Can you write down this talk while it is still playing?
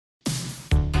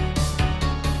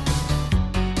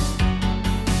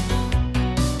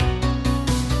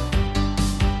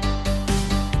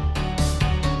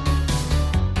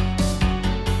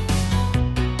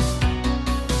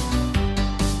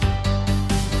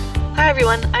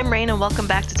everyone, I'm Rain and welcome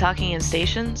back to Talking in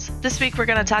Stations. This week we're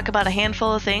going to talk about a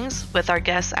handful of things with our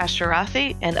guests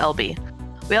Asharathi and LB.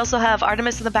 We also have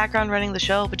Artemis in the background running the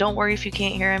show, but don't worry if you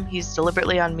can't hear him, he's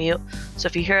deliberately on mute. So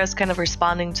if you hear us kind of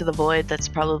responding to the void, that's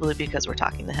probably because we're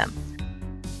talking to him.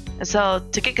 And so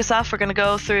to kick us off, we're going to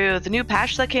go through the new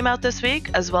patch that came out this week,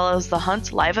 as well as the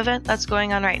Hunt live event that's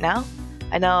going on right now.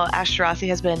 I know Asharathi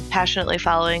has been passionately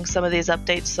following some of these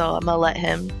updates, so I'm going to let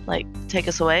him take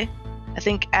us away. I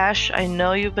think, Ash, I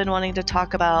know you've been wanting to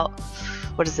talk about,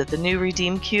 the new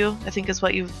redeem queue, I think is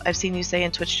what I've seen you say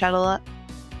in Twitch chat a lot.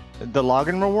 The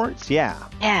login rewards? Yeah,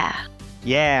 the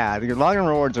login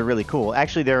rewards are really cool.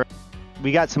 Actually,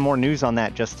 we got some more news on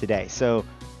that just today. So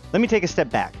let me take a step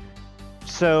back.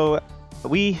 So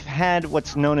we've had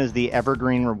what's known as the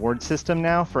Evergreen reward system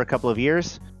now for a couple of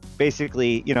years.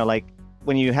 Basically,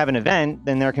 when you have an event,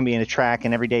 then there can be a track,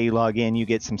 and every day you log in, you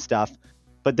get some stuff.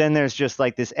 But then there's just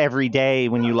this every day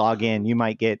when you log in, you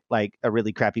might get a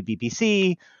really crappy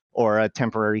BPC or a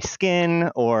temporary skin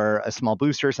or a small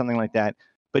booster or something like that.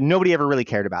 But nobody ever really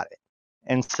cared about it.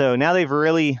 And so now they've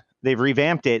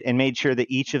revamped it and made sure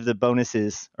that each of the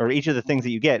bonuses or each of the things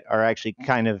that you get are actually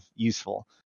kind of useful.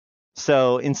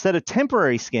 So instead of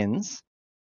temporary skins,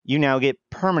 you now get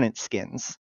permanent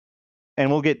skins.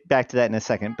 And we'll get back to that in a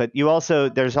second. But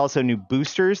there's also new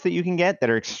boosters that you can get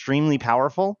that are extremely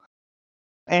powerful.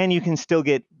 And you can still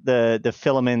get the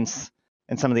filaments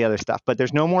and some of the other stuff. But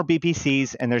there's no more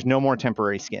BPCs and there's no more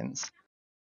temporary skins.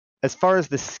 As far as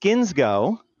the skins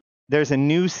go, there's a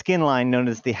new skin line known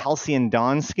as the Halcyon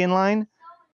Dawn skin line,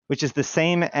 which is the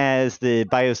same as the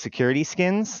biosecurity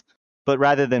skins. But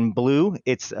rather than blue,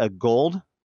 it's a gold.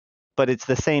 But it's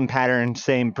the same pattern,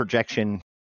 same projection.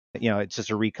 It's just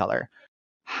a recolor.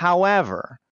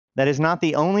 However, that is not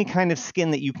the only kind of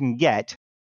skin that you can get.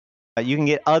 You can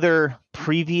get other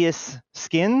previous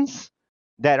skins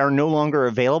that are no longer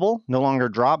available, no longer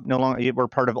drop, no longer were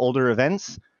part of older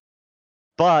events.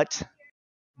 But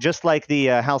just like the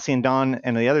Halcyon Dawn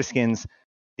and the other skins,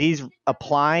 these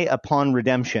apply upon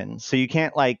redemption. So you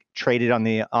can't trade it on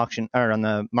the auction or on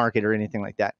the market or anything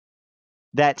like that.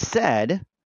 That said,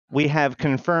 we have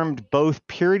confirmed both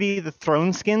Purity the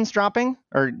Throne skins dropping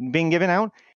or being given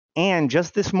out. And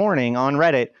just this morning on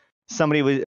Reddit, somebody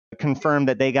was confirmed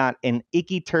that they got an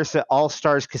Icky Tursa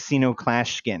All-Stars Casino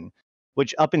Clash skin,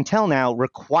 which up until now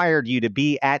required you to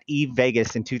be at EVE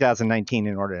Vegas in 2019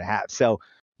 in order to have. So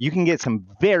you can get some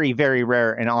very, very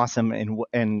rare and awesome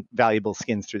and valuable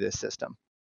skins through this system.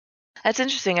 That's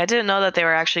interesting. I didn't know that they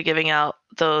were actually giving out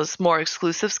those more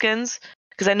exclusive skins,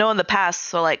 because I know in the past,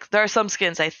 so there are some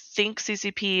skins I think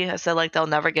CCP has said they'll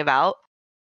never give out.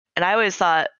 And I always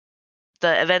thought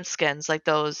the event skins,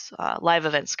 those live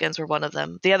event skins, were one of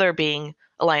them. The other being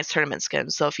Alliance tournament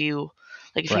skins. So if you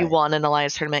you won an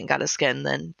Alliance tournament and got a skin,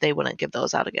 then they wouldn't give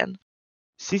those out again.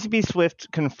 CCP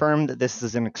Swift confirmed that this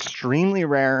is an extremely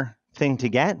rare thing to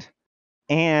get,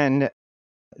 and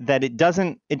that it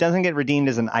doesn't get redeemed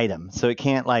as an item, so it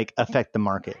can't affect the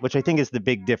market, which I think is the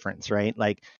big difference, right?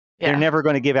 They're never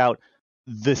going to give out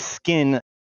the skin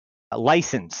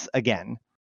license again,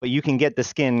 but you can get the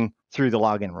skin through the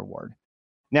login reward.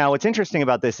 Now, what's interesting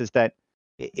about this is that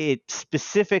it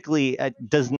specifically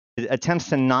attempts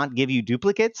to not give you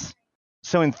duplicates.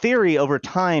 So in theory, over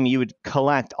time, you would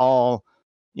collect all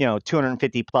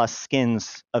 250 plus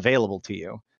skins available to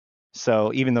you.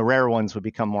 So even the rare ones would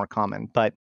become more common.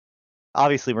 But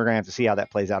obviously, we're going to have to see how that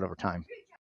plays out over time.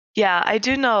 Yeah, I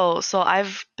do know. So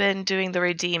I've been doing the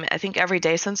redeem, I think, every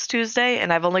day since Tuesday,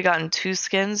 and I've only gotten 2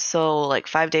 skins. So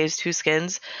 5 days, 2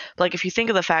 skins. But if you think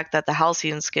of the fact that the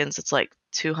Halcyon skins, it's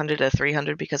 200 to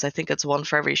 300, because I think it's one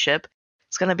for every ship.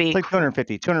 It's going to be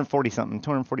 250, 240 something,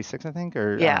 246, I think.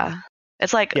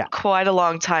 It's quite a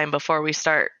long time before we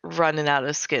start running out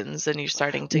of skins and you're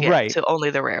starting to get to only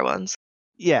the rare ones.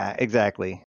 Yeah,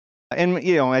 exactly. And,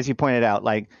 as you pointed out,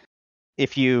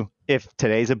 if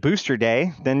today's a booster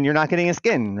day, then you're not getting a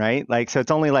skin, right? So it's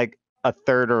only a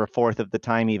third or a fourth of the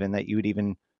time even that you would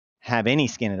even have any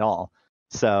skin at all.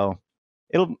 So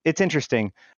it's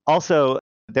interesting. Also,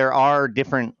 there are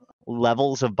different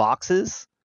levels of boxes.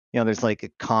 There's a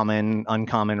common,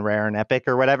 uncommon, rare, and epic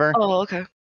or whatever. Oh, okay.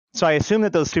 So I assume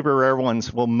that those super rare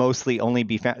ones will mostly only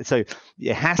be found. So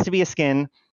it has to be a skin.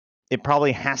 It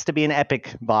probably has to be an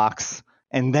epic box.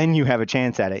 And then you have a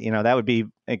chance at it. That would be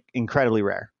incredibly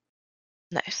rare.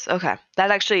 Nice. Okay.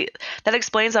 That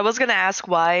explains. I was going to ask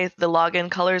why the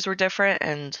login colors were different,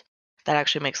 and that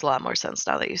actually makes a lot more sense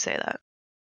now that you say that.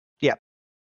 Yeah.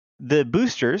 The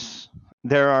boosters,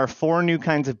 there are 4 new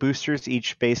kinds of boosters,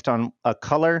 each based on a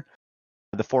color.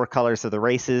 The 4 colors of the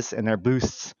races and their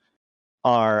boosts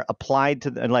are applied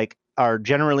to are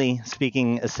generally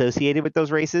speaking associated with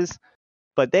those races,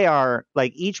 but they are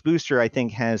like each booster I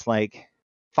think has like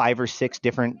 5 or 6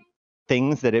 different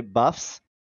things that it buffs.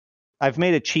 I've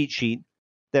made a cheat sheet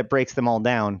that breaks them all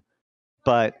down,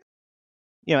 but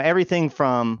everything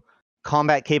from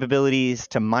combat capabilities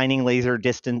to mining laser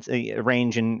distance,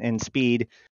 range and speed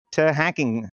to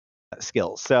hacking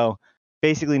skills. So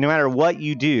basically, no matter what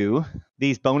you do,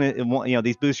 these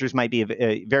these boosters might be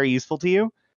very useful to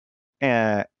you.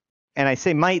 And I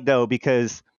say might though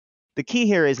because the key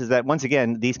here is that once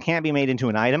again, these can't be made into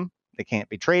an item. They can't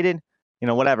be traded,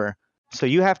 whatever. So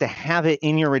you have to have it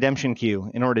in your redemption queue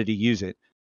in order to use it,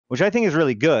 which I think is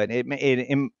really good. It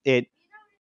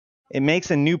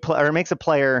makes it makes a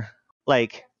player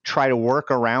like try to work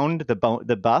around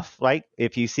the buff. Like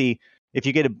if you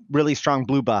get a really strong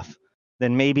blue buff,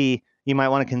 then maybe you might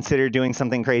want to consider doing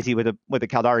something crazy with a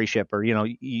Caldari ship, or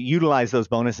utilize those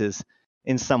bonuses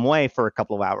in some way for a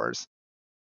couple of hours.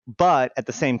 But at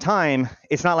the same time,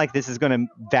 it's not like this is going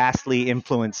to vastly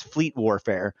influence fleet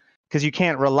warfare, because you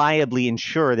can't reliably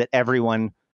ensure that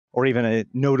everyone, or even a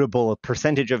notable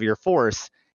percentage of your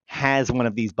force, has one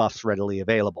of these buffs readily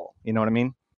available. You know what I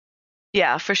mean?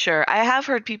 Yeah, for sure. I have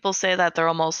heard people say that they're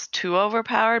almost too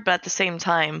overpowered, but at the same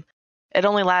time, it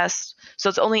only lasts, so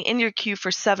it's only in your queue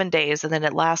for 7 days, and then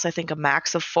it lasts, I think, a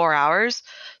max of 4 hours.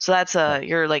 So that's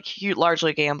you're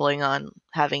largely gambling on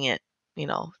having it,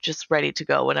 just ready to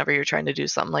go whenever you're trying to do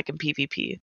something like in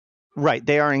PvP. Right.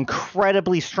 They are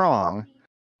incredibly strong,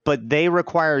 but they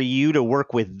require you to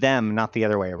work with them, not the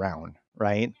other way around,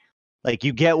 right? Like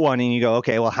you get one and you go,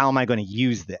 okay, well, how am I going to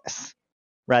use this?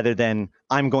 Rather than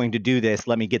I'm going to do this,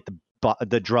 let me get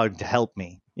the drug to help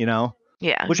me, Yeah.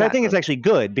 Which exactly. I think is actually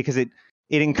good because it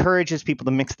encourages people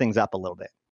to mix things up a little bit.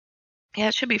 Yeah,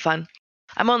 it should be fun.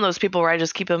 I'm one of those people where I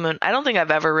just keep them in. I don't think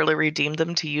I've ever really redeemed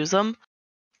them to use them,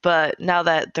 but now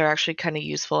that they're actually kind of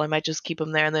useful, I might just keep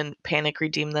them there and then panic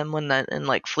redeem them when in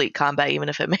like fleet combat, even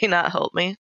if it may not help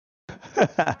me.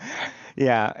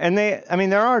 Yeah, and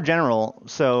there are general,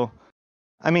 so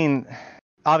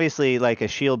obviously like a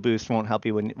shield boost won't help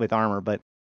you with armor, but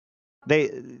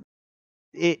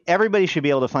everybody should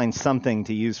be able to find something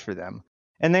to use for them.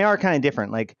 And they are kind of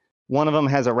different. Like one of them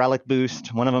has a relic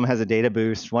boost, one of them has a data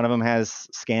boost, one of them has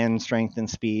scan strength and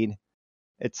speed,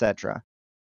 etc.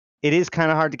 It is kind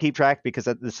of hard to keep track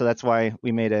so that's why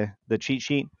we made the cheat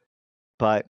sheet.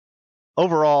 But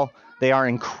overall, they are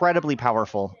incredibly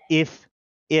powerful if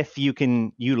you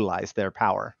can utilize their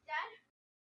power.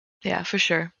 Yeah, for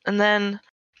sure. And then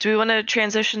do we want to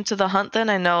transition to the hunt then?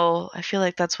 I feel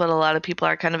like that's what a lot of people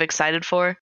are kind of excited for.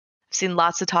 I've seen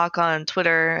lots of talk on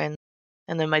Twitter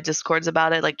and then my Discords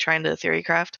about it, like trying to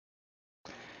theorycraft.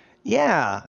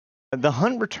 Yeah, the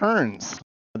hunt returns.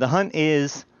 The hunt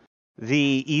is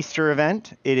the Easter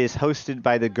event. It is hosted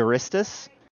by the Guristas.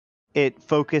 It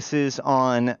focuses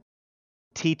on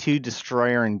T2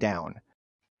 Destroyer and down.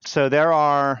 So there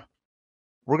are,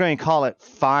 we're going to call it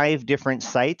 5 different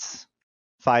sites,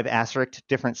 5 asterisk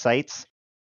different sites.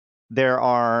 There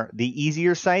are the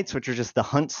easier sites, which are just the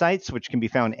hunt sites, which can be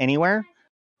found anywhere.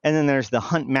 And then there's the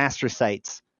hunt master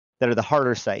sites that are the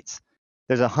harder sites.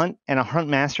 There's a hunt and a hunt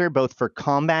master, both for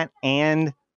combat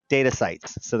and data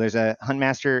sites. So there's a hunt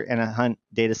master and a hunt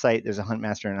data site. There's a hunt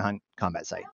master and a hunt combat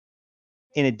site.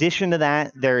 In addition to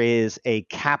that, there is a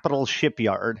capital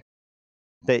shipyard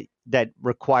that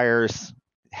requires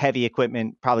heavy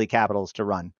equipment, probably capitals, to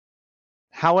run.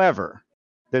 However,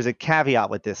 there's a caveat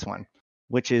with this one,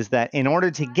 which is that in order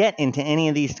to get into any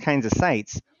of these kinds of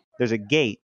sites, there's a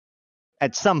gate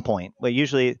at some point. But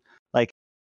usually, like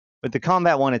with the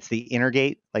combat one, it's the inner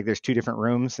gate. Like there's 2 different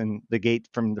rooms, and the gate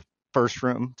from the first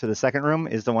room to the second room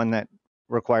is the one that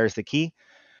requires the key.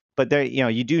 But there,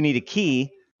 you do need a key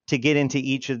to get into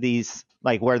each of these,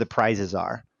 like where the prizes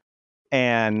are.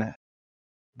 And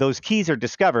those keys are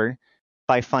discovered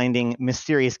by finding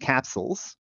mysterious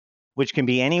capsules, which can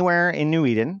be anywhere in New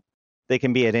Eden. They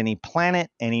can be at any planet,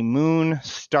 any moon,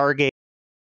 stargate,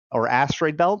 or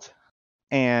asteroid belt,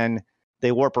 and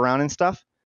they warp around and stuff.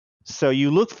 So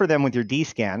you look for them with your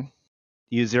D-scan,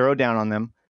 you zero down on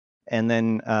them, and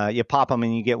then you pop them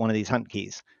and you get one of these hunt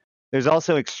keys. There's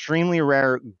also extremely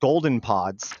rare golden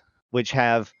pods, which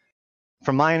have,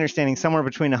 from my understanding, somewhere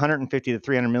between 150 to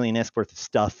 300 million ISK worth of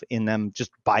stuff in them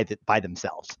just by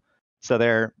themselves. So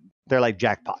they're like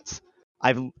jackpots.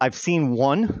 I've seen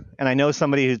one, and I know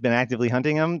somebody who's been actively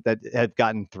hunting them that have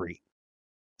gotten 3.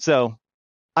 So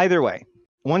either way,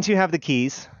 once you have the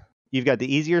keys, you've got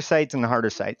the easier sites and the harder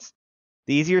sites.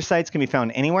 The easier sites can be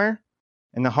found anywhere,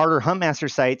 and the harder Huntmaster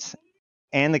sites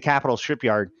and the capital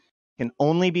shipyard can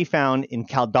only be found in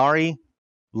Caldari,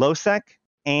 Losec,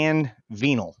 and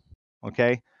Venal.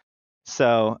 Okay,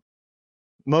 so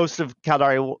most of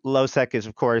Caldari Lowsec is,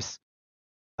 of course,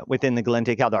 within the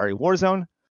Gallente Caldari Warzone.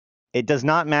 It does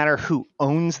not matter who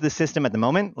owns the system at the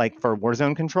moment, like for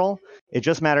Warzone control. It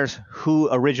just matters who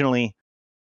originally,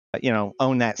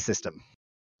 owned that system.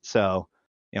 So,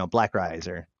 Black Rise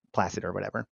or Placid or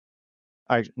whatever.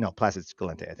 No, Placid's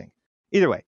Gallente, I think. Either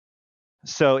way.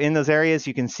 So in those areas,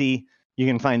 you can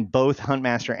find both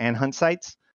Huntmaster and Hunt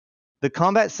sites. The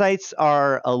combat sites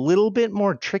are a little bit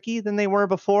more tricky than they were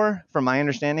before, from my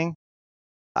understanding.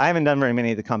 I haven't done very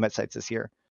many of the combat sites this year,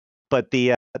 but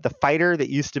the fighter that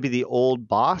used to be the old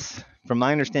boss, from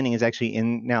my understanding, is actually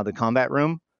in now the combat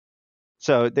room.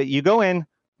 So that you go in,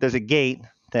 there's a gate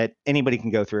that anybody can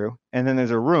go through, and then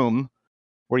there's a room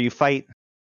where you fight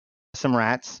some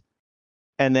rats,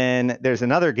 and then there's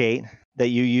another gate that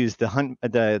you use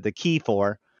the key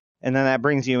for, and then that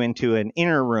brings you into an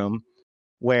inner room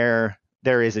where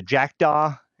there is a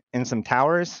jackdaw and some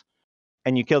towers,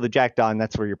 and you kill the jackdaw, and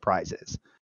that's where your prize is.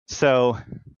 So,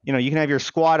 you can have your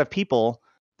squad of people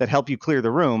that help you clear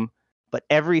the room, but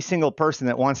every single person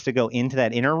that wants to go into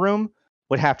that inner room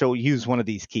would have to use one of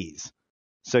these keys.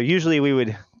 So usually we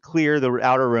would clear the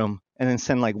outer room and then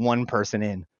send like one person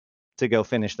in to go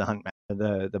finish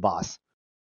the boss.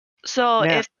 So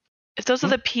now, if those are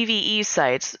the PvE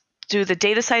sites, do the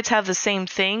data sites have the same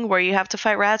thing where you have to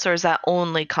fight rats, or is that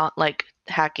only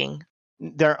hacking?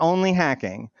 They're only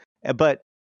hacking, but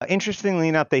interestingly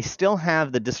enough, they still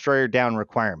have the destroyer down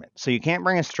requirement. So you can't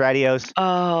bring a Stratios.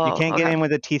 Oh, you can't get in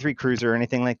with a T3 cruiser or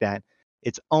anything like that.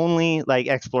 It's only like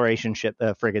exploration ship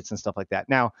frigates and stuff like that.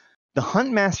 Now, the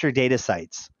Huntmaster data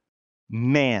sites,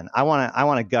 man, I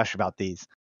want to gush about these.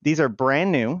 These are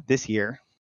brand new this year,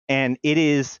 and it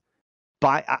is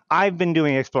I've been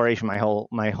doing exploration my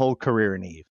whole career in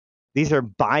EVE. These are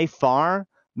by far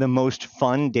the most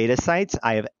fun data sites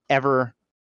I have ever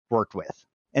worked with.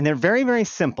 And they're very, very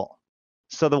simple.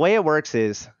 So the way it works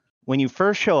is when you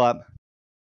first show up,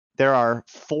 there are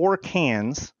 4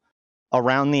 cans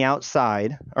around the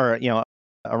outside, or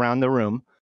around the room,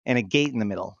 and a gate in the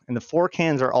middle. And the 4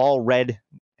 cans are all red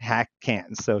hack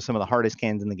cans, so some of the hardest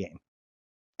cans in the game.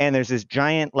 And there's this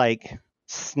giant like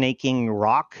snaking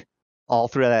rock all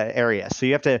through that area. So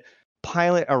you have to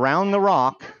pilot around the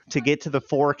rock to get to the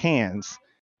 4 cans.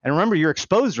 And remember, you're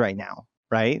exposed right now,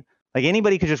 right? Like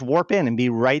anybody could just warp in and be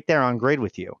right there on grid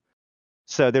with you.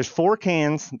 So there's 4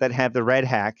 cans that have the red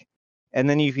hack, and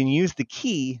then you can use the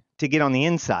key to get on the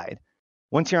inside.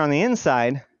 Once you're on the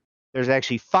inside, there's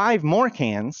actually 5 more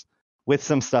cans with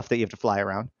some stuff that you have to fly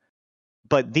around.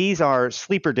 But these are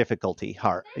sleeper difficulty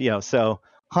hard, so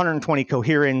 120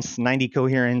 coherence, 90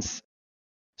 coherence,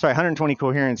 120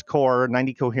 coherence core,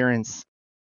 90 coherence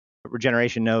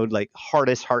regeneration node, like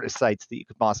hardest sites that you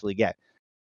could possibly get.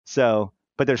 So,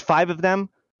 but there's 5 of them.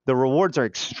 The rewards are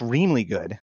extremely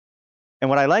good. And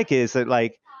what I like is that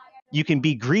like you can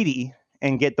be greedy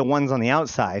and get the ones on the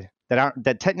outside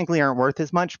that technically aren't worth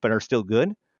as much, but are still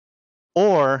good.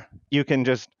 Or you can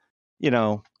just,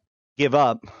 give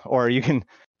up, or you can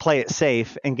play it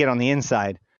safe and get on the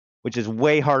inside, which is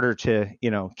way harder to,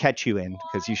 catch you in,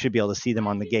 because you should be able to see them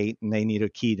on the gate and they need a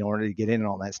key in order to get in and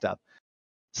all that stuff.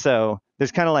 So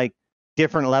there's kind of like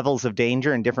different levels of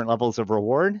danger and different levels of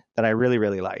reward that I really,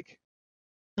 really like.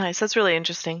 Nice. That's really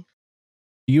interesting.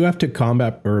 Do you have to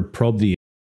combat or probe the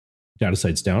data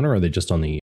sites down, or are they just on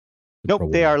the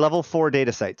Nope, they are level 4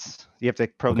 data sites. You have to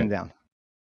probe them down.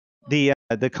 The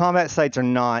combat sites are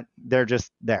not, they're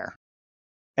just there.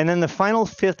 And then the final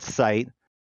 5th site,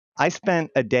 I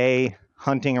spent a day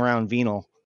hunting around Venal.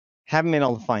 Haven't been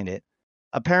able to find it.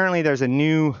 Apparently there's a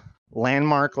new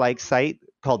landmark-like site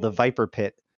called the Viper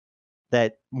Pit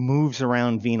that moves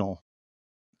around Venal.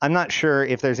 I'm not sure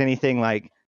if there's anything like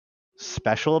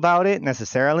special about it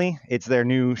necessarily. It's their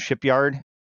new shipyard.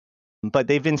 But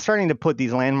they've been starting to put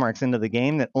these landmarks into the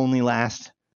game that only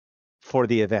last for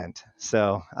the event.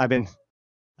 So I've been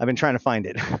trying to find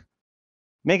it.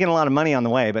 Making a lot of money on the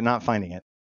way, but not finding it.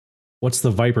 What's the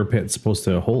Viper Pit supposed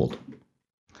to hold?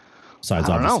 Besides,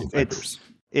 I don't know.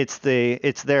 It's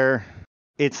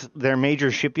their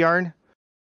major shipyard,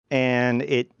 and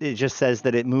it just says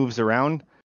that it moves around,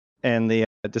 and the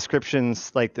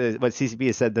descriptions, like what CCP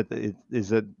has said, that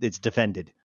it's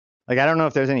defended. Like I don't know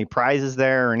if there's any prizes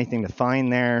there or anything to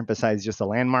find there besides just a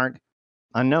landmark.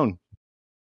 Unknown.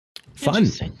 Fun.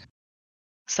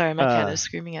 Sorry, my cat is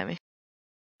screaming at me.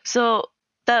 So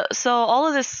all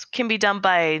of this can be done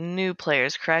by new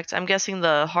players, correct? I'm guessing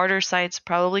the harder sites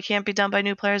probably can't be done by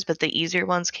new players, but the easier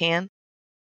ones can.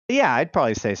 Yeah, I'd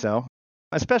probably say so.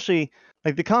 Especially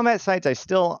like the combat sites, I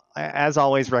still, as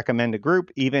always, recommend a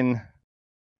group, even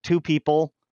 2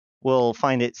 people. will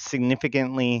find it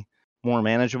significantly more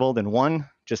manageable than 1,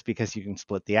 just because you can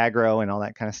split the aggro and all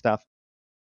that kind of stuff.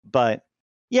 But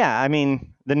yeah, I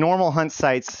mean, the normal hunt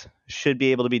sites should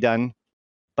be able to be done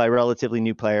by relatively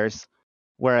new players,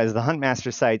 whereas the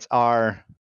Huntmaster sites are,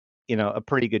 a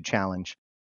pretty good challenge.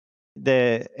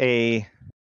 If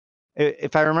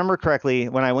I remember correctly,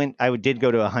 when I went, I did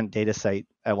go to a hunt data site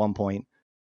at one point,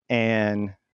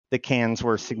 and the cans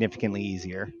were significantly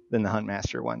easier than the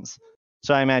Huntmaster ones.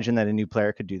 So I imagine that a new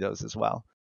player could do those as well.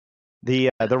 The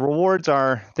rewards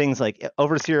are things like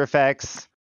Overseer effects,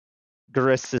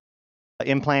 Guristas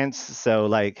implants, so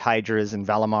like Hydras and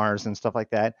Valimars and stuff like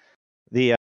that.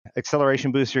 The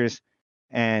acceleration boosters,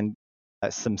 and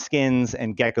some skins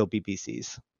and Gecko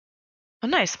BPCs. Oh,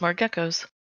 nice, more geckos.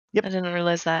 Yep. I didn't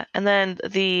realize that. And then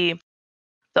the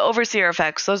Overseer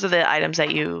effects, those are the items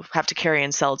that you have to carry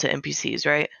and sell to NPCs,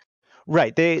 right?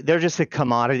 Right. They're just a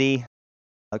commodity.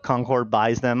 Concord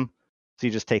buys them, so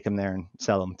you just take them there and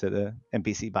sell them to the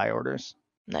NPC buy orders.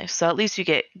 Nice. So at least you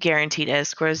get guaranteed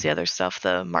ISK, whereas the other stuff,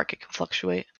 the market can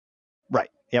fluctuate. Right.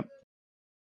 Yep.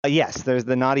 Yes, there's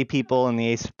the Naughty People and the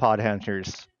Ace Pod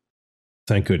Hunters.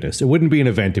 Thank goodness. It wouldn't be an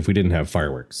event if we didn't have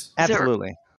fireworks.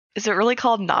 Absolutely. Is it really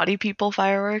called Naughty People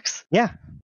fireworks? Yeah.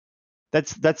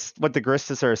 That's what the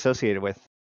Guristas are associated with.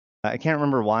 I can't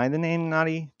remember why the name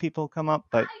Naughty People come up,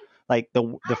 but like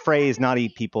the phrase Naughty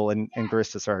People and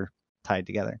Guristas are tied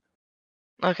together.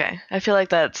 Okay. I feel like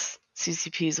that's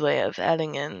CCP's way of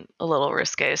adding in a little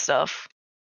risque stuff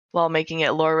while making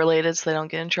it lore related so they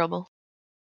don't get in trouble.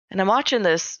 And I'm watching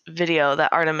this video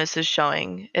that Artemis is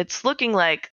showing. It's looking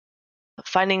like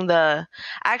finding I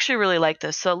actually really like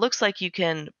this. So it looks like you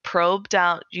can probe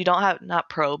down. You don't have, not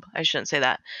probe, I shouldn't say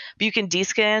that, but you can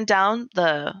descan down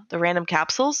the random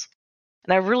capsules.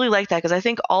 And I really like that because I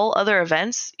think all other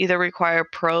events either require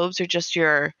probes or just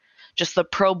the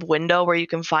probe window where you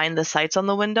can find the sites on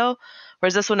the window.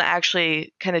 Whereas this one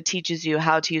actually kind of teaches you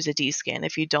how to use a descan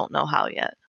if you don't know how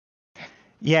yet.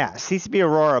 Yeah, CCP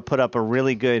Aurora put up a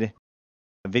really good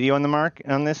video on the mark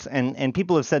on this, and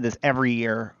people have said this every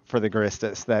year for the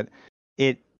Guristas, that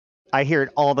I hear it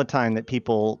all the time that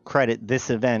people credit this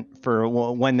event for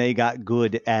when they got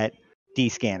good at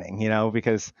descanning,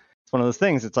 because it's one of those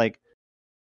things. It's like,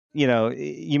 you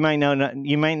might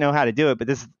know how to do it, but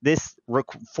this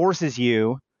forces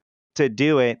you to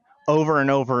do it over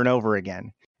and over and over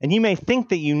again. And you may think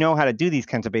that you know how to do these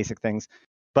kinds of basic things,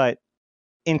 but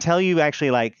until you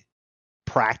actually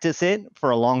practice it for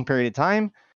a long period of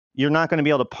time, you're not going to be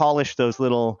able to polish those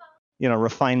little,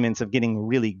 refinements of getting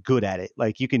really good at it.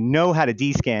 Like, you can know how to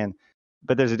descan,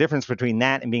 but there's a difference between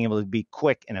that and being able to be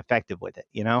quick and effective with it,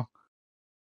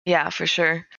 Yeah, for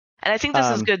sure. And I think this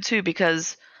is good too,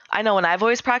 because I know when I've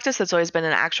always practiced, it's always been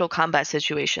in actual combat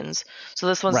situations. So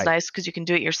this one's nice because you can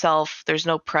do it yourself. There's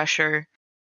no pressure.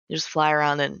 You just fly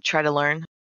around and try to learn.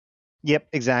 Yep,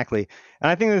 exactly. And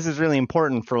I think this is really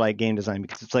important for game design,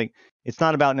 because it's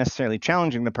not about necessarily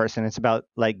challenging the person. It's about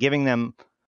giving them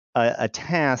a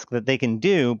task that they can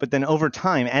do, but then over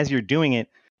time, as you're doing it,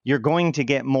 you're going to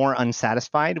get more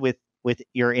unsatisfied with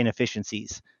your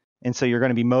inefficiencies. And so you're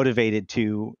going to be motivated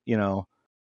to,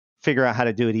 figure out how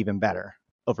to do it even better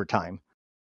over time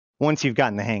once you've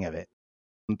gotten the hang of it.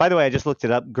 By the way, I just looked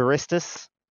it up. Guristas,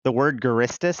 the word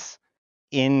Guristas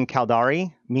in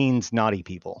Caldari means naughty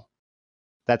people.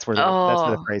 That's where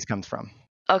the phrase comes from.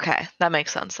 Okay, that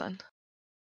makes sense then.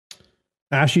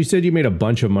 Ash, you said you made a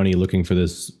bunch of money looking for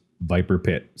this Viper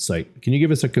Pit site. Can you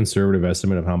give us a conservative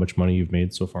estimate of how much money you've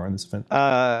made so far in this event?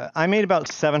 I made about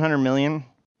 700 million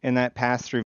in that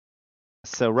pass-through.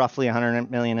 So roughly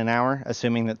 100 million an hour,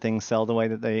 assuming that things sell the way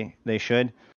that they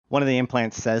should. One of the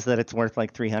implants says that it's worth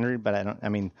 300, but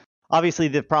obviously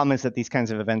the problem is that these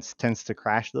kinds of events tends to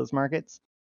crash those markets.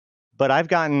 But I've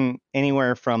gotten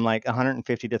anywhere from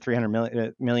 150 to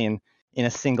 300 million in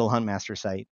a single Huntmaster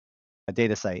site, a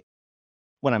data site,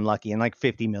 when I'm lucky, and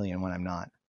 50 million when I'm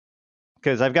not.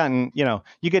 Because I've gotten,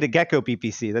 you get a Gecko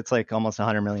PPC, that's almost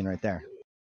 100 million right there.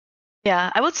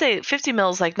 Yeah, I would say 50 mil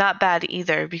is not bad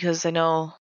either, because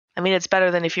it's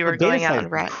better than if you were going out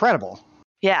and rat. Incredible.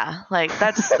 Yeah,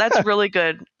 that's really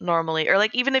good normally. Or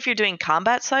even if you're doing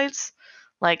combat sites,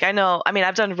 I know,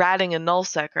 I've done ratting and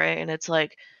nullsec, right? And it's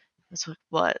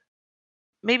what?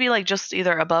 Maybe just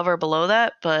either above or below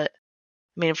that, but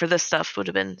for this stuff would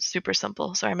have been super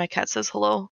simple. Sorry, my cat says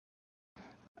hello.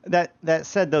 That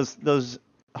said, those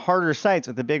harder sites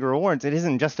with the big rewards, it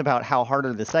isn't just about how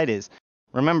harder the site is.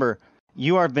 Remember,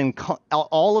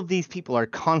 all of these people are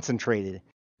concentrated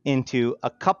into a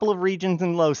couple of regions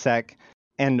in lowsec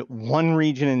and one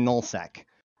region in nullsec,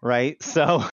 right?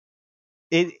 So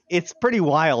it's pretty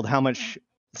wild how much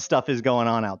stuff is going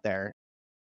on out there.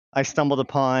 I stumbled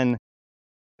upon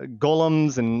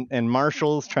golems and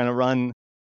marshals trying to run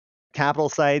capital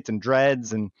sites and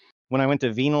dreads, and when I went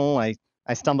to Venal, I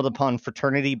stumbled upon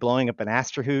Fraternity blowing up an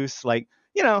Astrahus. Like,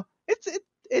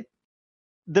 it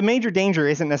the major danger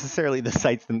isn't necessarily the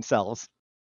sites themselves.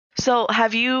 So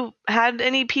have you had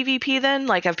any PvP then?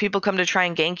 Like, have people come to try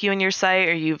and gank you in your site,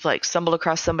 or you've like stumbled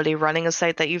across somebody running a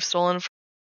site that you've stolen from?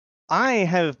 I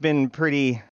have been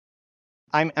pretty.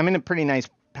 I'm in a pretty nice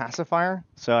pacifier,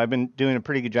 so I've been doing a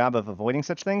pretty good job of avoiding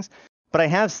such things. But I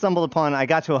have stumbled upon. I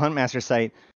got to a Huntmaster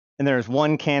site, and there was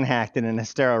one can hacked in an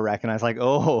Astero wreck, and I was like,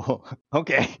 oh,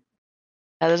 okay.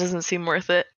 Yeah, that doesn't seem worth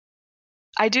it.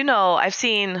 I do know. I've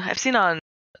seen on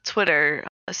Twitter,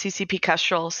 CCP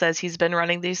Kestrel says he's been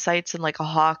running these sites in like a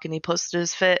hawk, and he posted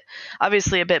his fit.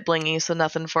 Obviously a bit blingy, so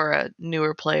nothing for a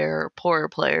newer player or poorer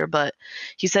player, but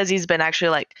he says he's been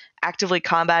actually like actively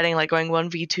combating, like going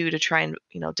 1v2 to try and,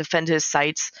 defend his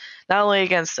sites, not only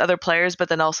against other players, but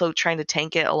then also trying to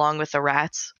tank it along with the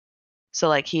rats. So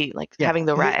like having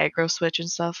the rat aggro switch and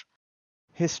stuff.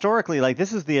 Historically, like,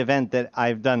 this is the event that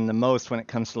I've done the most when it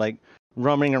comes to like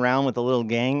roaming around with a little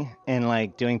gang and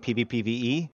like doing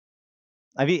PvPvE.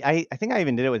 I think I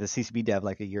even did it with a CCP dev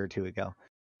like a year or two ago.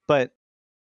 But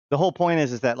the whole point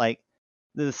is that like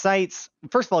the sites,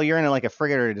 first of all, you're in like a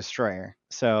frigate or a destroyer.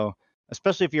 So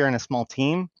especially if you're in a small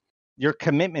team, your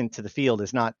commitment to the field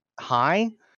is not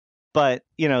high. But,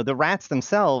 the rats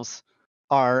themselves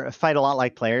fight a lot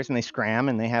like players, and they scram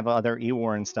and they have other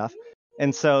E-War and stuff.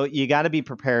 And so you got to be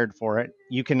prepared for it.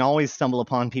 You can always stumble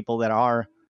upon people that are,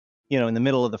 in the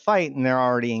middle of the fight and they're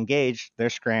already engaged, they're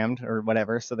scrammed or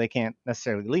whatever, so they can't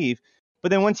necessarily leave.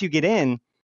 But then once you get in,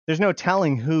 there's no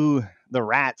telling who the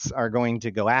rats are going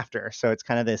to go after. So it's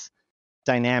kind of this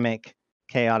dynamic,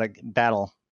 chaotic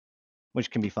battle,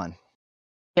 which can be fun.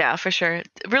 Yeah, for sure. It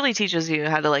really teaches you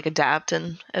how to like adapt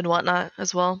and whatnot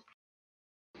as well.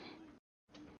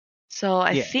 So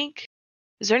I think,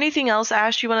 is there anything else,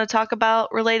 Ash, you want to talk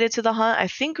about related to the hunt? I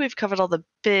think we've covered all the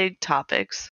big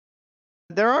topics.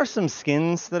 There are some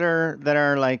skins that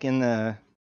are like in the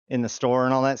store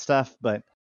and all that stuff, but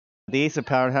the Ace of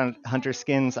Power Hunter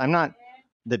skins, I'm not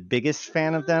the biggest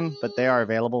fan of them, but they are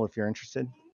available if you're interested.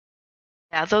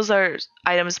 Yeah, those are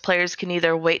items players can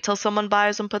either wait till someone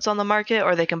buys and puts on the market,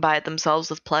 or they can buy it themselves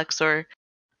with Plex, or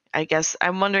I guess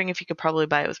I'm wondering if you could probably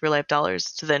buy it with real life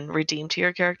dollars to then redeem to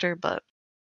your character, but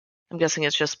I'm guessing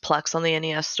it's just Plex on the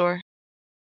NES store.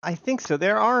 I think so.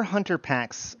 There are hunter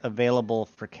packs available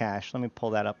for cash. Let me pull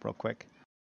that up real quick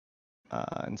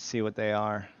and see what they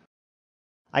are.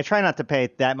 I try not to pay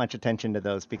that much attention to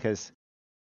those because,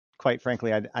 quite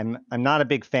frankly, I'm not a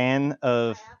big fan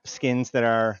of skins that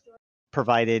are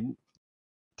provided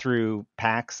through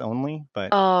packs only. But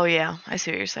oh yeah, I see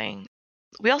what you're saying.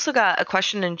 We also got a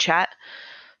question in chat.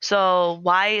 So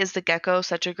why is the Gecko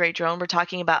such a great drone? We're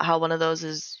talking about how one of those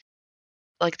is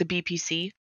like the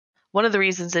BPC. One of the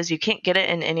reasons is you can't get it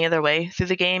in any other way through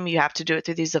the game. You have to do it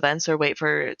through these events or wait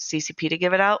for CCP to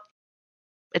give it out.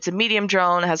 It's a medium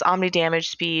drone, has omni damage,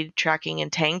 speed, tracking,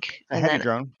 and tank. A heavy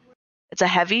drone. It's a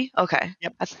heavy? Okay.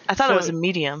 Yep. I thought it was a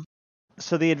medium.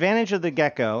 So the advantage of the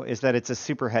Gecko is that it's a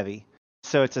super heavy.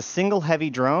 So it's a single heavy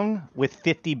drone with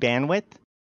 50 bandwidth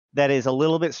that is a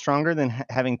little bit stronger than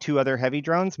having two other heavy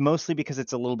drones, mostly because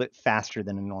it's a little bit faster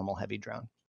than a normal heavy drone.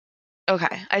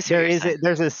 Okay, I see.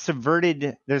 There's a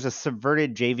subverted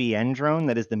JVN drone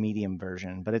that is the medium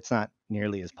version, but it's not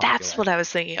nearly as popular. That's what I was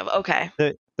thinking of. Okay.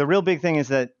 The real big thing is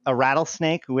that a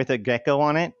rattlesnake with a Gecko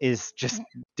on it is just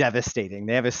devastating.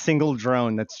 They have a single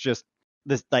drone that's just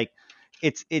this like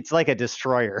it's like a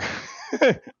destroyer.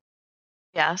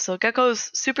 Yeah, so Gecko's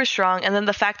super strong, and then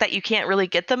the fact that you can't really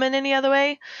get them in any other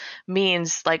way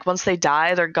means like once they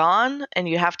die, they're gone, and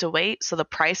you have to wait, so the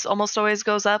price almost always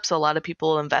goes up, so a lot of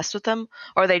people invest with them,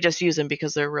 or they just use them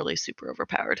because they're really super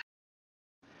overpowered.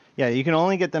 Yeah, you can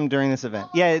only get them during this event.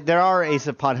 Yeah, there are Ace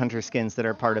of Pod Hunter skins that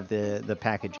are part of the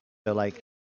package. So like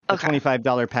the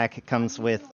 $25 pack comes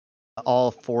with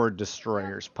all 4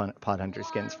 Destroyers Pod Hunter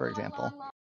skins, for example.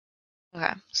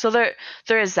 Okay, so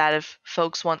there is that if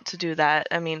folks want to do that.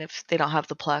 I mean, if they don't have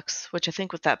the Plex, which I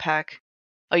think with that pack,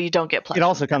 you don't get Plex. It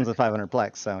also comes with 500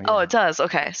 Plex, so yeah. Oh, it does.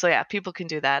 Okay, so yeah, people can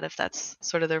do that if that's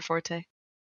sort of their forte.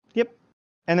 Yep,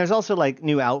 and there's also like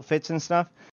new outfits and stuff.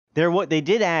 They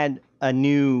did add a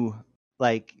new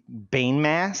like Bane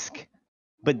mask,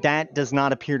 but that does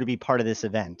not appear to be part of this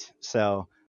event. So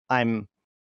I'm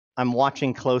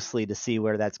watching closely to see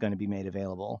where that's going to be made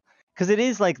available. Because it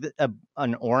is like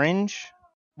an orange,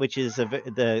 which is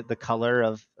the color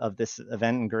of this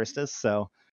event in Guristas.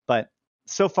 But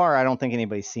so far, I don't think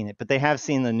anybody's seen it. But they have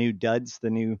seen the new duds, the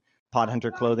new pod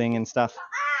hunter clothing and stuff.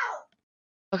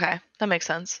 Okay, that makes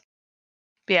sense.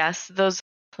 But yes, those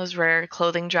rare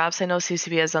clothing drops. I know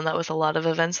CCP has done that with a lot of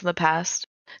events in the past.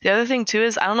 The other thing too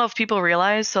is I don't know if people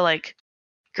realize, so like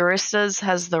Guristas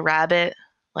has the rabbit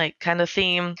like kind of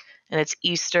theme, and it's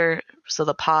Easter, so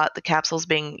the capsules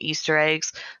being Easter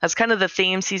eggs. That's kind of the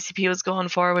theme CCP was going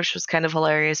for, which was kind of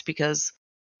hilarious because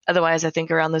otherwise I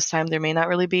think around this time there may not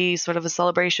really be sort of a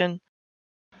celebration.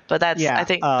 But I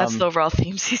think that's the overall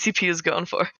theme CCP is going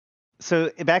for.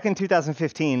 So back in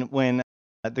 2015, when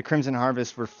the Crimson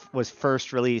Harvest was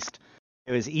first released,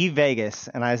 it was Eve Vegas,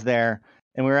 and I was there,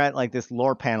 and we were at like this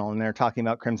lore panel, and they're talking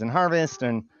about Crimson Harvest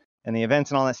and the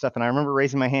events and all that stuff. And I remember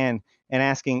raising my hand and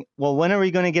asking, well, when are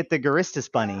we going to get the Guristas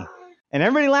bunny? And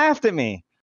everybody laughed at me,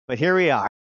 but here we are.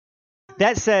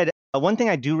 That said, one thing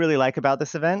I do really like about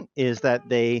this event is that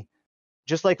they,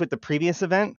 just like with the previous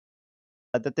event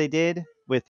that they did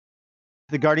with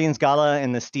the Guardians Gala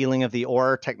and the stealing of the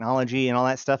ore technology and all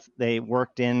that stuff, they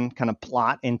worked in kind of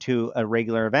plot into a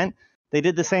regular event. They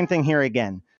did the same thing here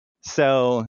again.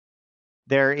 So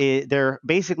there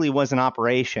basically was an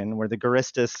operation where the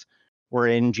Guristas were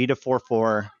in Jita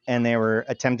 4-4 and they were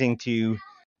attempting to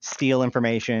steal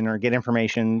information or get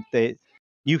information that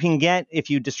you can get if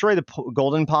you destroy the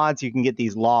golden pods. You can get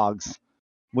these logs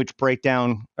which break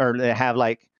down or have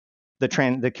like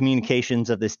the communications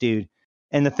of this dude.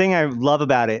 And the thing I love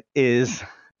about it is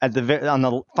on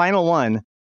the final one,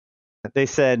 they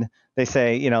say,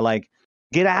 like,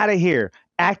 get out of here,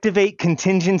 activate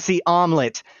contingency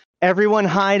omelet, everyone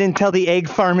hide until the egg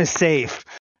farm is safe.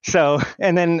 So,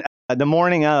 and then the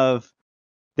morning of,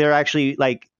 there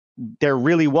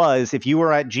really was, if you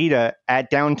were at Jita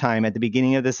at downtime at the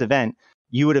beginning of this event,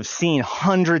 you would have seen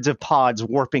hundreds of pods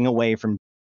warping away from.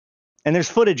 And there's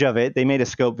footage of it. They made a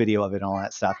scope video of it and all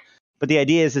that stuff. But the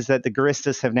idea is that the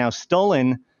Guristas have now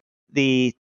stolen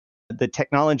the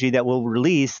technology that will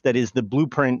release, that is the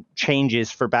blueprint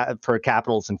changes for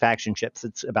capitals and faction ships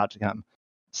that's about to come.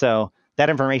 So that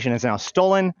information is now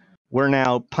stolen. We're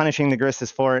now punishing the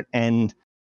Guristas for it. And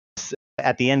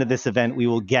at the end of this event, we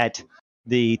will get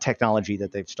the technology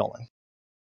that they've stolen.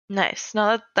 Nice.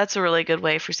 No, that's a really good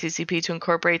way for CCP to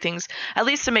incorporate things, at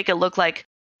least to make it look like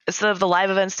instead of the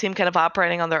live events team kind of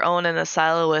operating on their own in a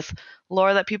silo with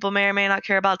lore that people may or may not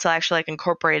care about, to actually like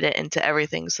incorporate it into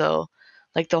everything. So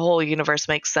like the whole universe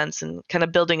makes sense and kind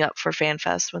of building up for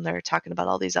FanFest when they're talking about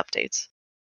all these updates.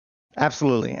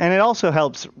 Absolutely. And it also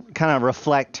helps kind of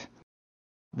reflect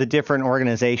the different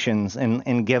organizations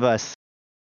and give us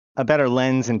a better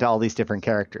lens into all these different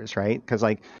characters, right? Because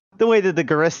like the way that the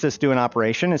Guristas do an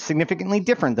operation is significantly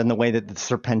different than the way that the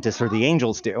Serpentis or the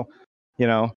Angels do, you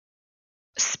know?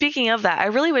 Speaking of that, I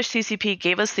really wish CCP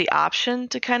gave us the option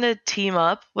to kind of team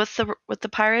up with the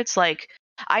pirates. Like,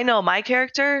 I know my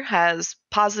character has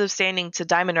positive standing to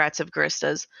Diamond Rats of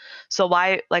Guristas, so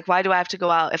why do I have to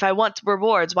go out? If I want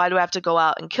rewards, why do I have to go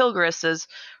out and kill Guristas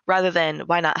rather than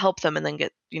why not help them and then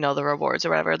get the rewards or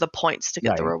whatever, the points to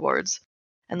get the rewards?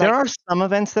 And there are some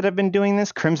events that have been doing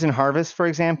this. Crimson Harvest, for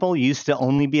example, used to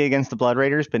only be against the Blood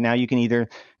Raiders, but now you can either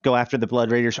go after the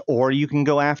Blood Raiders or you can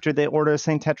go after the Order of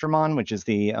Saint Tetramon, which is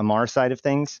the Amarr side of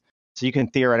things. So you can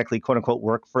theoretically, quote unquote,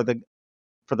 work for the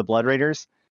Blood Raiders.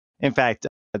 In fact,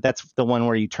 that's the one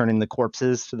where you turn in the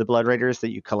corpses to the Blood Raiders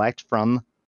that you collect from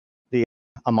the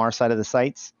Amarr side of the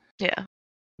sites. Yeah.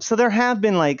 So there have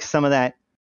been like some of that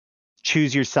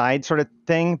choose your side sort of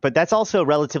thing, but that's also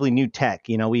relatively new tech.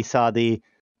 We saw the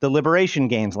Liberation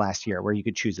games last year where you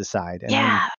could choose a side.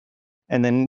 And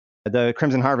then the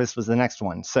Crimson Harvest was the next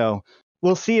one. So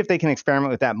we'll see if they can experiment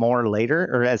with that more later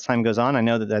or as time goes on. I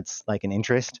know that that's like an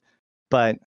interest,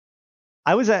 but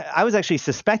I was actually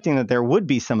suspecting that there would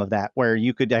be some of that where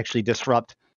you could actually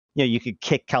disrupt, you could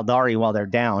kick Caldari while they're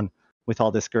down with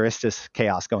all this Guristas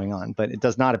chaos going on, but it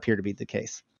does not appear to be the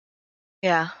case.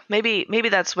 Yeah, maybe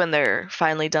that's when they're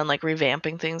finally done like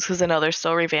revamping things, because I know they're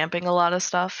still revamping a lot of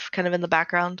stuff kind of in the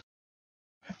background.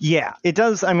 Yeah, it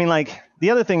does. I mean, like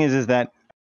the other thing is that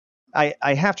I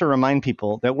have to remind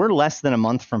people that we're less than a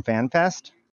month from FanFest,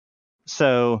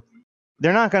 so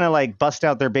they're not going to like bust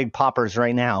out their big poppers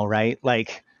right now, right?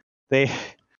 Like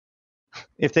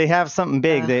if they have something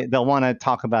big, they'll want to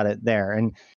talk about it there,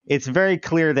 and it's very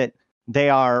clear that they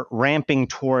are ramping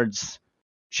towards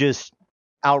just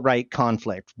outright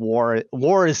conflict.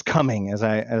 War is coming, as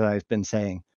I've been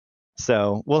saying.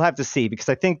 So we'll have to see, because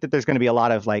I think that there's going to be a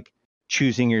lot of like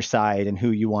choosing your side and who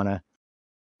you want to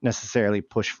necessarily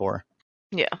push for.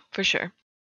 Yeah, for sure.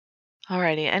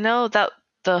 Alrighty, I know that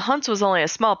the hunts was only a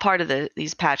small part of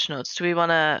these patch notes. Do we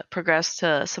want to progress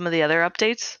to some of the other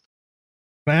updates?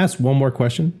 Can I ask one more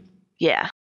question? Yeah.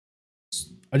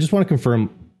 I just want to confirm,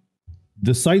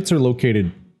 the sites are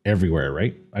located everywhere,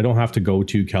 right? I don't have to go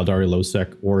to Caldari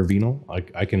Losec or Venal.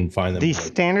 I can find them. The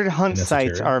standard hunt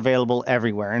sites are available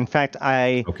everywhere. In fact,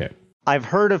 I've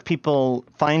heard of people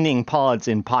finding pods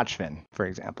in Pochven, for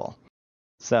example.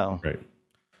 So right.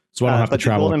 So I don't have to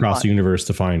travel across the universe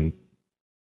to find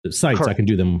the sites. Correct. I can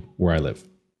do them where I live.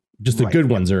 Just the good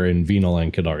ones are in Venal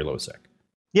and Caldari Losec.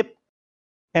 Yep.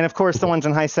 And of course, the ones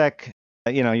in HiSec,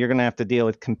 you're going to have to deal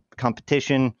with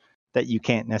competition that you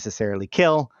can't necessarily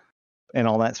kill and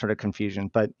all that sort of confusion.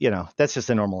 But, that's just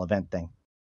a normal event thing.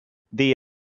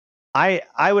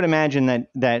 I would imagine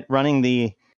that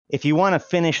running if you want to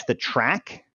finish the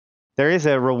track, there is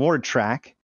a reward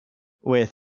track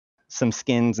with some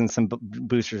skins and some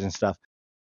boosters and stuff.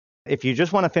 If you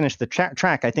just want to finish the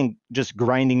track, I think just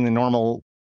grinding the normal,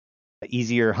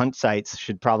 easier hunt sites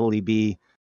should probably be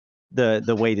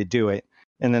the way to do it.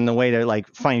 And then the way to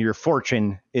find your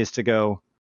fortune is to go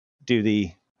do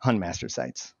the Huntmaster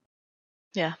sites.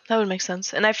 Yeah, that would make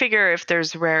sense. And I figure if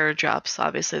there's rare drops,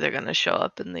 obviously they're going to show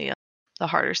up in the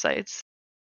harder sites.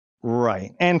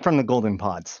 Right. And from the golden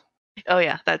pods. Oh,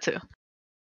 yeah, that too.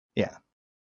 Yeah.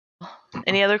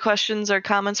 Any other questions or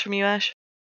comments from you, Ash?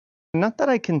 Not that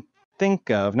I can think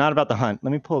of. Not about the hunt.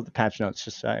 Let me pull up the patch notes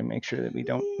just so I make sure that we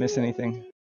don't miss anything.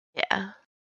 Yeah.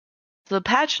 So the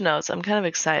patch notes, I'm kind of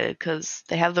excited because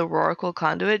they have the Rorqual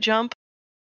conduit jump.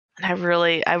 And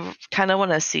I kind of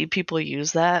want to see people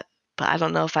use that. But I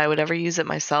don't know if I would ever use it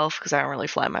myself because I don't really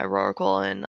fly my Rorqual.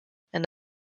 And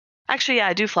actually, yeah,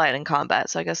 I do fly it in combat.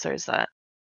 So I guess there's that.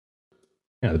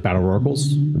 Yeah, the battle Rorquals,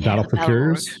 the battle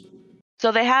procurers.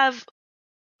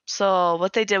 So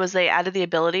what they did was they added the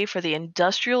ability for the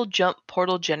Industrial Jump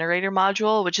Portal Generator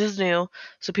module, which is new.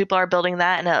 So people are building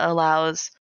that, and it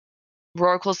allows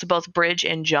Rorquals to both bridge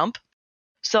and jump.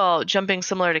 So jumping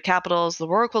similar to Capitals, the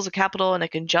Rorqual's a Capital, and it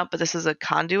can jump, but this is a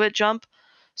conduit jump.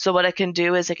 So what it can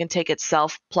do is it can take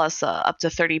itself plus up to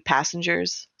 30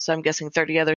 passengers. So I'm guessing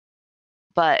 30 other.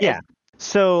 But yeah.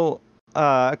 So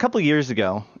a couple years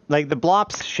ago, the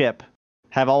Blops ship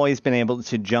have always been able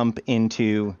to jump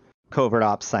into Covert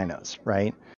Ops Sinos,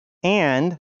 right?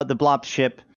 And the Blops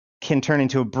ship can turn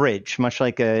into a bridge, much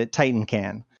like a Titan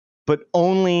can. But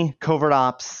only Covert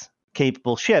Ops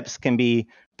capable ships can be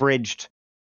bridged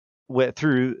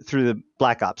through the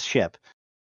Black Ops ship,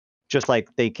 just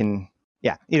like they can.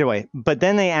 Yeah, either way. But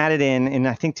then they added in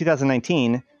I think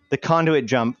 2019, the conduit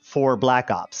jump for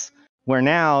Black Ops, where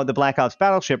now the Black Ops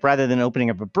battleship, rather than opening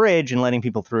up a bridge and letting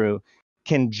people through,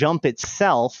 can jump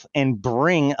itself and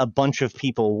bring a bunch of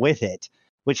people with it,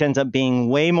 which ends up being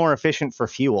way more efficient for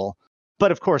fuel,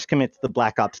 but of course commits the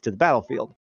Black Ops to the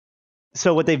battlefield.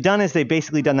 So what they've done is they've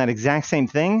basically done that exact same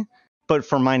thing, but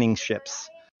for mining ships.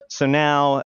 So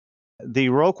now the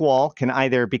Rorqual can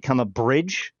either become a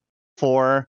bridge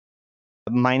for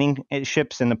mining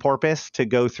ships in the Porpoise to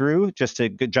go through, just to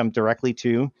jump directly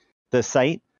to the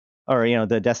site or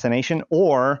the destination,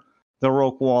 or the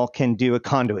Rorqual can do a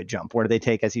conduit jump where they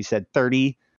take, as you said,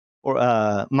 30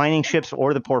 or mining ships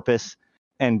or the Porpoise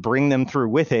and bring them through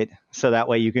with it, so that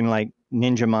way you can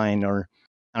ninja mine or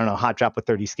I don't know, hot drop with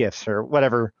 30 skiffs or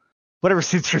whatever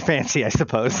suits your fancy, I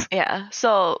suppose. Yeah.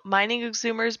 So mining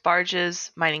exhumers,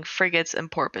 barges, mining frigates, and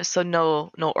Porpoise. So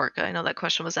no Orca. I know that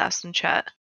question was asked in chat.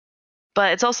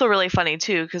 But it's also really funny,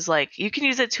 too, because, you can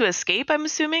use it to escape, I'm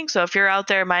assuming. So if you're out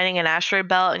there mining an asteroid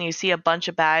belt and you see a bunch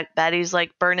of baddies,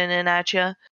 burning in at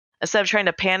you, instead of trying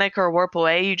to panic or warp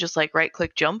away, you just,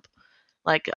 right-click jump.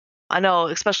 I know,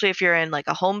 especially if you're in,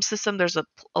 a home system, there's a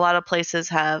lot of places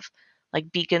have,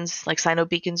 beacons, Sino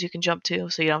beacons you can jump to,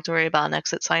 so you don't have to worry about an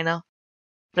exit Sino.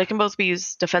 But it can both be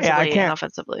used defensively and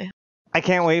offensively. I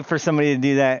can't wait for somebody to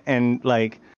do that and,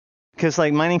 because,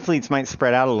 mining fleets might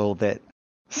spread out a little bit.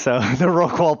 So the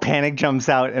Rorqual panic jumps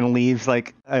out and leaves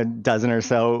a dozen or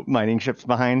so mining ships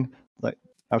behind.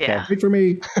 Okay. Yeah. Wait for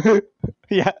me.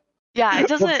 Yeah. Yeah, it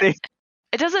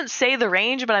doesn't say the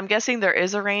range, but I'm guessing there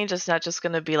is a range. It's not just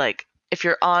going to be if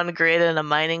you're on grid in a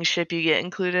mining ship, you get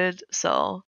included.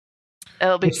 So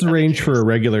it'll be. What's the range for a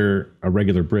regular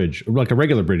bridge? A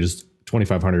regular bridge is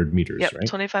 2,500 meters, yep, right?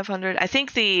 2,500. I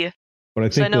think the. But I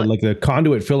think the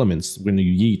conduit filaments when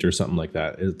you yeet or something like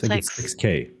that, I think it's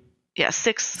 6K. Yeah,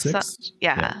 6.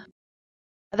 Yeah.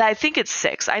 I think it's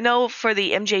 6. I know for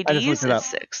the MJDs, it's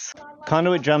 6.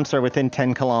 Conduit jumps are within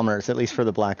 10 kilometers, at least for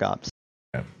the Black Ops.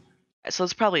 Yeah. So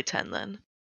it's probably 10 then.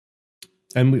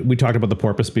 And we talked about the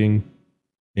Porpoise being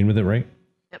in with it, right?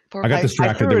 Yep, I got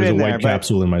distracted. There was a white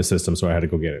capsule in my system, so I had to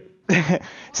go get it.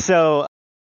 So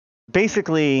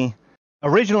basically,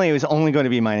 originally it was only going to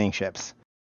be mining ships.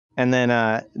 And then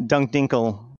Dunk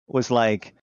Dinkle was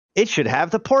like, it should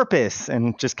have the Porpoise,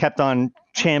 and just kept on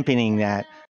championing that.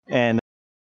 And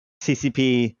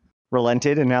CCP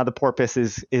relented, and now the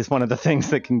Porpoise is one of the things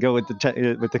that can go with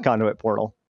the conduit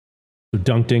portal. So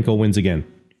Dunk Dinkle wins again.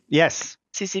 Yes.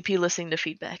 CCP listening to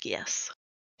feedback, yes.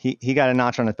 He got a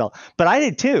notch on his belt. But I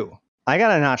did too. I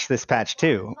got a notch this patch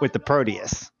too with the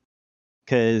Proteus.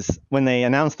 Because when they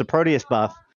announced the Proteus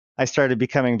buff, I started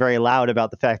becoming very loud about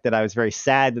the fact that I was very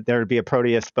sad that there would be a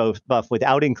Proteus buff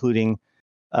without including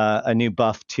a new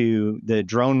buff to the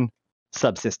drone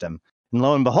subsystem. And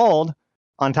lo and behold,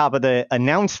 on top of the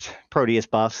announced Proteus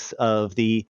buffs of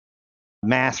the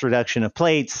mass reduction of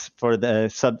plates for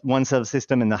the one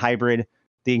subsystem and the hybrid,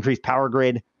 the increased power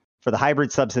grid for the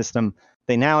hybrid subsystem,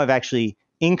 they now have actually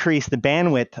increased the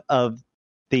bandwidth of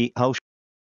the... Oh,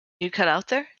 you cut out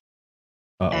there?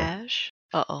 Uh-oh. Ash?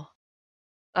 Uh-oh.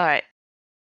 All right.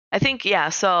 I think, yeah,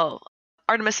 so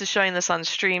Artemis is showing this on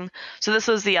stream. So this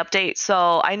was the update.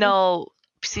 So I know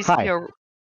CCP...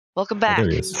 Welcome back. Oh,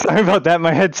 there he is. Sorry about that.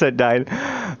 My headset died.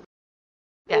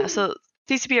 Yeah, so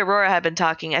CCP Aurora had been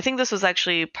talking. I think this was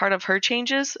actually part of her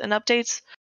changes and updates.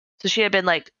 So she had been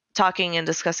like talking and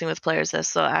discussing with players this.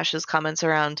 So Ash's comments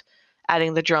around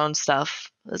adding the drone stuff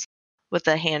with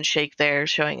the handshake there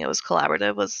showing it was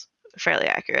collaborative was fairly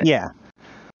accurate. Yeah.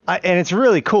 And it's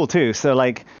really cool too. So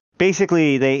like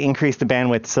basically they increased the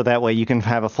bandwidth so that way you can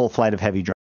have a full flight of heavy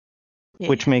drone,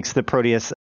 which makes the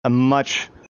Proteus a much...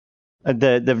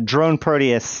 the drone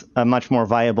Proteus a much more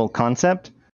viable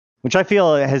concept, which I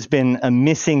feel has been a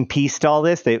missing piece to all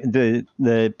this.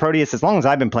 The Proteus, as long as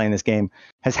I've been playing this game,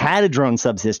 has had a drone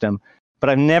subsystem, but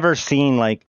I've never seen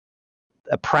like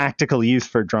a practical use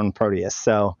for drone Proteus.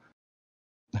 So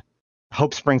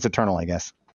hope springs eternal, I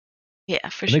guess. Yeah,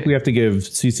 for sure. I sure. think we have to give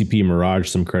CCP Mirage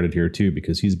some credit here too,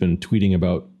 because he's been tweeting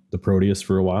about the Proteus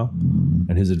for a while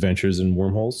and his adventures in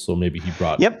wormholes. So maybe he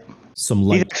brought some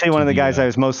light. He's actually one of the guys I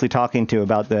was mostly talking to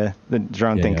about the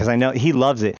drone thing, because I know he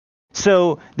loves it.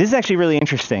 So this is actually really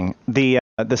interesting. The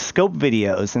scope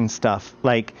videos and stuff,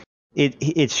 like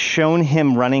it's shown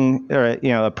him running,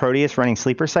 a Proteus running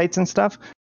sleeper sites and stuff.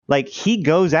 Like he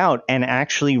goes out and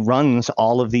actually runs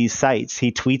all of these sites.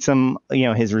 He tweets them,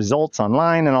 his results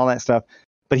online and all that stuff.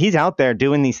 But he's out there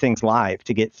doing these things live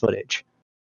to get footage.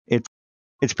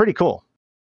 It's pretty cool.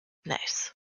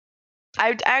 Nice.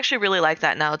 I actually really like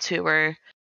that now too, where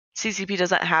CCP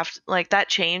doesn't have to, like that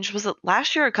change. Was it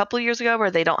last year or a couple of years ago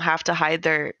where they don't have to hide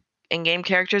their in-game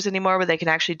characters anymore, where they can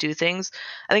actually do things?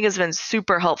 I think it's been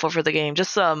super helpful for the game.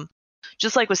 Just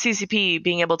like with CCP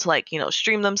being able to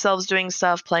stream themselves doing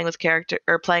stuff, playing with character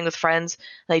or playing with friends.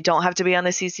 They don't have to be on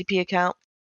the CCP account.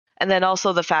 And then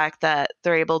also the fact that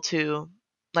they're able to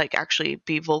actually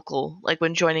be vocal, like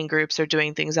when joining groups or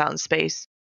doing things out in space.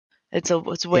 It's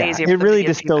way easier. It really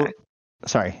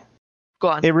Sorry. Go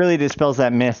on. It really dispels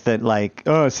that myth that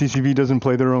CCP doesn't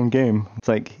play their own game. It's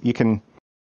like you can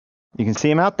see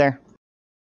them out there.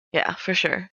 Yeah, for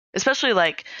sure. Especially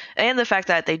and the fact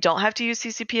that they don't have to use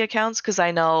CCP accounts, because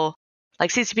I know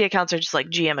CCP accounts are just like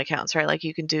GM accounts, right? Like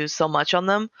you can do so much on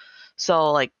them.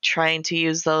 So trying to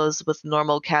use those with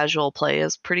normal casual play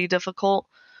is pretty difficult.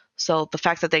 So the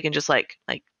fact that they can just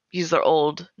use their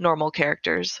old normal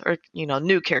characters or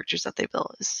new characters that they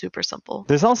built is super simple.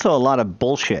 There's also a lot of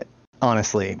bullshit,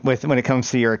 honestly, when it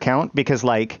comes to your account, because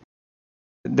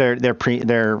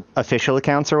their official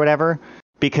accounts or whatever,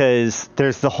 because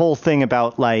there's the whole thing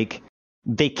about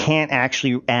they can't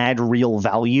actually add real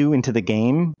value into the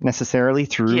game necessarily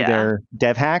through their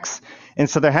dev hacks, and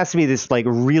so there has to be this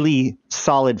really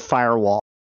solid firewall.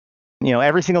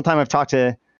 Every single time I've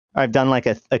done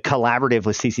a collaborative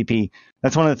with CCP.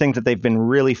 That's one of the things that they've been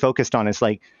really focused on is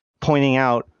pointing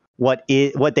out what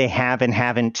they have and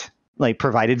haven't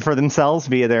provided for themselves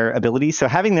via their abilities. So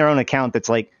having their own account that's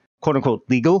quote unquote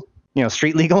legal,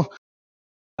 street legal,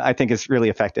 I think is really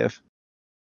effective.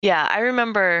 Yeah, I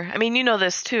remember. I mean,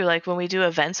 this too. When we do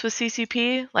events with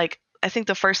CCP, I think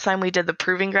the first time we did the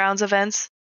Proving Grounds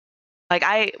events,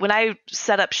 when I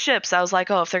set up ships, I was like,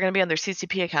 oh, if they're going to be on their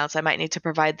CCP accounts, I might need to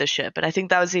provide the ship. And I think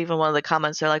that was even one of the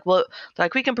comments. They're like, well,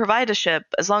 we can provide a ship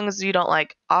as long as you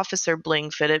don't officer bling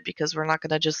fit it, because we're not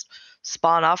going to just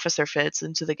spawn officer fits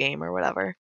into the game or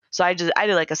whatever. So I did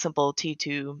a simple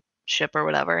T2 ship or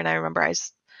whatever. And I remember I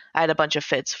had a bunch of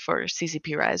fits for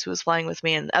CCP Rise who was flying with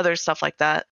me and other stuff like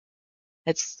that.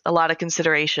 It's a lot of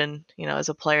consideration, as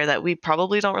a player that we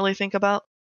probably don't really think about.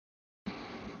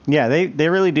 Yeah, they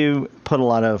really do put a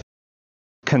lot of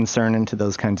concern into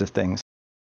those kinds of things.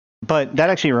 But that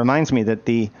actually reminds me that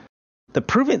the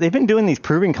proving, they've been doing these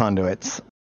proving conduits,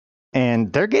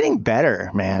 and they're getting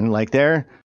better, man. They're,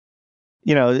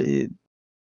 it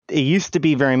used to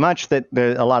be very much that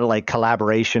there's a lot of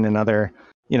collaboration and other,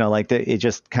 it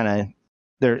just kind of,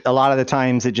 there a lot of the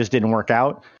times it just didn't work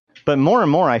out. But more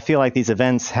and more, I feel like these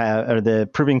events or the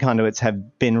Proving Conduits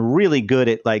have been really good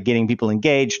at like getting people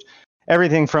engaged.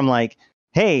 Everything from like,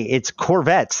 hey, it's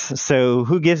Corvettes, so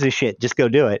who gives a shit? Just go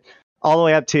do it. All the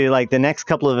way up to like the next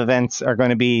couple of events are going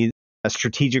to be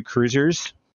strategic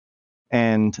cruisers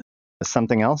and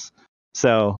something else.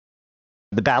 So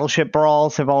the battleship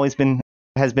brawls has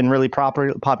been really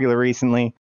popular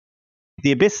recently.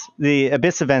 The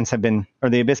Abyss events have been, or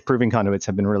the Abyss Proving Conduits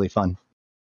have been really fun.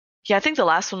 Yeah, I think the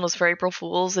last one was for April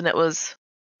Fools, and it was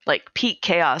like peak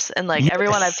chaos. And like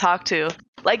everyone I've talked to,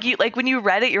 like when you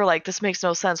read it, you're like, this makes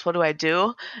no sense. What do I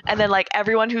do? And then like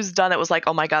everyone who's done it was like,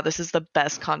 oh my god, this is the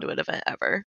best Conduit event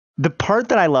ever. The part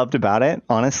that I loved about it,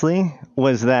 honestly,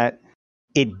 was that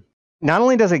it not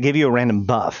only does it give you a random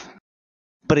buff,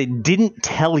 but it didn't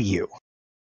tell you,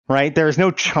 right? There's no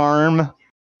charm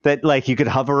that like you could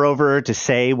hover over to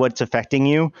say what's affecting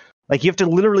you. Like you have to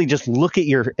literally just look at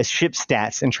your ship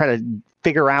stats and try to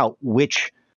figure out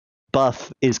which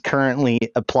buff is currently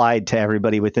applied to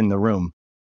everybody within the room,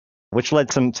 which led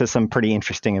to some pretty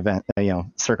interesting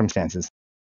circumstances.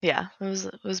 Yeah, it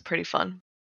was pretty fun.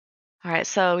 All right,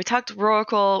 so we talked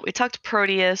Rorqual, we talked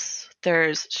Proteus.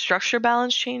 There's structure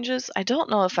balance changes. I don't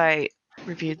know if I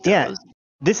reviewed those. Yeah,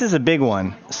 this is a big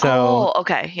one. So,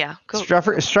 okay, yeah. Cool.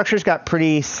 Structures got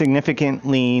pretty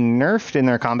significantly nerfed in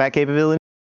their combat capability.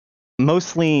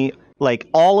 Mostly, like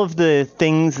all of the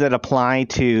things that apply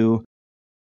to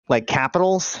like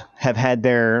capitals have had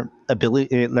their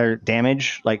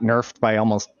damage like nerfed by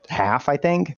almost half. I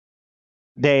think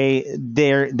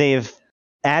they've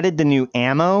added the new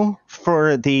ammo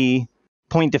for the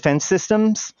point defense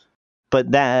systems,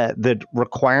 but the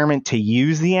requirement to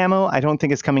use the ammo, I don't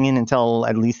think is coming in until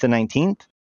at least the 19th.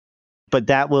 But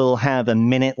that will have a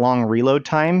minute-long reload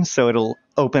time, so it'll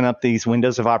open up these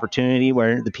windows of opportunity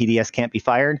where the PDS can't be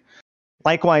fired.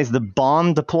 Likewise, the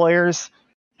bomb deployers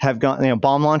have gone,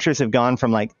 bomb launchers have gone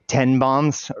from like 10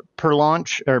 bombs per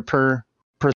launch or per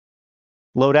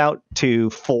loadout to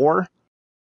 4.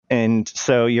 And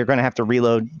so you're going to have to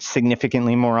reload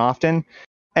significantly more often.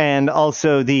 And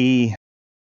also the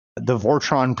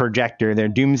Vortron projector, their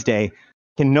Doomsday,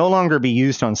 can no longer be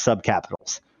used on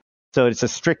subcapitals. So it's a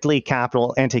strictly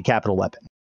anti-capital weapon.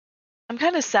 I'm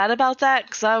kind of sad about that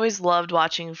because I always loved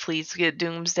watching fleets get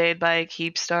doomsdayed by a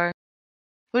Keepstar.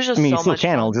 It was just you so still much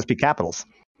can, fun. It'll just be capitals.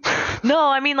 No,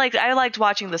 I mean like I liked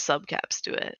watching the subcaps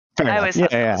do it. I always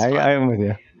I'm with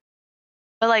you.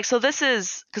 But like, so this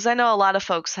is because I know a lot of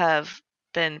folks have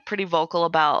been pretty vocal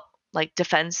about like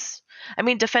defense. I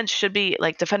mean, defenders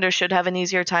should have an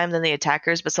easier time than the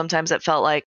attackers, but sometimes it felt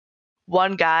like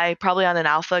one guy, probably on an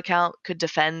alpha account, could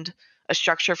defend a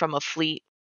structure from a fleet.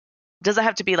 It doesn't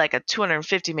have to be like a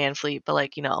 250-man fleet, but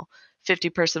like,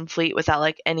 50-person fleet without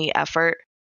like any effort.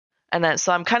 And then,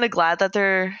 so I'm kind of glad that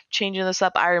they're changing this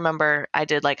up. I remember I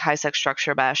did like high-sec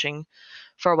structure bashing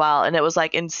for a while, and it was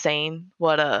like insane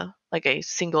what a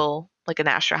single, like an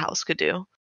Astra house could do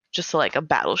just to like a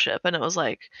battleship. And it was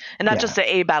like, and not just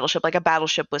a battleship, like a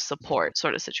battleship with support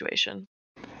sort of situation.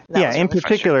 Yeah, in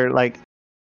particular, like,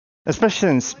 especially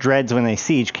since Dreads, when they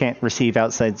siege, can't receive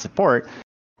outside support,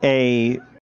 a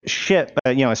ship,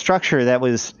 a structure that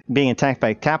was being attacked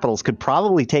by capitals could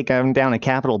probably take down a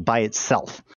capital by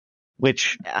itself,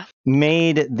 which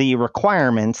made the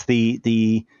requirements,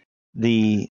 the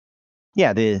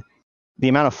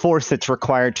amount of force that's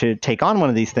required to take on one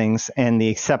of these things and the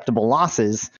acceptable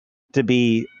losses to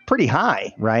be pretty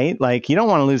high, right? Like, you don't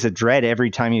want to lose a Dread every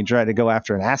time you try to go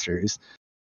after an Astrus.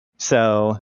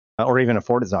 So, or even a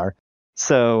Fortizar.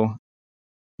 So,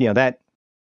 that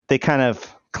they kind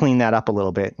of clean that up a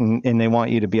little bit, and they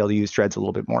want you to be able to use Dreads a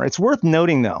little bit more. It's worth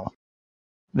noting, though,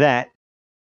 that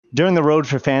during the Road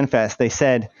for FanFest,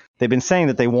 they've been saying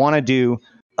that they want to do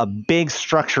a big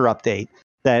structure update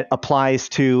that applies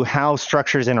to how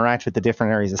structures interact with the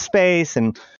different areas of space,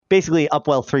 and basically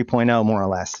Upwell 3.0, more or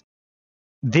less.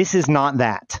 This is not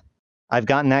that. I've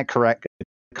gotten that correct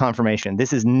confirmation.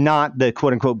 This is not the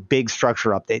quote-unquote big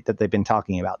structure update that they've been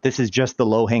talking about. This is just the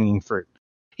low-hanging fruit.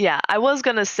 Yeah, I was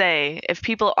going to say, if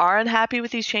people are unhappy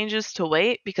with these changes, to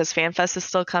wait, because FanFest is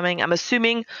still coming. I'm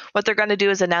assuming what they're going to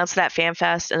do is announce it at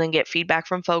FanFest and then get feedback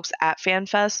from folks at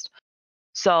FanFest.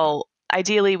 So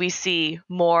ideally, we see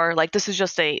more, like, this is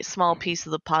just a small piece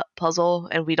of the puzzle,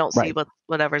 and we don't see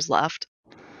whatever's left.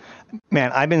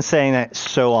 Man, I've been saying that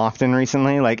so often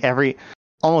recently. Like,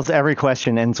 almost every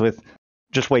question ends with,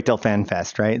 just wait till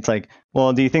FanFest, right? It's like,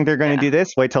 well, do you think they're going to do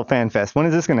this? Wait till FanFest. When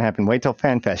is this going to happen? Wait till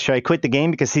FanFest. Should I quit the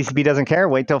game because CCP doesn't care?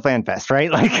 Wait till FanFest, right?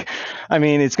 Like, I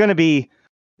mean, it's going to be,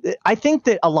 I think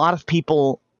that a lot of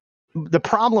people, the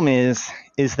problem is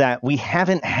that we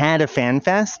haven't had a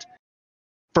FanFest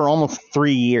for almost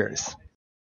 3 years.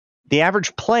 The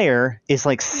average player is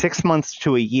like 6 months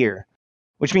to a year,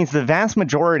 which means the vast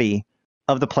majority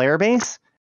of the player base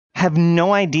have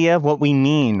no idea what we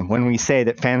mean when we say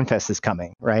that FanFest is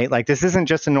coming, right? Like, this isn't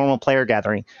just a normal player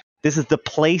gathering. This is the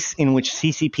place in which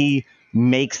CCP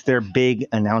makes their big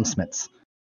announcements.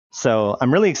 So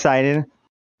I'm really excited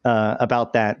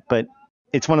about that, but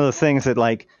it's one of those things that,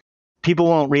 like, people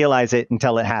won't realize it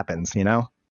until it happens, you know?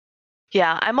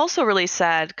 Yeah, I'm also really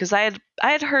sad because I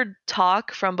had heard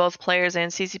talk from both players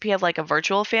and CCP of like a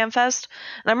virtual FanFest,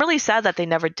 and I'm really sad that they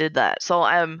never did that. So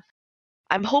I'm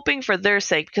hoping for their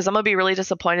sake, because I'm gonna be really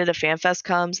disappointed if FanFest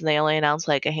comes and they only announce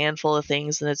like a handful of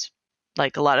things and it's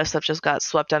like a lot of stuff just got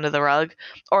swept under the rug,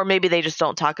 or maybe they just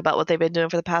don't talk about what they've been doing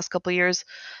for the past couple of years.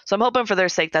 So I'm hoping for their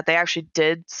sake that they actually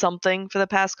did something for the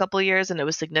past couple of years and it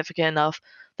was significant enough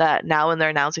that now when they're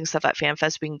announcing stuff at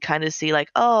FanFest, we can kind of see like,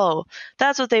 oh,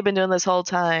 that's what they've been doing this whole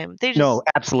time. They just, no,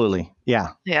 absolutely. Yeah.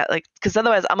 Yeah, like, because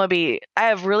otherwise I'm not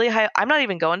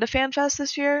even going to FanFest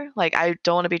this year. Like, I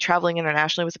don't want to be traveling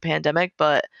internationally with the pandemic,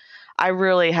 but I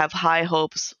really have high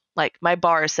hopes. Like, my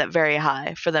bar is set very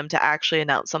high for them to actually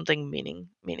announce something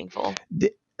meaningful.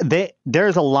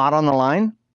 There's a lot on the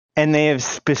line, and they have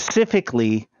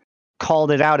specifically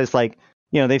called it out as, like,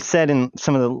 you know, they've said in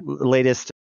some of the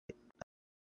latest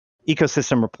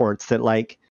ecosystem reports that,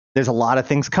 like, there's a lot of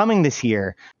things coming this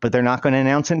year, but they're not going to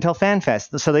announce it until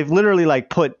FanFest. So they've literally, like,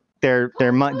 put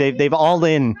they've all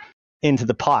into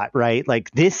the pot, right? Like,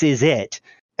 this is it.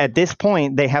 At this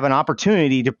point, they have an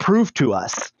opportunity to prove to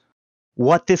us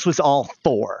what this was all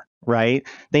for, right?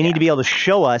 They need to be able to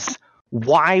show us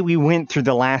why we went through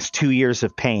the last 2 years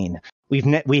of pain.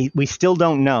 We still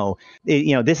don't know.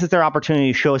 This is their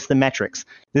opportunity to show us the metrics.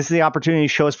 This is the opportunity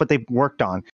to show us what they've worked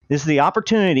on. This is the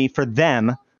opportunity for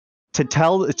them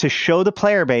to show the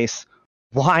player base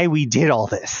why we did all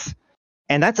this.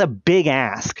 And that's a big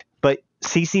ask. But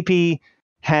CCP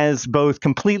has both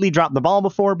completely dropped the ball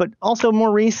before, but also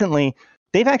more recently,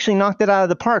 they've actually knocked it out of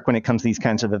the park when it comes to these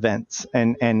kinds of events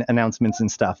and announcements and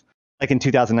stuff, like in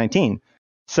 2019.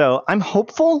 So I'm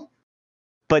hopeful,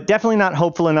 but definitely not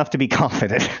hopeful enough to be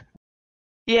confident.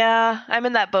 Yeah, I'm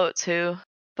in that boat too.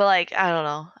 But, like, I don't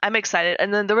know. I'm excited.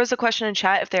 And then there was a question in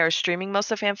chat if they are streaming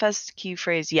most of FanFest. Key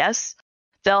phrase, yes.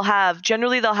 They'll have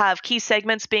key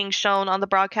segments being shown on the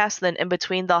broadcast. And then in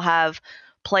between, they'll have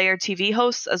player TV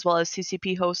hosts as well as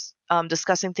CCP hosts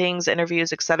discussing things,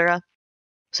 interviews, etc.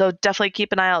 So definitely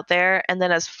keep an eye out there. And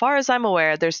then as far as I'm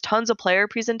aware, there's tons of player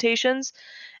presentations.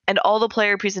 And all the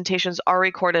player presentations are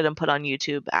recorded and put on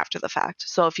YouTube after the fact.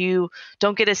 So if you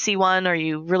don't get to see one or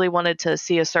you really wanted to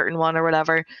see a certain one or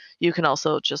whatever, you can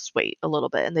also just wait a little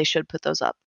bit and they should put those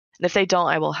up. And if they don't,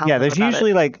 I will hound them there's about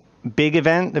usually it. Like big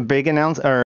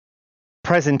or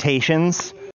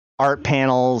presentations, art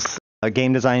panels,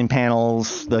 game design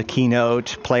panels, the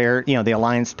keynote, player, the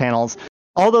alliance panels.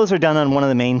 All those are done on one of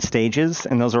the main stages,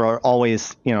 and those are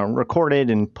always,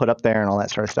 recorded and put up there and all that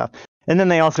sort of stuff. And then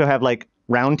they also have like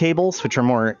roundtables, which are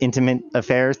more intimate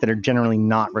affairs that are generally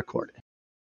not recorded.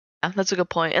 Yeah, that's a good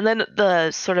point. And then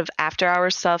the sort of after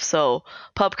hours stuff, so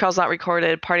pub crawl's not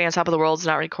recorded, party on top of the world's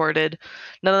not recorded.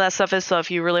 None of that stuff is. So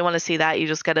if you really want to see that, you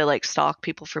just got to like stalk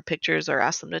people for pictures or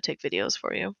ask them to take videos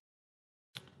for you.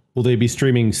 Will they be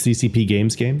streaming CCP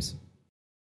games?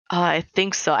 I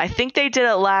think so. I think they did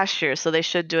it last year, so they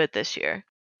should do it this year.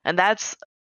 And that's,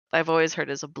 I've always heard,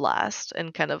 is a blast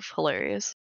and kind of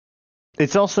hilarious.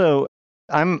 It's also,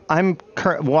 I'm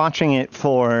watching it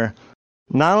for,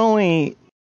 not only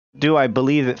do I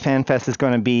believe that FanFest is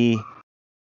going to be,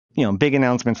 big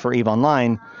announcements for EVE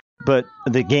Online, but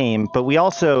the game, but we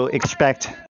also expect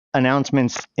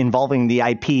announcements involving the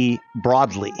IP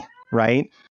broadly, right?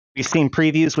 We've seen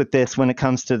previews with this when it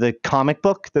comes to the comic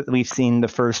book that we've seen the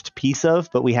first piece of,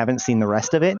 but we haven't seen the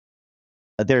rest of it.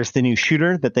 There's the new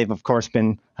shooter that they've, of course,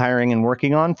 been hiring and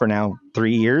working on for now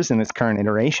 3 years in its current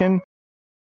iteration.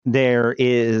 There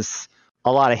is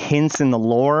a lot of hints in the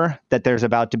lore that there's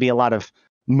about to be a lot of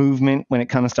movement when it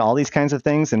comes to all these kinds of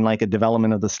things and like a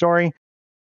development of the story.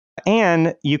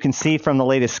 And you can see from the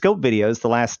latest scope videos, the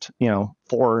last,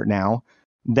 4 now,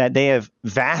 that they have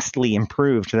vastly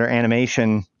improved their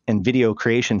animation and video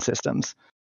creation systems.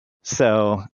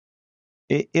 So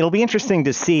it'll be interesting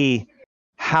to see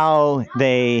how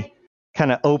they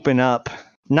kind of open up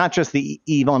not just the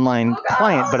EVE Online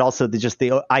client, but also just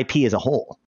the IP as a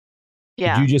whole.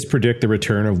 Yeah. Did you just predict the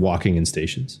return of walking in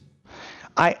stations?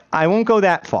 I won't go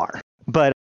that far,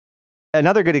 but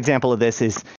another good example of this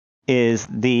is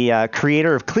the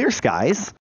creator of Clear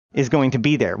Skies is going to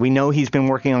be there. We know he's been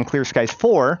working on Clear Skies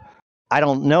 4, I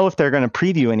don't know if they're going to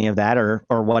preview any of that or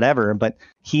whatever, but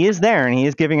he is there and he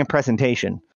is giving a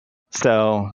presentation.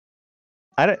 So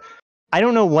I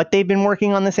don't know what they've been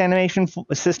working on this animation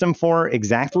system for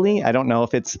exactly. I don't know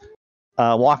if it's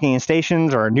Walking in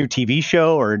Stations or a new TV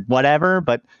show or whatever,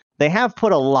 but they have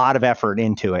put a lot of effort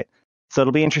into it. So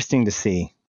it'll be interesting to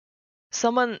see.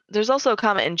 There's also a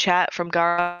comment in chat from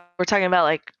Gara. We're talking about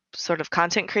like sort of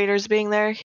content creators being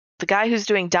there. The guy who's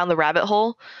doing Down the Rabbit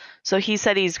Hole, so he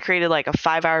said he's created like a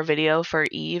 5-hour video for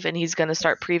Eve, and he's going to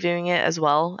start previewing it as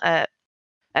well at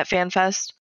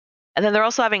FanFest. And then they're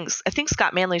also having, I think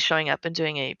Scott Manley's showing up and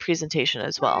doing a presentation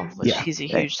as well, which he's a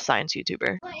huge science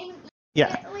YouTuber.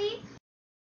 Yeah.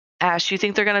 Ash, you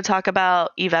think they're going to talk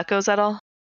about Eve Echoes at all?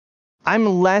 I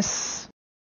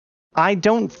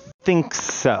don't think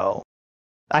so.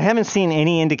 I haven't seen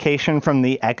any indication from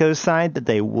the Echoes side that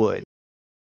they would.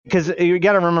 Because you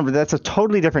got to remember, that's a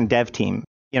totally different dev team.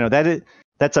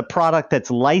 That's a product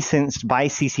that's licensed by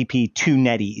CCP to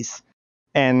NetEase.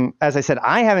 And as I said,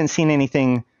 I haven't seen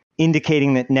anything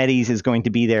indicating that NetEase is going to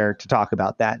be there to talk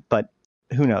about that, but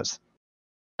who knows?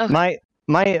 Okay.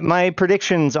 My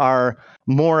predictions are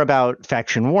more about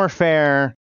faction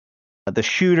warfare, the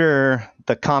shooter,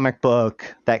 the comic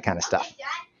book, that kind of stuff.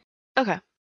 Okay.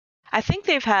 I think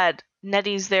they've had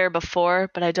NetEase there before,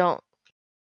 but I don't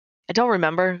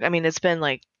remember. I mean, it's been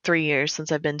like 3 years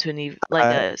since I've been to a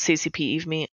CCP Eve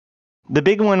meet. The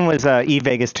big one was Eve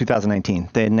Vegas 2019.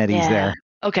 They had NetEase there.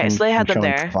 Okay, so they had them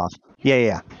there.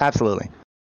 Yeah, absolutely.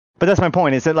 But that's my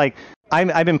point, is that like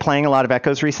I've been playing a lot of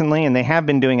Echoes recently, and they have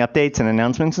been doing updates and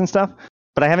announcements and stuff,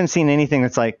 but I haven't seen anything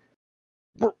that's like,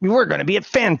 we're going to be at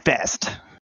FanFest.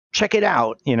 Check it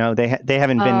out. They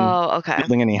haven't been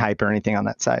building any hype or anything on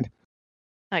that side.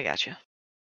 I got you.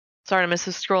 So Artemis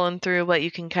is scrolling through what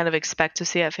you can kind of expect to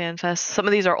see at FanFest. Some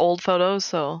of these are old photos,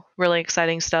 so really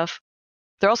exciting stuff.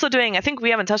 They're also doing, I think we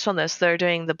haven't touched on this, they're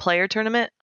doing the player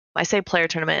tournament. I say player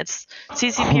tournament, it's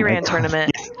CCP ran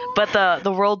tournament, but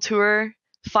the World Tour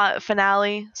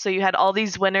finale. So you had all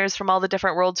these winners from all the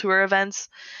different World Tour events,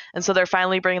 and so they're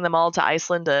finally bringing them all to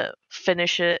Iceland to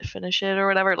finish it or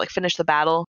whatever, like finish the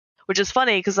battle, which is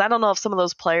funny because I don't know if some of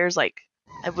those players, like,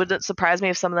 it wouldn't surprise me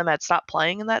if some of them had stopped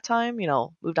playing in that time,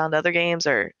 moved on to other games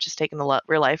or just taken a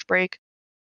real life break.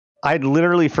 I'd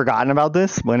literally forgotten about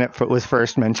this when it was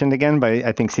first mentioned again by,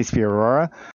 I think, CCP Aurora.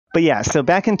 But yeah, so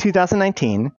back in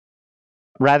 2019,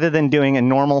 rather than doing a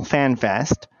normal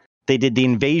FanFest, they did the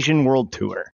Invasion World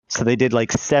Tour. So they did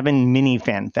like 7 mini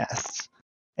FanFests.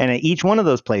 And at each one of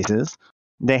those places,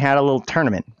 they had a little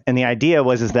tournament. And the idea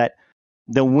was that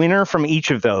the winner from each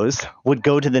of those would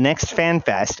go to the next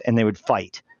FanFest and they would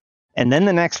fight. And then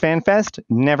the next FanFest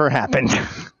never happened.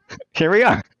 Here we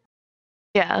are.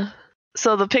 Yeah.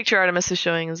 So the picture Artemis is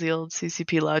showing is the old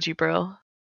CCP Logi Bro.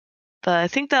 But I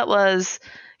think that was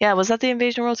that the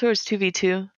Invasion World Tour? It's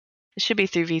 2v2. It should be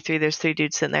 3v3. There's 3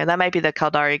 dudes sitting there. That might be the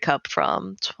Caldari Cup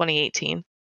from 2018.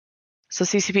 So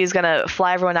CCP is going to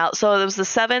fly everyone out. So it was the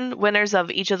 7 winners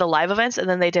of each of the live events, and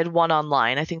then they did one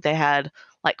online. I think they had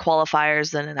like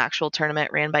qualifiers and an actual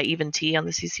tournament ran by Even T on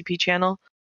the CCP channel.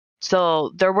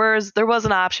 So there was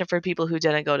an option for people who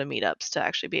didn't go to meetups to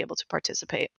actually be able to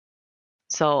participate.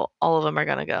 So all of them are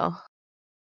going to go.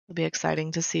 It'll be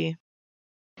exciting to see.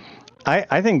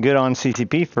 I think good on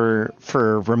CCP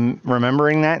for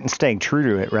remembering that and staying true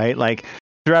to it, right? Like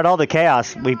throughout all the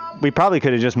chaos, we probably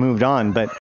could have just moved on,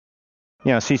 but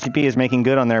CCP is making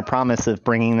good on their promise of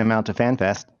bringing them out to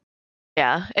FanFest.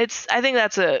 Yeah, I think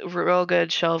that's a real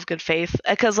good show of good faith,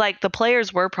 because like the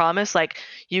players were promised, like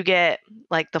you get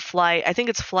like the flight. I think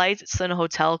it's flights and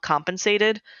hotel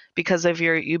compensated because of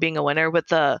you being a winner, with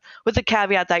the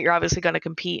caveat that you're obviously going to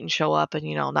compete and show up and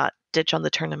not ditch on the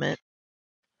tournament.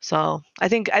 So I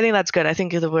think that's good. I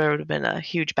think there would have been a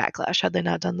huge backlash had they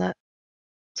not done that.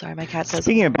 Sorry, my cat says.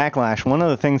 Speaking of backlash, one of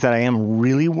the things that I am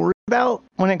really worried about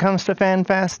when it comes to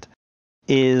FanFest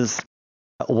is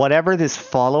whatever this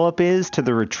follow-up is to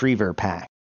the Retriever Pack,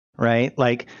 right?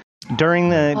 Like during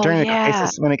the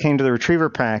crisis, when it came to the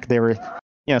Retriever Pack, they were,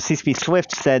 CCP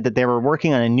Swift said that they were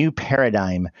working on a new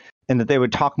paradigm and that they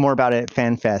would talk more about it at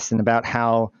FanFest and about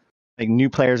how like new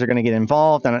players are going to get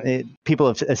involved. And people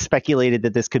have speculated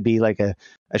that this could be like a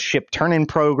ship turn-in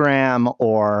program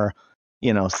or,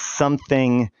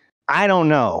 something. I don't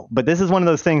know. But this is one of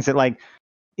those things that like,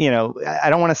 I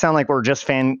don't want to sound like we're just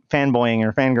fanboying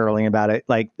or fangirling about it.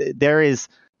 Like there is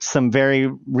some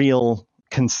very real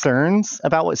concerns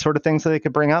about what sort of things that they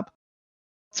could bring up.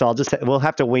 So we'll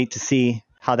have to wait to see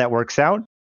how that works out.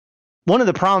 One of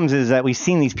the problems is that we've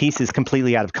seen these pieces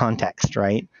completely out of context,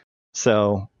 right?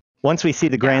 So once we see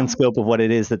the grand scope of what it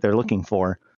is that they're looking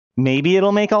for, maybe it'll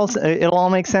all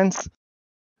make sense.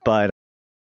 But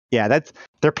yeah,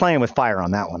 they're playing with fire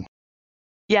on that one.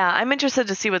 Yeah, I'm interested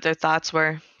to see what their thoughts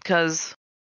were, because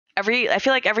I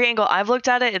feel like every angle I've looked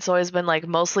at it, it's always been like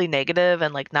mostly negative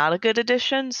and like not a good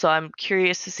addition. So I'm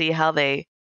curious to see how they're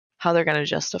going to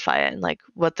justify it and like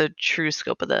what the true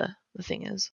scope of the thing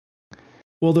is.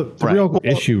 Well, the real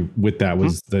issue with that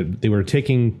was that they were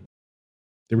taking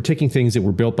things that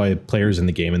were built by players in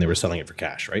the game and they were selling it for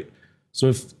cash, right? So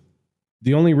if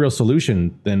the only real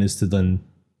solution then is to then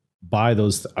buy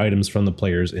those items from the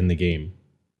players in the game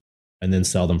and then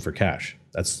sell them for cash.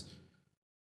 I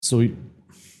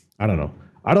don't know.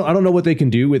 I don't know what they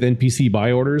can do with NPC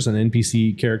buy orders and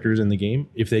NPC characters in the game.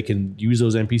 If they can use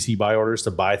those NPC buy orders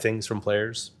to buy things from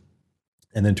players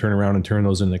and then turn around and turn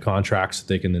those into contracts that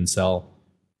they can then sell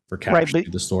for cash to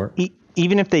the store.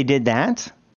 Even if they did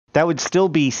that, that would still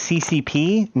be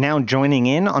CCP now joining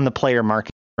in on the player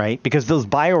market, right? Because those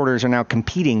buy orders are now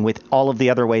competing with all of the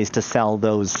other ways to sell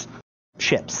those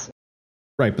ships.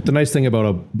 Right, but the nice thing about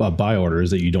a buy order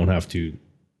is that you don't have to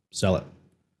sell it.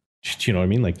 Do you know what I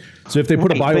mean? Like, so if they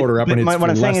put a buy order up and it's for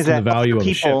less than the value of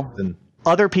a ship, then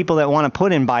other people that want to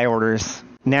put in buy orders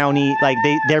now need, like,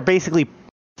 they're basically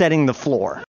setting the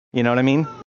floor. You know what I mean?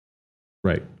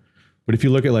 Right. But if you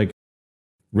look at like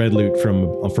red loot from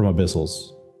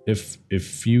Abyssals,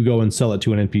 if you go and sell it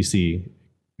to an NPC,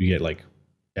 you get like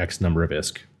X number of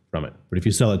ISK from it. But if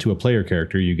you sell it to a player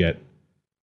character, you get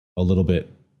a little bit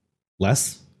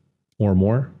less or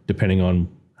more, depending on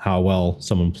how well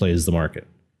someone plays the market.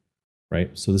 Right.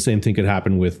 So the same thing could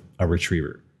happen with a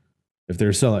retriever. If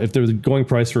the going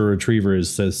price for a retriever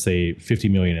is, say 50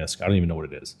 million ISK, I don't even know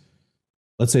what it is.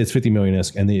 Let's say it's 50 million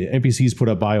ISK and the NPCs put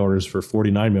up buy orders for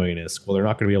 49 million ISK. Well, they're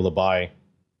not going to be able to buy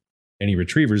any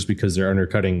retrievers because they're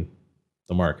undercutting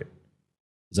the market.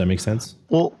 Does that make sense?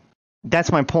 Well,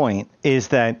 that's my point, is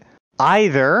that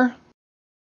either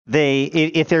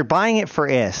if they're buying it for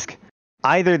ISK,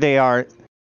 either they are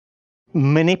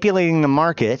manipulating the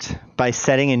market by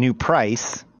setting a new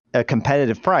price, a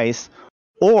competitive price,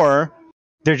 or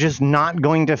they're just not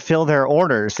going to fill their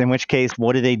orders, in which case,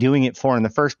 what are they doing it for in the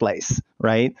first place,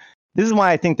 right? This is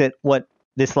why I think that what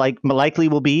this likely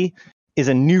will be is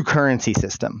a new currency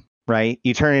system, right?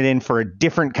 You turn it in for a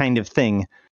different kind of thing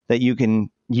that you can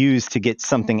use to get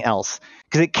something else,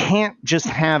 because it can't just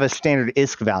have a standard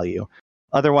ISK value.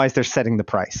 Otherwise, they're setting the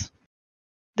price.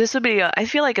 This would be, I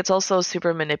feel like it's also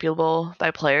super manipulable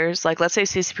by players. Like, let's say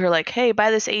CCP are like, hey,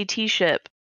 buy this AT ship.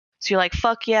 So you're like,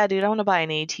 fuck yeah, dude, I want to buy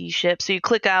an AT ship. So you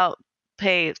click out,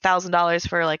 pay $1,000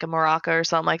 for like a Maraca or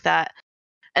something like that.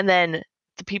 And then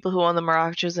the people who own the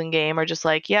Maracas in game are just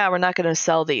like, yeah, we're not going to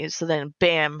sell these. So then,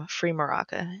 bam, free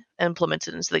Maraca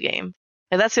implemented into the game.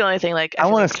 And that's the only thing, like... I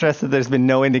want to stress that there's been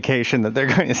no indication that they're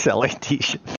going to sell AT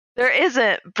ships. There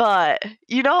isn't, but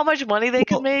you know how much money they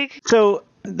could make? So...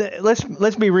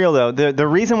 Let's be real though. The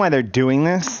reason why they're doing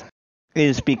this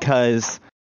is because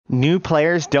new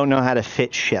players don't know how to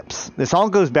fit ships. This all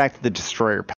goes back to the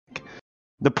destroyer pack.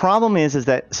 The problem is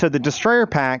that the destroyer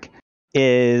pack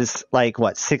is like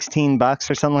what, $16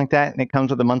 or something like that, and it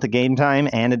comes with a month of game time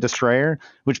and a destroyer,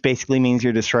 which basically means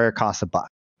your destroyer costs $1,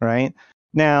 right?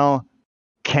 Now,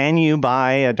 can you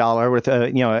buy $1 worth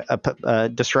of a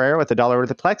destroyer with $1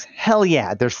 worth of Plex? Hell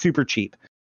yeah, they're super cheap.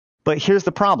 But here's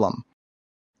the problem.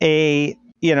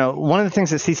 One of the things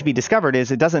that CCP discovered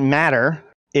is it doesn't matter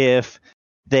if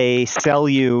they sell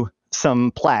you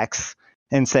some Plex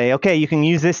and say, okay, you can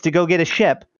use this to go get a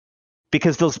ship,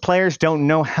 because those players don't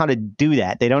know how to do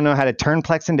that. They don't know how to turn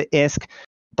Plex into ISK,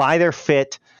 buy their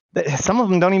fit. Some of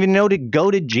them don't even know to go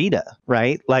to JITA,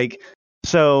 right? Like,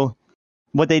 so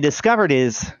what they discovered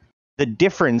is the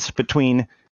difference between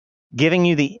giving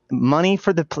you the money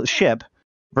for the ship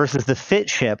versus the fit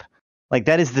ship. Like,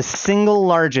 that is the single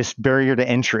largest barrier to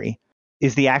entry,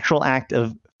 is the actual act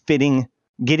of getting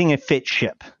a fit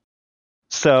ship.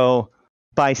 So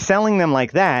by selling them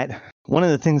like that, one of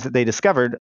the things that they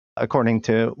discovered, according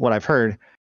to what I've heard,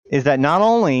 is that not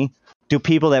only do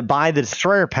people that buy the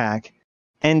destroyer pack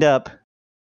end up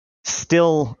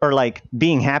still, or like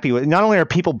being happy with, not only are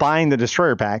people buying the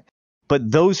destroyer pack,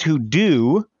 but those who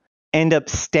do end up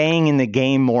staying in the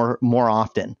game more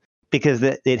often, because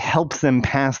it helps them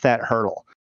pass that hurdle.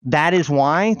 That is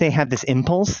why they have this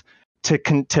impulse to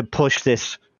push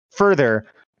this further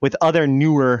with other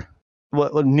new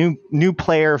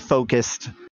player focused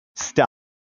stuff,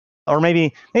 or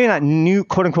maybe not new,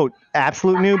 quote unquote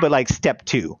absolute new, but like step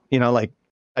 2, like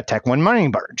a Tech 1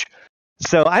 mining barge.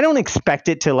 So I don't expect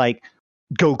it to like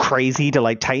go crazy to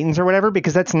like Titans or whatever,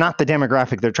 because that's not the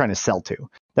demographic they're trying to sell to.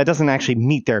 That doesn't actually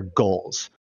meet their goals.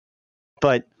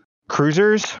 But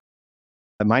cruisers,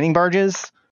 mining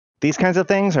barges, these kinds of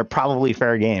things are probably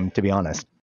fair game, to be honest.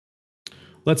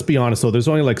 Let's be honest, though. There's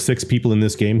only like 6 people in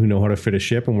this game who know how to fit a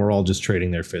ship, and we're all just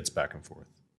trading their fits back and forth.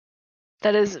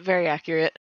 That is very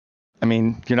accurate. I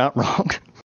mean, you're not wrong.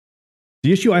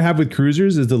 The issue I have with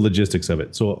cruisers is the logistics of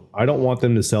it. So I don't want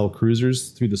them to sell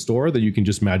cruisers through the store that you can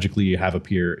just magically have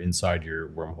appear inside your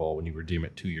wormhole when you redeem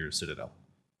it to your Citadel.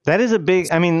 That is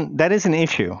that is an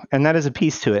issue, and that is a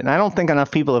piece to it. And I don't think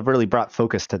enough people have really brought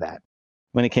focus to that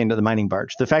when it came to the mining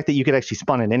barge. The fact that you could actually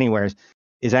spawn it anywhere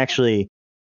is actually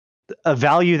a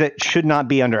value that should not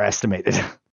be underestimated.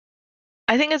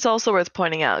 I think it's also worth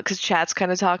pointing out, because chat's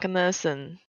kind of talking this,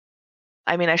 and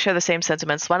I mean, I share the same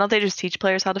sentiments. Why don't they just teach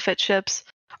players how to fit ships?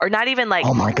 Or not even like,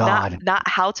 oh my God, not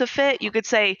how to fit. You could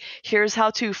say, here's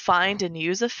how to find and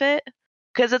use a fit.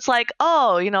 Because it's like,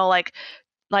 oh,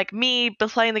 like me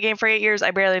playing the game for 8 years,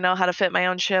 I barely know how to fit my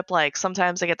own ship. Like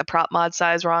sometimes I get the prop mod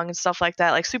size wrong and stuff like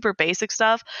that, like super basic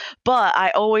stuff. But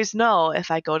I always know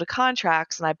if I go to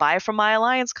contracts and I buy from my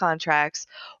alliance contracts,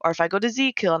 or if I go to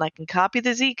Zkill and I can copy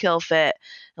the Zkill fit,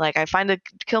 like I find a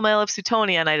kill mail of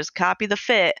Suetonia and I just copy the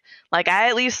fit, like I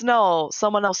at least know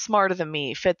someone else smarter than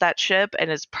me fit that ship and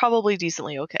it's probably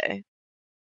decently okay.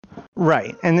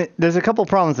 Right. And there's a couple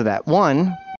problems with that.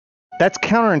 One, that's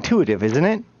counterintuitive, isn't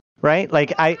it? Right?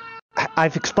 Like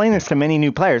I've explained this to many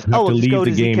new players. You have to let's leave go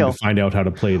the to game Zkill to find out how to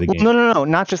play the game. No,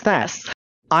 not just that.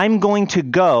 I'm going to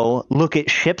go look at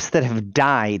ships that have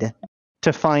died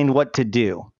to find what to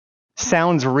do.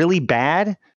 Sounds really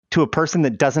bad to a person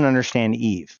that doesn't understand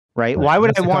Eve, right? Why would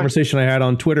That's the conversation I had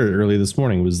on Twitter early this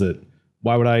morning was that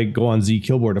why would I go on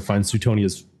Zkillboard to find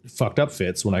Suetonia's fucked up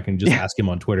fits when I can just ask him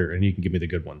on Twitter and he can give me the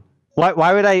good one?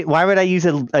 Why would I use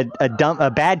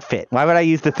a bad fit? Why would I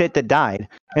use the fit that died?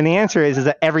 And the answer is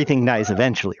that everything dies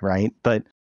eventually, right? But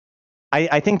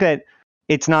I think that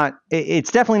it's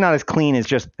definitely not as clean as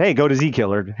just, hey, go to Zkill,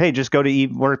 or hey, just go to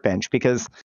Eve Workbench, because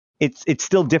it's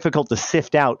still difficult to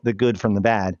sift out the good from the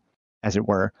bad, as it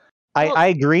were. I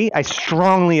agree. I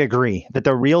strongly agree that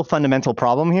the real fundamental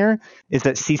problem here is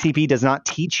that CCP does not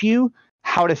teach you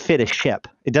how to fit a ship.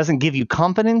 It doesn't give you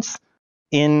confidence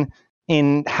in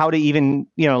how to even,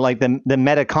 like the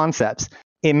meta concepts.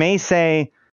 It may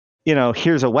say,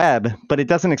 here's a web, but it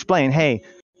doesn't explain, hey,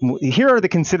 here are the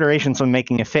considerations when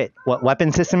making a fit. What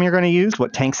weapon system you're going to use,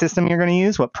 what tank system you're going to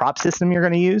use, what prop system you're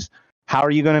going to use, how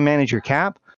are you going to manage your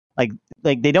cap? Like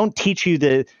they don't teach you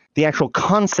the actual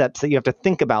concepts that you have to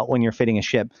think about when you're fitting a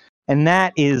ship. And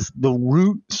that is the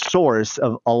root source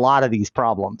of a lot of these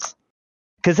problems.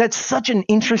 Because that's such an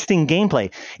interesting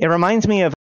gameplay. It reminds me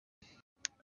of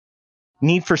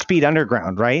Need for Speed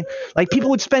Underground, right? Like people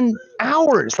would spend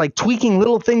hours like tweaking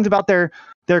little things about their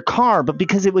car, but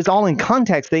because it was all in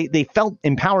context, they felt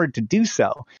empowered to do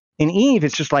so. In Eve,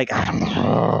 it's just like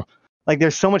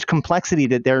there's so much complexity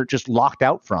that they're just locked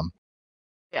out from.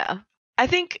 Yeah. I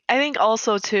think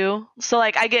also too, so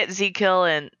like I get Zkill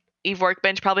and Eve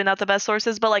Workbench probably not the best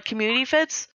sources, but like community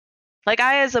fits, like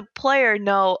I as a player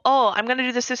know, I'm going to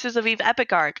do the Sisters of Eve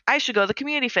Epic Arc. I should go to the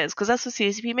community fits because that's what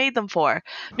CCP made them for.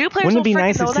 New players wouldn't it be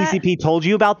nice if CCP told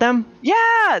you about them?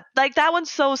 Yeah, like that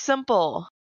one's so simple.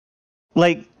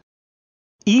 Like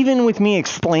even with me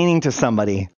explaining to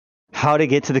somebody how to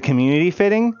get to the community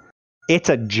fitting, it's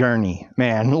a journey,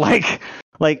 man. Like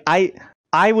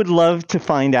I would love to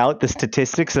find out the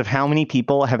statistics of how many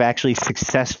people have actually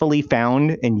successfully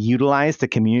found and utilized the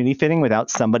community fitting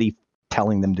without somebody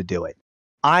telling them to do it.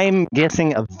 I'm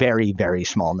guessing a very, very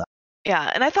small number.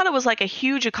 Yeah, and I thought it was like a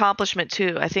huge accomplishment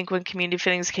too. I think when community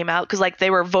fittings came out, because like they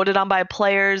were voted on by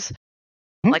players.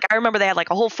 Like I remember they had like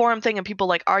a whole forum thing and people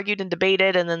like argued and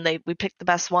debated, and then we picked the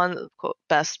best one, quote,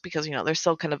 best, because they're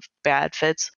still kind of bad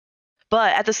fits.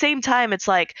 But at the same time, it's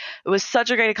like it was such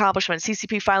a great accomplishment.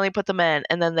 CCP finally put them in,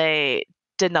 and then they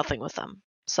did nothing with them.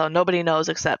 So nobody knows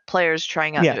except players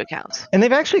trying out new accounts. And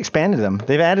they've actually expanded them.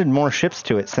 They've added more ships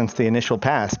to it since the initial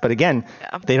pass. But again,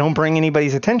 they don't bring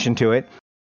anybody's attention to it.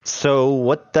 So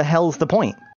what the hell's the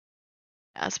point?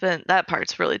 Yeah, that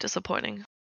part's really disappointing.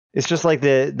 It's just like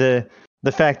the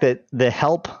fact that the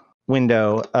help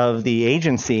window of the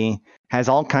agency has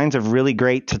all kinds of really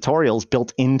great tutorials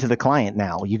built into the client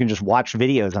now. You can just watch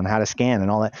videos on how to scan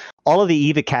and all that. All of the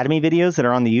Eve Academy videos that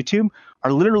are on the YouTube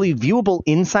are literally viewable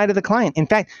inside of the client. In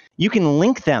fact, you can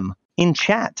link them in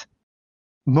chat.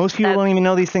 Most people don't even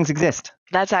know these things exist.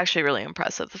 That's actually really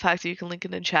impressive, the fact that you can link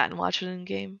it in chat and watch it in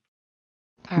game.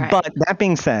 All right. But that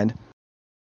being said,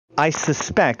 I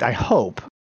hope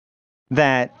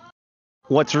that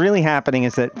what's really happening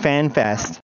is that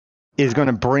FanFest is going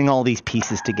to bring all these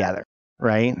pieces together,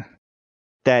 right?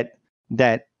 That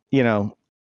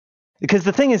because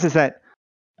the thing is that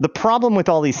the problem with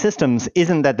all these systems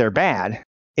isn't that they're bad.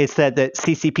 It's that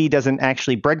CCP doesn't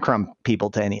actually breadcrumb people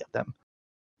to any of them.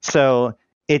 So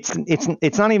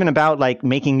it's not even about like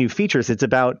making new features. It's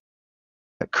about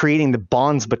creating the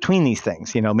bonds between these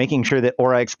things, making sure that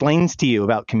Aura explains to you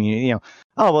about community,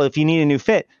 oh, well, if you need a new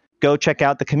fit, go check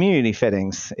out the community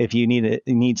fittings. If you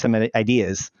need some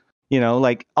ideas,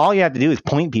 like all you have to do is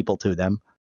point people to them.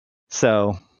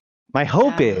 So my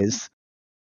hope is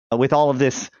with all of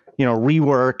this,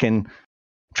 rework and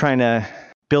trying to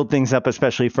build things up,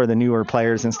 especially for the newer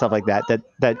players and stuff like that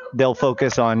they'll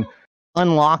focus on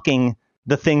unlocking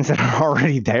the things that are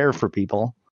already there for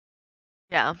people.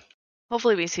 Yeah.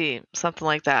 Hopefully we see something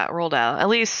like that rolled out, at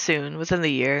least soon, within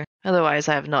the year. Otherwise,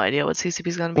 I have no idea what CCP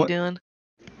is going to be doing.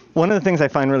 One of the things I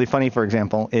find really funny, for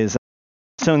example, is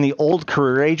so in the old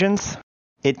career agents,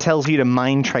 it tells you to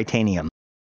mine tritanium.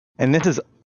 And this has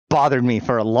bothered me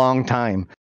for a long time.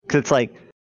 Because it's like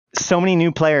so many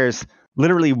new players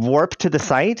literally warp to the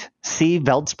site, see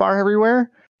Veldspar everywhere,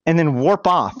 and then warp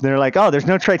off. They're like, oh, there's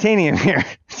no tritanium here.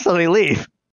 So they leave.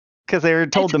 Because they were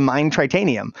told to mine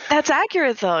tritanium. That's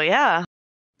accurate, though, yeah.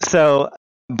 So,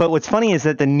 but what's funny is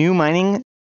that the new mining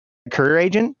career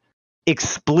agent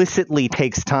explicitly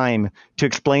takes time to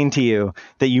explain to you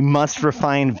that you must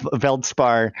refine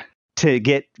Veldspar to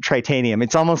get tritanium.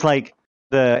 It's almost like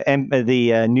the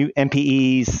new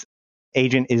MPE's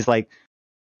agent is like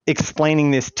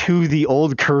explaining this to the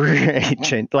old career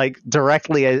agent, like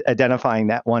directly identifying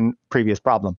that one previous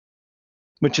problem,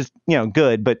 which is,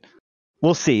 good, but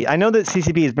we'll see. I know that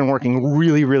CCP has been working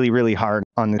really, really, really hard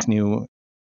on this new,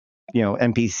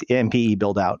 MPE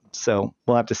build out. So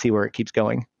we'll have to see where it keeps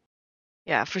going.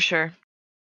 Yeah, for sure.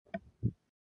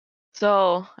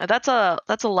 So that's a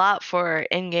lot for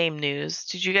in-game news.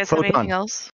 Did you guys have anything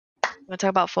else? Want to talk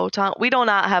about Photon? We do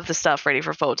not have the stuff ready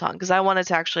for Photon because I wanted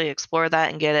to actually explore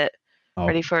that and get it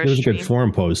ready for a stream. There was a good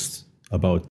forum post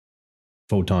about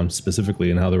Photon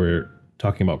specifically and how they were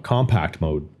talking about compact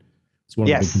mode. It's one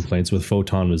of the big complaints with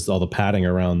Photon was all the padding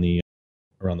around the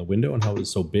window and how it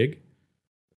was so big.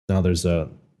 Now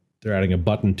they're adding a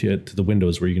button to the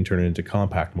windows where you can turn it into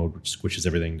compact mode, which squishes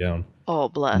everything down. Oh,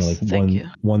 bless! Thank you.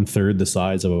 1/3 the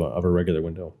size of a regular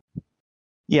window.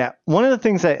 Yeah, one of the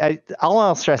things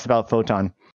I'll stress about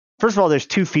Photon. First of all, there's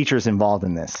two features involved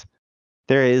in this.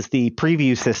 There is the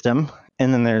preview system,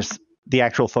 and then there's the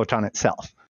actual Photon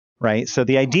itself, right? So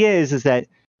the idea is that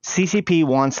CCP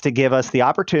wants to give us the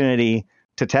opportunity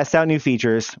to test out new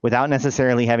features without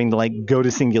necessarily having to like go to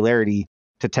Singularity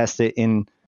to test it in,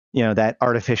 that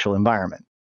artificial environment.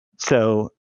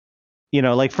 So,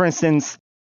 like for instance,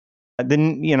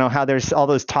 then how there's all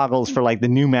those toggles for like the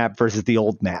new map versus the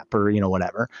old map or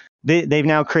whatever. They've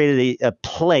now created a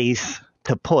place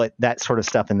to put that sort of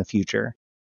stuff in the future.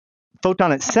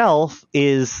 Photon itself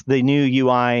is the new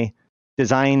UI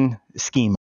design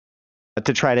scheme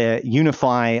to try to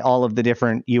unify all of the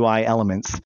different UI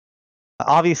elements.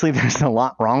 Obviously, there's a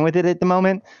lot wrong with it at the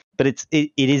moment, but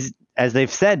it is, as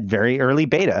they've said, very early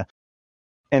beta.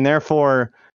 And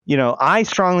therefore, I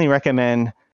strongly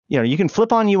recommend, you can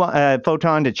flip on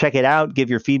Photon to check it out, give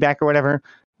your feedback or whatever,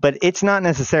 but it's not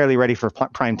necessarily ready for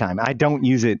prime time. I don't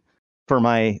use it for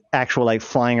my actual like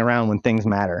flying around when things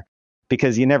matter,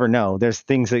 because you never know. There's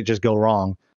things that just go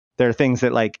wrong. There are things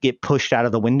that like get pushed out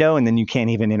of the window and then you can't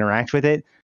even interact with it.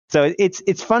 So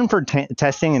it's fun for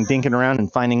testing and thinking around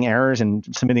and finding errors and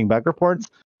submitting bug reports,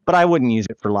 but I wouldn't use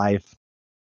it for live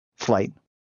flight.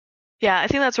 Yeah, I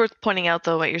think that's worth pointing out,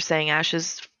 though, what you're saying, Ash,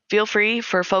 is feel free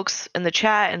for folks in the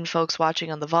chat and folks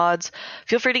watching on the VODs,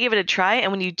 feel free to give it a try.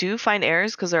 And when you do find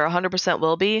errors, because there 100%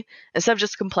 will be, instead of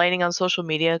just complaining on social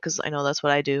media, because I know that's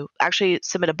what I do, actually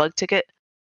submit a bug ticket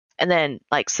and then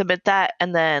like submit that.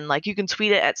 And then like you can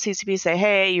tweet it at CCP, say,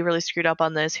 hey, you really screwed up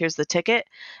on this. Here's the ticket.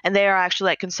 And they are actually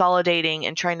like consolidating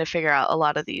and trying to figure out a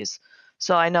lot of these.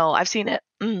 So I know I've seen it.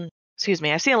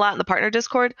 I've seen a lot in the partner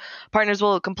Discord. Partners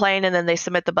will complain and then they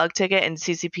submit the bug ticket and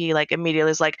CCP like immediately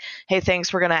is like, hey,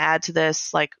 thanks, we're going to add to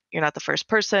this. Like, you're not the first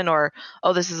person, or,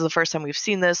 oh, this is the first time we've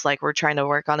seen this. Like, we're trying to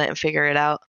work on it and figure it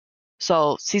out.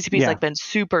 So CCP's like been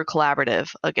super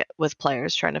collaborative with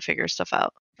players trying to figure stuff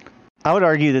out. I would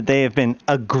argue that they have been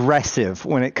aggressive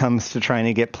when it comes to trying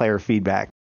to get player feedback.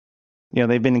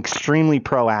 They've been extremely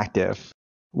proactive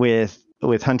with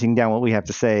hunting down what we have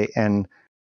to say and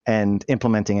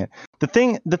implementing it. The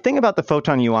thing about the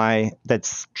Photon UI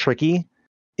that's tricky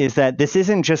is that this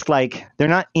isn't just like, they're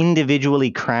not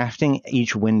individually crafting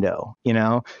each window,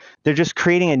 they're just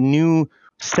creating a new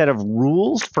set of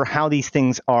rules for how these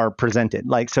things are presented.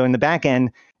 Like, so in the back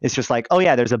end, it's just like, oh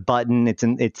yeah, there's a button,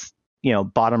 it's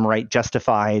bottom right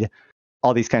justified,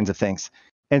 all these kinds of things.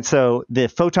 And so the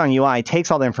Photon UI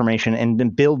takes all the information and then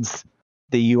builds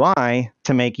the UI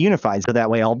to make unified, so that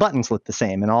way all buttons look the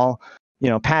same and all,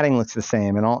 padding looks the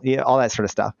same and all that sort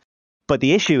of stuff. But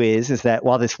the issue is that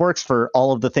while this works for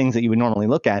all of the things that you would normally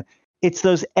look at, it's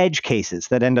those edge cases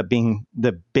that end up being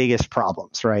the biggest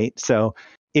problems, right? So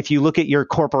if you look at your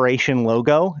corporation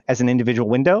logo as an individual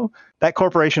window, that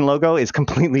corporation logo is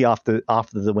completely off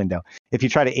the window. If you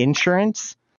try to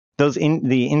insurance,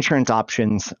 the insurance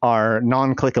options are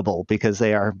non-clickable because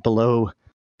they are below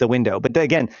the window. But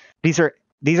again, these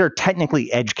are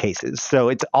technically edge cases. So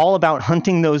it's all about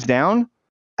hunting those down,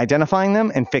 identifying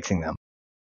them, and fixing them.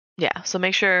 Yeah, so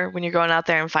make sure when you're going out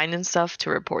there and finding stuff to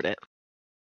report it.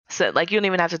 So you don't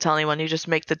even have to tell anyone. You just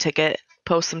make the ticket,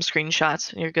 post some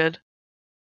screenshots, and you're good.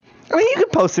 I mean, you can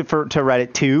post it to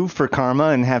Reddit too for karma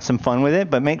and have some fun with it,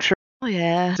 but make sure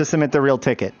to submit the real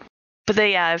ticket. But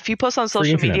if you post on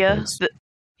social media,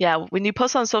 when you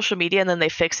post on social media and then they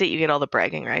fix it, you get all the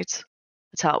bragging rights.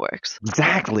 That's how it works.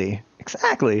 Exactly.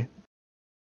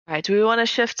 All right, do we want to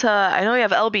shift to, I know we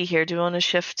have LB here. Do we want to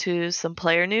shift to some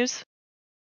player news?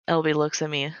 LB looks at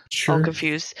me all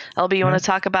confused. LB, you want to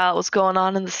talk about what's going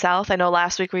on in the South? I know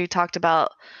last week we talked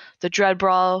about the Dread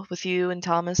Brawl with you and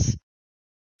Thomas.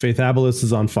 Faith Aboleth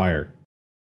is on fire,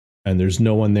 and there's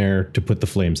no one there to put the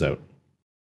flames out.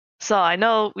 So I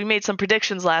know we made some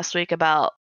predictions last week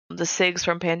about the SIGs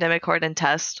from Pandemic Horde and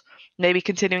Test maybe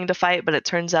continuing to fight, but it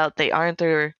turns out they aren't.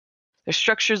 Their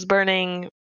structures burning.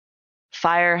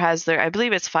 Fire has I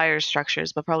believe it's Fire's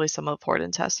structures, but probably some of Horde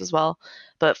and Test as well.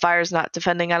 But Fire's not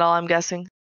defending at all, I'm guessing.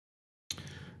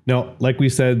 No, like we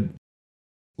said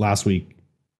last week,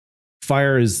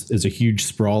 Fire is a huge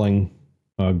sprawling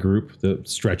group that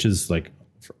stretches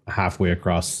halfway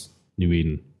across New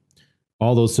Eden.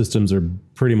 All those systems are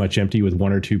pretty much empty with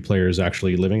one or two players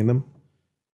actually living in them.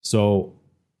 So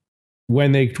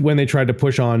when they tried to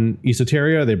push on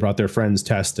Esoteria, they brought their friends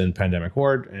Test and Pandemic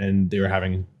Horde, and they were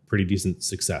having pretty decent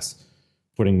success,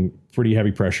 putting pretty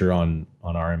heavy pressure on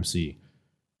RMC.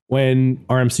 When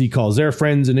RMC calls their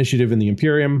friends Initiative in the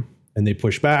Imperium and they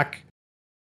push back,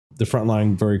 the front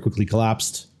line very quickly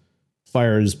collapsed.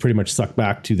 Fire is pretty much sucked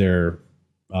back to their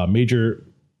major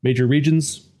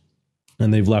regions,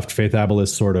 and they've left Faith Aboleth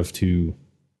sort of to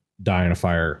die in a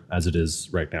fire as it is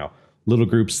right now. Little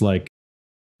groups like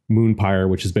Moonpire,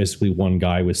 which is basically one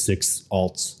guy with 6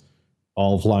 alts,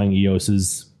 all flying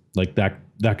EOSs, like that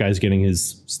guy's getting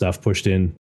his stuff pushed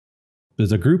in.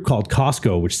 There's a group called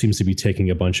Costco, which seems to be taking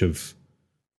a bunch of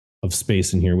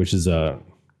space in here, which is a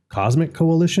Cosmic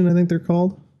Coalition, I think they're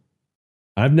called.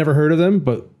 I've never heard of them,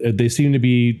 but they seem to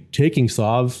be taking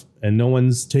Sov, and no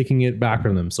one's taking it back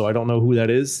from them. So I don't know who that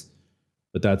is,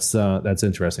 but that's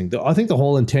interesting. I think the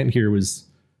whole intent here was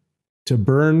to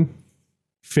burn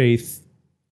Faith,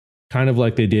 kind of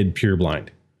like they did Pure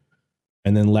Blind,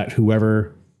 and then let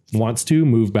whoever wants to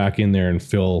move back in there and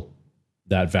fill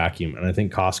that vacuum. And I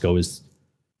think Costco is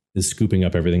scooping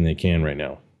up everything they can right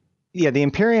now. Yeah, the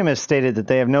Imperium has stated that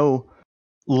they have no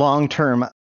long-term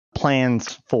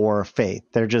plans for Faith.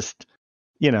 They're just,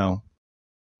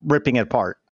 ripping it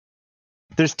apart.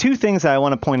 There's 2 things that I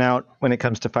want to point out when it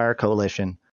comes to Fire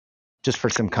Coalition, just for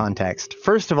some context.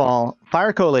 First of all,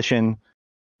 Fire Coalition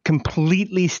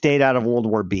completely stayed out of World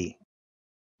War B.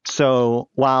 So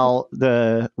while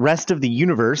the rest of the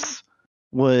universe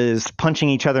was punching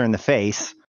each other in the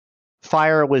face,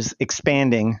 Fire was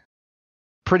expanding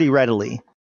pretty readily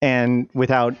and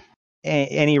without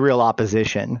any real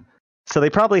opposition. So they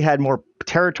probably had more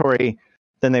territory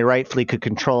than they rightfully could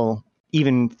control,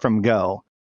 even from go.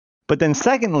 But then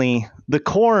secondly, the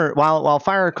core, while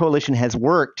Fire Coalition has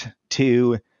worked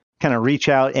to kind of reach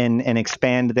out and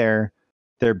expand their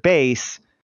base,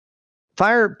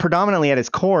 Fire predominantly at its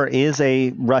core is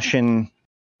a Russian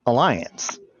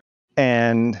alliance.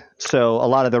 And so a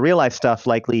lot of the real life stuff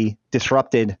likely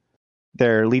disrupted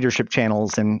their leadership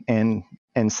channels and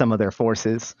some of their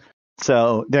forces.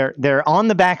 So they're on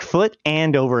the back foot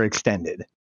and overextended.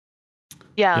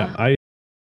 Yeah.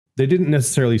 They didn't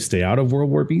necessarily stay out of World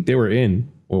War B. They were in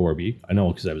World War B. I know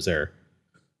because I was there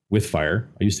with Fire.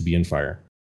 I used to be in Fire.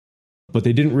 But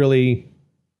they didn't really...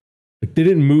 they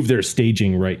didn't move their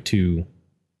staging right to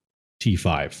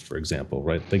T5, for example,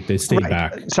 right? Like they stayed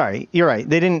back. Sorry, you're right.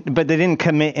 They didn't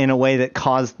commit in a way that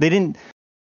caused... They didn't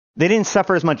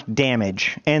suffer as much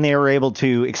damage, and they were able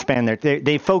to expand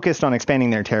they focused on expanding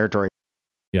their territory.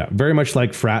 Yeah, very much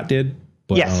like Frat did,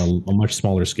 but yes, on a much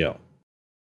smaller scale.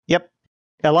 Yep.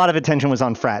 A lot of attention was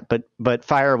on Frat, but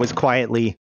Fire was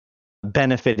quietly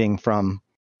benefiting from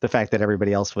the fact that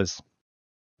everybody else was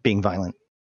being violent.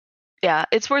 Yeah,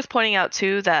 it's worth pointing out,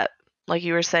 too, that, like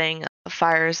you were saying,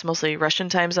 Fire is mostly Russian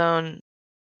time zone.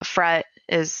 Frat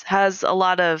has a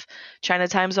lot of China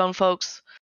time zone folks,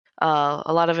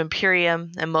 a lot of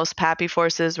Imperium, and most PAPI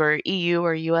forces were EU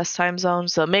or US time zone.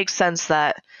 So it makes sense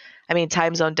that, I mean,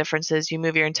 time zone differences, you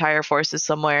move your entire forces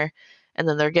somewhere and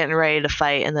then they're getting ready to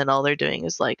fight, and then all they're doing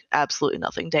is like absolutely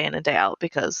nothing day in and day out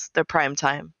because their prime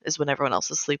time is when everyone else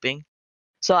is sleeping.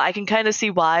 So I can kind of see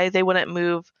why they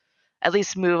wouldn't at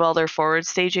least move all their forward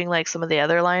staging like some of the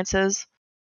other alliances.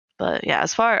 But yeah,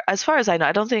 as far as I know,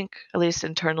 I don't think, at least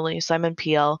internally, so I'm in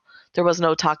PL, there was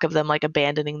no talk of them like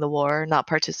abandoning the war, not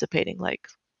participating like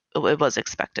it was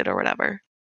expected or whatever.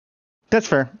 That's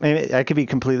fair. I could be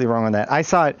completely wrong on that. I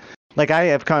saw it, like I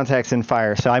have contacts in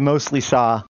Fire, so I mostly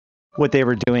saw what they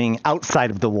were doing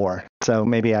outside of the war. So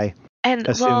maybe I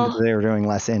assumed they were doing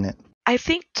less in it. I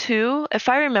think too, if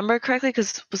I remember correctly,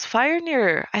 because was Fire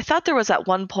near, I thought there was at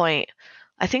one point,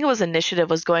 I think it was Initiative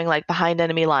was going like behind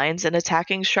enemy lines and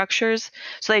attacking structures.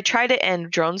 So they tried it in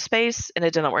drone space and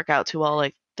it didn't work out too well.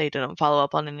 Like they didn't follow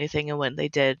up on anything, and when they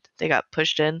did, they got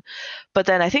pushed in. But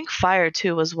then I think Fire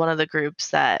too was one of the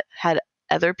groups that had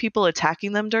other people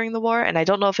attacking them during the war, and I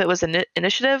don't know if it was an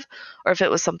Initiative or if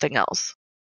it was something else.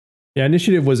 Yeah,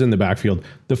 Initiative was in the backfield.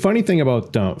 The funny thing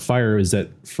about Fire is that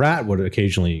Frat would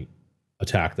occasionally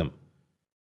attack them,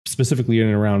 specifically in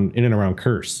and around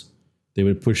Curse. They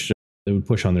would push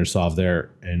on their Sov there,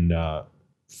 and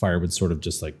Fire would sort of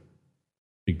just like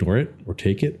ignore it or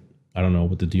take it. I don't know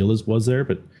what the deal was there,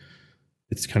 but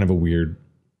it's kind of a weird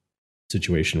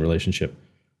relationship.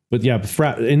 But yeah,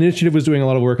 Initiative was doing a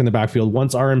lot of work in the backfield.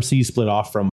 Once RMC split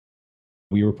off from,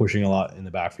 we were pushing a lot in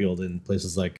the backfield in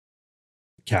places like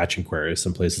Catch and Aquarius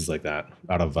and places like that,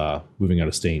 moving out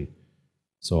of Stain.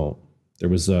 So there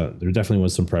definitely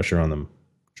was some pressure on them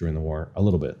during the war, a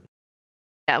little bit.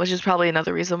 Yeah, which is probably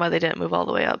another reason why they didn't move all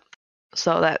the way up.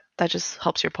 So that just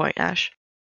helps your point, Ash.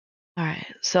 All right,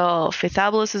 so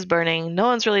Faithabolus is burning. No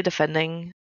one's really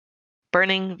defending.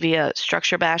 Burning via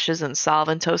structure bashes and Sov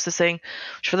and Tosising,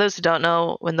 which for those who don't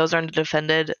know, when those aren't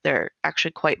defended, they're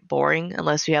actually quite boring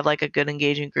unless you have like a good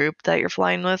engaging group that you're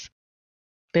flying with.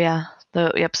 But yeah,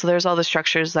 so there's all the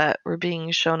structures that were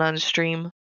being shown on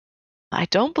stream. I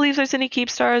don't believe there's any Keep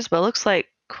Stars, but it looks like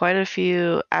quite a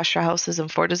few Astra Houses and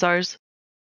Fortizars.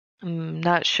 I'm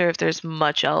not sure if there's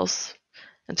much else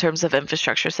in terms of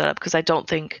infrastructure setup, because I don't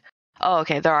think... Oh,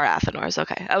 okay, there are Athenors.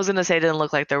 Okay, I was going to say it didn't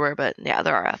look like there were, but yeah,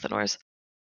 there are Athenors.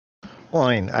 Well,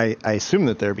 I mean, I assume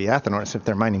that there'd be Athenors if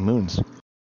they're mining moons.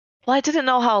 Well, I didn't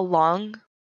know how long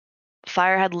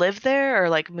Fire had lived there or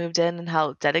like moved in and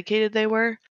how dedicated they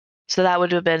were. So that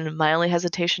would have been my only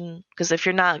hesitation, because if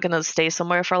you're not going to stay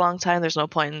somewhere for a long time, there's no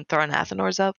point in throwing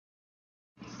Athenors up.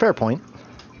 Fair point.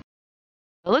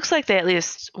 It looks like they at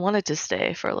least wanted to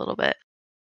stay for a little bit.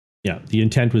 Yeah, the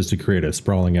intent was to create a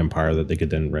sprawling empire that they could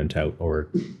then rent out or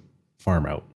farm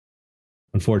out.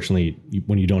 Unfortunately,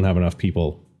 when you don't have enough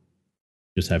people,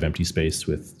 you just have empty space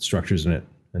with structures in it,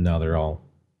 and now they're all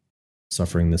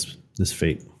suffering this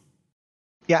fate.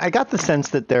 Yeah, I got the sense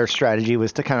that their strategy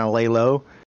was to kind of lay low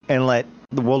and let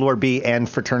the World War B and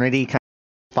Fraternity kind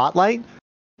of spotlight,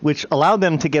 which allowed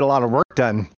them to get a lot of work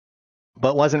done,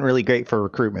 but wasn't really great for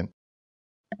recruitment.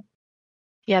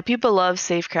 Yeah, people love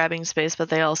safe crabbing space, but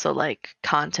they also like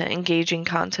content, engaging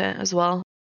content as well.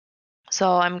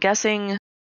 So I'm guessing,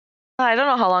 I don't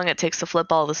know how long it takes to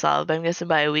flip all this up, but I'm guessing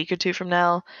by a week or two from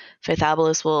now,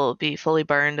 Faithabolus will be fully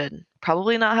burned and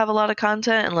probably not have a lot of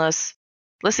content unless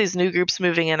these new groups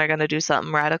moving in are going to do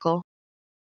something radical.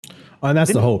 And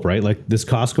that's the hope, right? Like this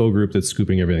Costco group that's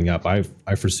scooping everything up, I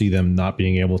foresee them not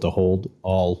being able to hold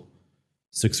all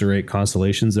 6 or 8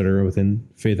 constellations that are within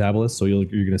Faithabolus. So you're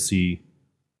going to see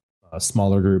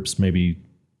smaller groups maybe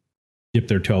dip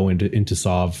their toe into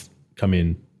Sov, come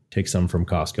in, take some from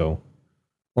Costco.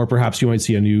 Or perhaps you might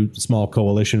see a new small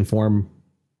coalition form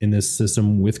in this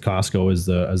system with Costco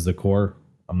as the core.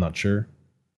 I'm not sure.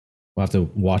 We'll have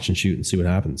to watch and shoot and see what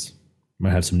happens.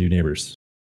 Might have some new neighbors.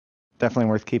 Definitely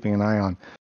worth keeping an eye on.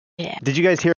 Yeah. Did you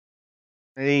guys hear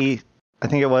I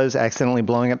think it was accidentally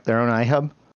blowing up their own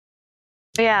iHub?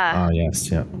 Yeah.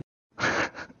 Yes, yeah.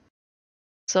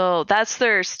 So that's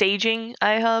their staging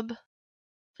iHub,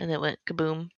 and it went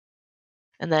kaboom.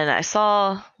 And then I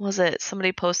saw,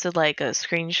 somebody posted like a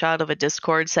screenshot of a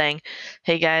Discord saying,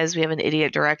 "Hey guys, we have an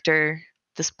idiot director.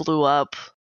 This blew up.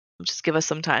 Just give us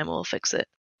some time, we'll fix it."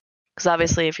 Because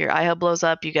obviously if your iHub blows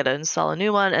up, you got to install a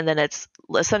new one, and then it's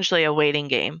essentially a waiting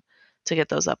game to get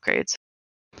those upgrades.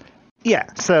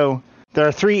 Yeah, so there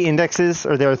are 3 indexes,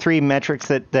 or there are 3 metrics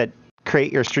that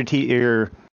create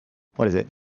your what is it?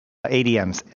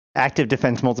 ADMs, active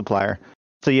defense multiplier.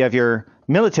 So you have your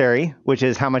military, which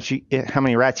is how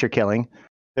many rats you're killing.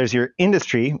 There's your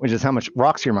industry, which is how much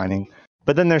rocks you're mining.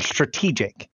 But then there's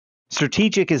strategic.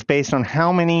 Strategic is based on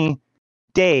how many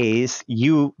days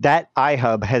that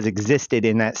iHub has existed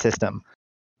in that system.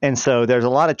 And so there's a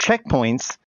lot of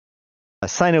checkpoints,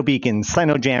 Sino beacons,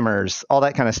 Sino jammers, all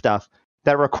that kind of stuff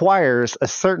that requires a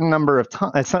certain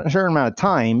amount of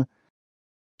time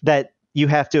that you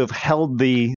have to have held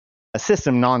the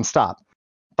system nonstop.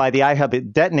 By the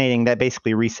iHub detonating, that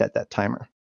basically reset that timer.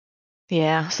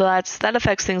 Yeah, so that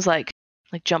affects things like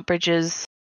jump bridges,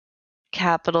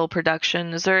 capital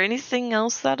production. Is there anything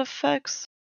else that affects?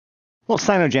 Well,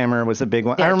 Sino jammer was a big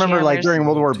one. Yeah, I remember jammers. During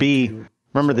World War B,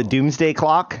 remember the Doomsday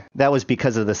Clock? That was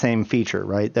because of the same feature,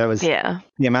 right? That was the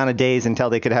amount of days until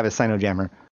they could have a Sino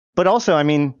jammer. But also, I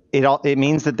mean, it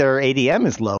means that their ADM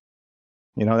is low.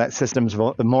 That system's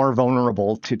more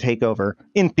vulnerable to take over,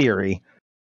 in theory,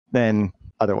 than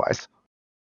otherwise.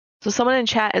 So someone in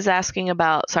chat is asking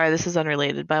about, sorry, this is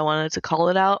unrelated, but I wanted to call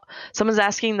it out. Someone's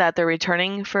asking that they're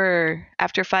returning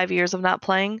after 5 years of not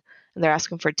playing, and they're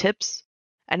asking for tips.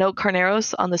 I know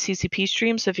Carneros on the CCP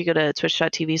stream, so if you go to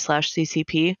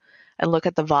twitch.tv/CCP and look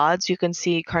at the VODs, you can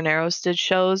see Carneros did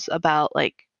shows about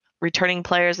returning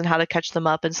players and how to catch them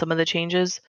up and some of the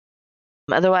changes.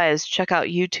 Otherwise, check out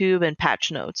YouTube and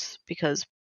patch notes, because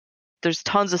there's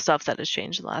tons of stuff that has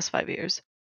changed in the last 5 years.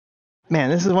 Man,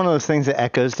 this is one of those things that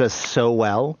Echoes does so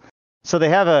well. So they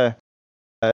have a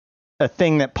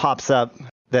thing that pops up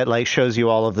that shows you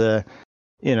all of the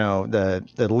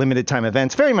the limited time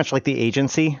events, very much like the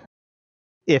agency,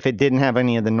 if it didn't have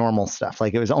any of the normal stuff,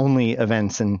 it was only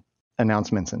events and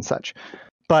announcements and such.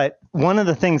 But one of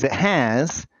the things it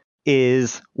has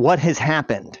is what has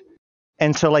happened.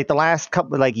 And so the last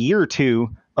couple year or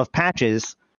two of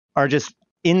patches are just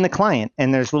in the client,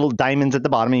 and there's little diamonds at the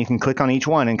bottom, and you can click on each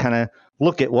one and kind of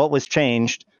look at what was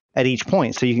changed at each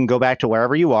point. So you can go back to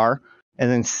wherever you are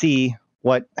and then see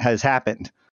what has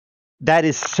happened. That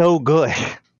is so good.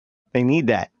 They need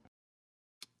that.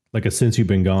 Like a since you've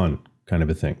been gone kind of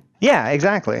a thing. Yeah,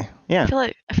 exactly. Yeah. I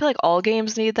feel like all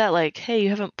games need that. Hey, you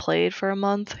haven't played for a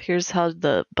month. Here's how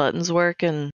the buttons work,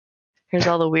 and here's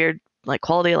all the weird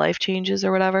quality of life changes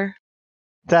or whatever.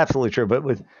 It's absolutely true. But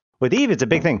with Eve, it's a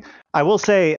big thing. I will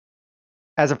say,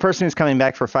 as a person who's coming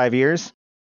back for 5 years,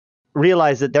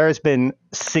 realize that there has been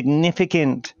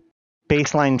significant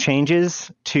baseline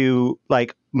changes to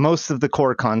most of the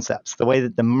core concepts, the way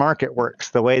that the market works,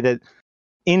 the way that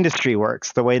industry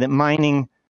works, the way that mining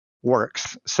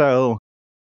works. So,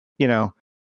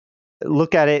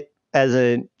 look at it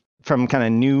from kind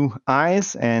of new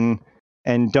eyes and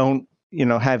don't,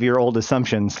 have your old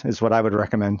assumptions is what I would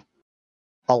recommend.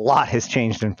 A lot has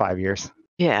changed in 5 years.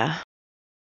 Yeah.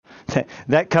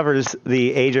 That covers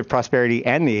the age of prosperity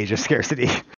and the age of scarcity.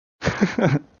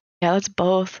 Yeah, that's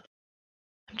both.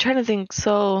 I'm trying to think.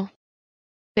 So,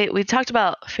 we talked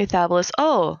about Faithabolous.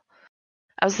 Oh,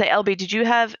 I was going to say, LB, did you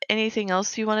have anything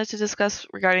else you wanted to discuss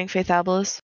regarding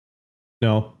Faithabolous?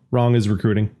 No, Wrong is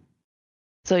recruiting.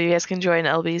 So you guys can join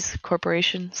LB's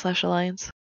corporation/alliance.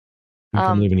 You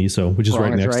can live in ESO, which is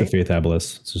right next to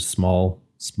Faithabolous. It's a small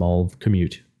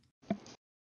commute. All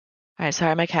right,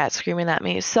 sorry, my cat's screaming at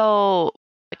me. So,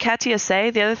 Cat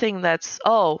TSA, the other thing that's...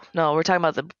 Oh, no, we're talking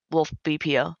about the Wolf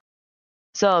BPO.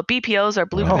 So, BPOs are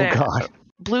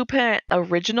Blueprint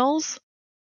Originals.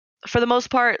 For the most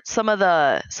part, some of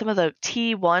the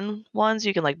T1 ones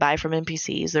you can buy from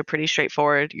NPCs. They're pretty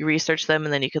straightforward. You research them,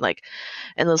 and then you can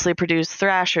endlessly produce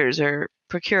Thrashers or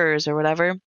Procurers or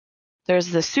whatever. There's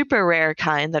the super rare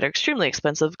kind that are extremely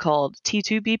expensive called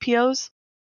T2 BPOs.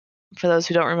 For those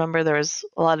who don't remember, there was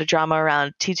a lot of drama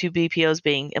around T2 BPOs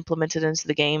being implemented into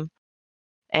the game.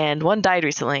 And one died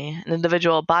recently. An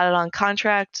individual bought it on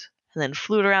contract and then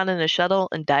flew it around in a shuttle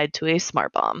and died to a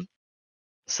smart bomb.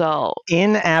 So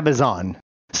in Abazon.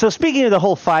 So speaking of the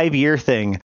whole 5-year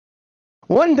thing,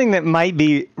 one thing that might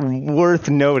be worth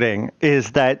noting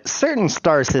is that certain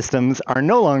star systems are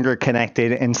no longer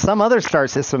connected, and some other star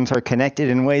systems are connected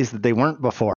in ways that they weren't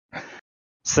before.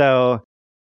 So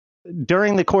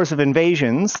during the course of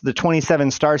invasions, the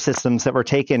 27 star systems that were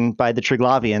taken by the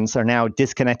Triglavians are now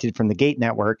disconnected from the Gate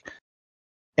network.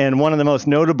 And one of the most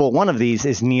notable one of these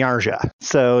is Niarja.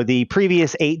 So the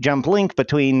previous 8-jump link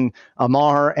between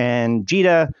Amar and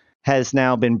Jita has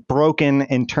now been broken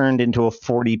and turned into a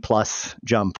 40-plus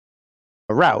jump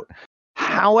route.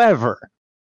 However,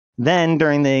 then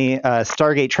during the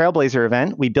Stargate Trailblazer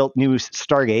event, we built new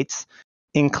Stargates,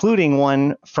 including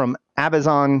one from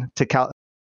Abazon to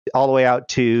all the way out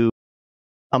to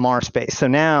Amar space. So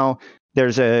now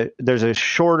there's a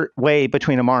short way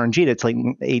between Amar and Jita. It's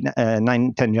 8,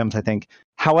 9, 10 jumps, I think.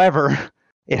 However,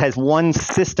 it has one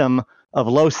system of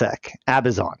LOSEC,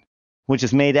 Abazon, which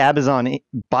has made Abazon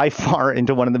by far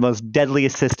into one of the most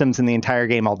deadliest systems in the entire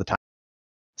game all the time.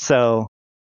 So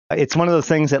it's one of those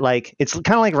things that, like, it's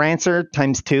kind of like Rancer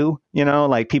times 2, you know,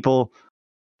 like people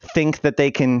think that they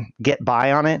can get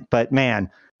by on it, but man,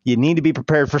 you need to be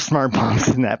prepared for smart bombs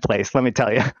in that place, let me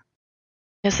tell you.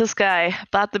 Yes, this guy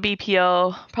bought the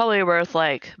BPO, probably worth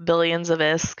like billions of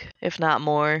ISK, if not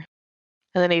more.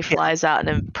 And then he flies out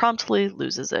and promptly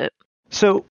loses it.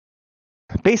 So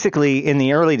basically, in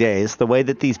the early days, the way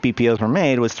that these BPOs were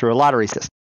made was through a lottery system.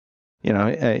 You know,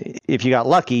 if you got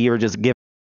lucky, you were just given.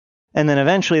 And then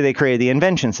eventually they created the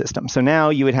invention system. So now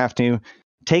you would have to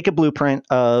take a blueprint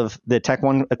of the Tech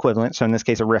 1 equivalent, so in this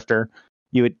case a Rifter,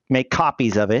 you would make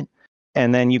copies of it,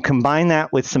 and then you combine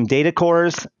that with some data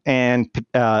cores and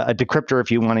a decryptor if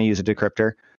you want to use a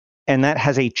decryptor, and that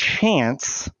has a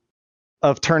chance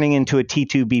of turning into a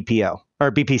T2 BPO,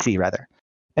 or BPC rather.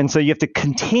 And so you have to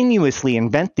continuously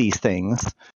invent these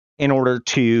things in order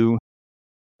to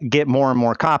get more and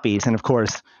more copies. And of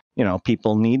course, you know,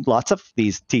 people need lots of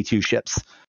these T2 ships.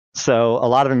 So a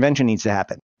lot of invention needs to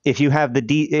happen. If you have the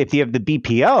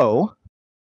BPO,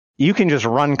 you can just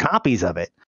run copies of it.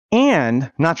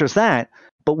 And not just that,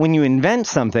 but when you invent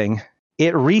something,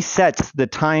 it resets the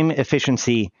time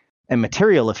efficiency and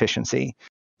material efficiency.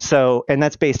 So, and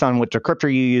that's based on what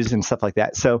decryptor you use and stuff like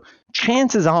that. So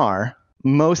chances are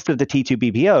most of the T2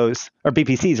 BPOs, or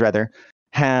BPCs rather,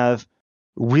 have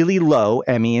really low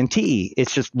ME and TE.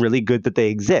 It's just really good that they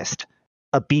exist.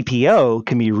 A BPO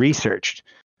can be researched.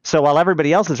 So while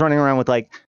everybody else is running around with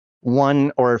like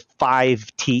 1 or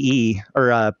 5 TE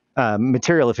or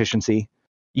material efficiency,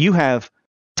 you have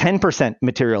 10%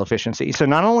 material efficiency. So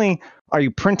not only are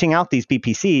you printing out these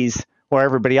BPCs where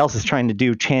everybody else is trying to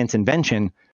do chance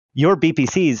invention, your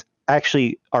BPCs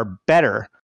actually are better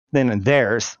than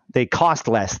theirs. They cost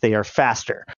less. They are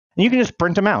faster. And you can just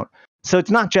print them out. So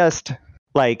it's not just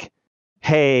like,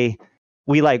 hey,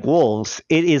 we like wolves.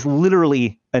 It is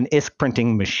literally an ISK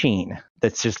printing machine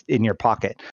that's just in your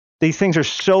pocket. These things are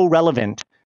so relevant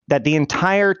that the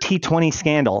entire T20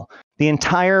 scandal, the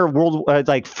entire world,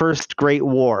 like First Great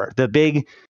War, the big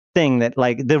thing that,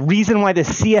 like, the reason why the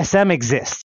CSM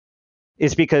exists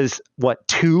is because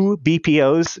two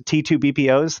BPOs, T2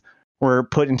 BPOs, were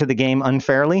put into the game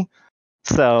unfairly.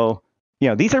 So, you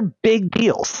know, these are big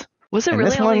deals. Was it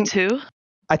really only 2?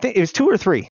 I think it was 2 or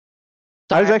 3.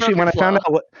 I was actually, when I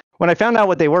found out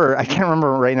what they were, I can't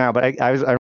remember right now, but I was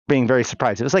being very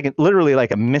surprised. It was like literally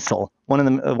like a missile. One of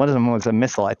them was a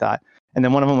missile, I thought, and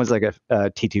then one of them was like a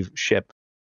T2 ship.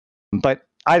 But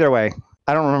either way,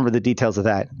 I don't remember the details of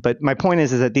that. But my point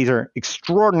is that these are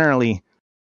extraordinarily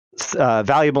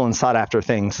valuable and sought after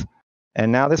things,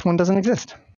 and now this one doesn't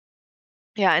exist.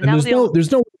 Yeah, and now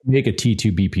there's no way to make a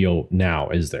T2 BPO now,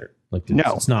 is there? Like,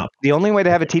 no, it's not. The only way to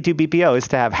have a T2 BPO is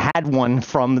to have had one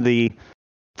from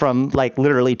like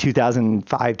literally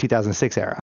 2005, 2006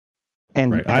 era.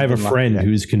 And right. I have a friend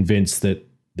who's convinced that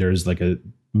there's like a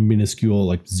minuscule,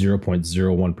 like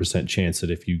 0.01% chance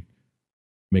that if you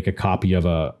make a copy of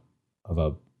a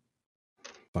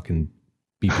fucking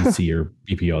BPC or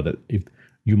BPO, that if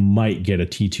you might get a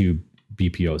T2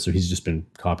 BPO. So he's just been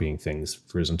copying things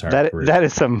for his entire career. That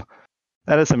is some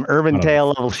Urban Tale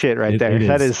level shit right there.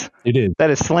 That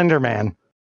is Slender Man.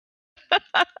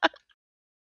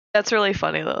 That's really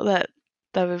funny though.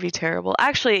 That would be terrible.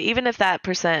 Actually, even if that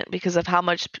percent, because of how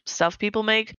much stuff people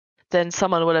make, then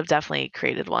someone would have definitely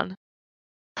created one.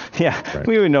 Yeah, right.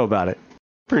 We would know about it.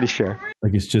 Pretty sure.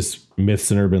 Like, it's just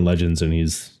myths and urban legends, and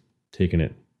he's taking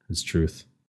it as truth.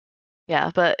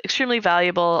 Yeah, but extremely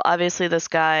valuable. Obviously, this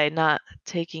guy not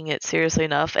taking it seriously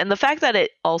enough. And the fact that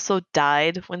it also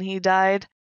died when he died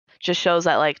just shows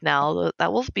that, like, now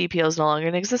that Wolf BPO is no longer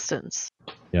in existence.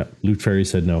 Yeah, Loot Fairy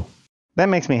said no. That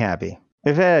makes me happy.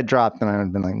 If it had dropped, then I would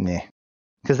have been like, nah.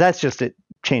 Because that's just it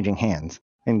changing hands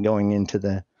and going into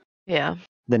the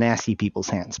nasty people's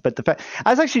hands. But the fact, I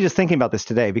was actually just thinking about this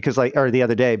today or the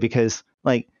other day, because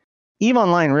like EVE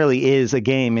Online really is a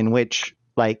game in which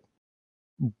like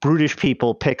brutish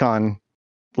people pick on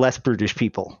less brutish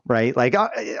people, right? Like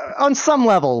on some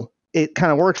level, it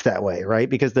kind of works that way, right?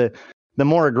 Because the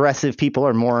more aggressive people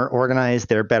are more organized,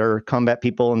 they're better combat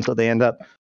people, and so they end up,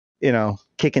 you know,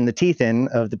 kicking the teeth in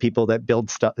of the people that build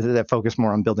stuff, that focus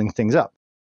more on building things up.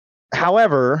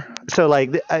 However, so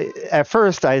like at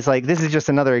first I was like, this is just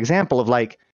another example of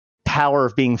like power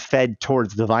of being fed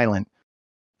towards the violent.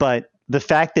 But the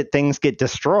fact that things get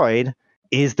destroyed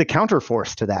is the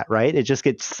counterforce to that, right? It just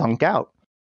gets sunk out.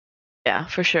 Yeah,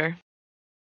 for sure.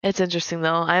 It's interesting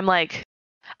though. I'm like,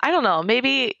 I don't know,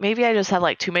 maybe I just have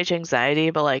like too much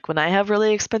anxiety, but like when I have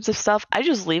really expensive stuff, I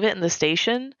just leave it in the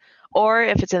station, Or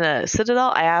if it's in a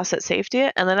Citadel, I asset safety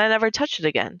it, and then I never touch it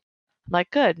again. I'm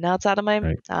like, good, now it's out of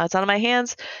my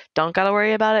hands. Don't gotta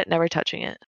worry about it. Never touching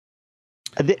it.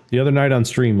 The other night on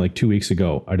stream, like 2 weeks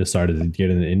ago, I decided to get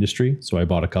in the industry, so I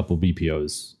bought a couple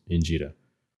BPOs in Jita.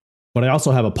 But I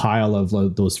also have a pile of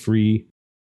those free.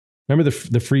 Remember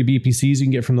the free BPCs you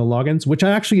can get from the logins, which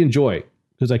I actually enjoy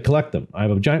because I collect them. I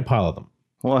have a giant pile of them.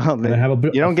 Well, and I have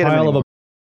you don't get them anymore.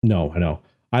 No, I know.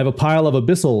 I have a pile of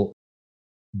Abyssal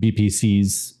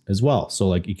BPCs as well. So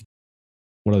like,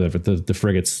 what are the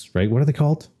frigates, right? What are they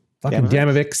called? Fucking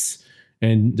Damaviks.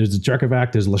 And there's the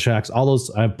Jarkovac, there's Leshaks, all those.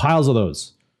 I have piles of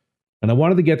those. And I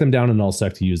wanted to get them down in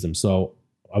nullsec to use them. So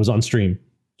I was on stream.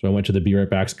 So I went to the Be Right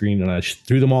Back screen and I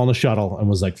threw them all in the shuttle and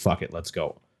was like, fuck it, let's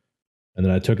go. And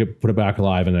then I took it, put it back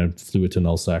alive, and then flew it to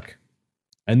nullsec.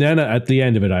 And then at the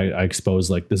end of it, I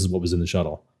exposed, like, this is what was in the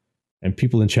shuttle. And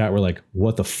people in chat were like,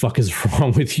 what the fuck is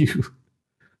wrong with you?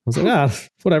 I was like,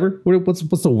 whatever. What's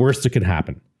the worst that could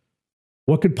happen?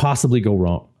 What could possibly go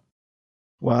wrong?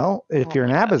 Well, if you're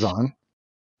an Amazon,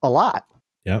 a lot.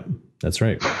 Yep, that's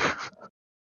right.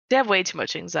 They have way too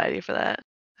much anxiety for that.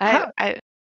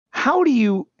 How do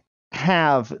you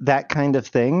have that kind of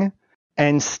thing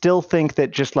and still think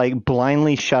that just like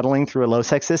blindly shuttling through a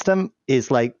low-sec system is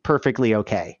like perfectly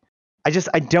okay? I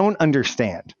don't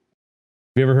understand.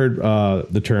 Have you ever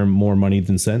heard the term more money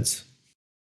than sense?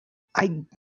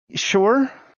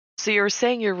 Sure. So you were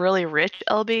saying you're really rich,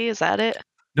 LB? Is that it?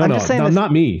 No,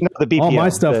 not me. No, the BPO, all my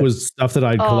stuff was stuff that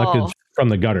I collected from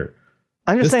the gutter.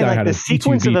 I'm just saying, like, the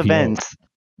sequence of events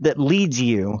that leads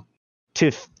you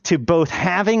to both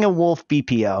having a Wolf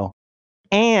BPO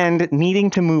and needing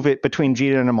to move it between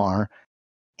Jita and Amarr,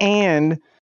 and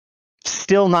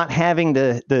still not having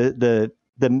the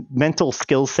mental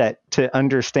skill set to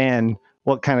understand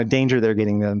what kind of danger they're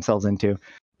getting themselves into.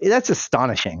 That's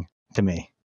astonishing to me.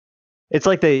 It's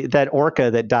like that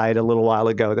orca that died a little while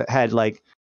ago that had like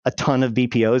a ton of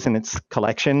BPOs in its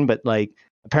collection, but like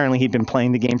apparently he'd been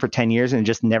playing the game for 10 years and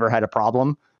just never had a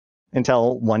problem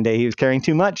until one day he was carrying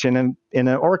too much in an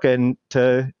orca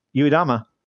into Uedama.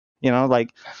 You know, like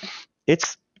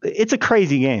it's a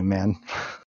crazy game, man.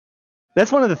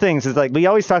 That's one of the things is like we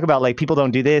always talk about like people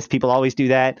don't do this, people always do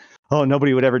that. Oh,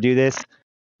 nobody would ever do this.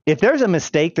 If there's a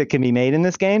mistake that can be made in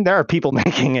this game, there are people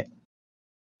making it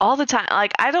all the time.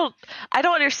 Like I don't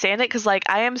understand it because like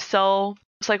I am so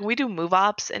like when we do move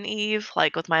ops in Eve,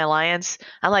 like with my alliance,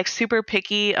 I'm like super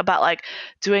picky about like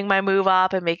doing my move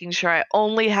op and making sure I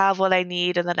only have what I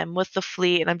need and that I'm with the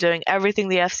fleet and I'm doing everything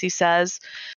the FC says.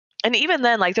 And even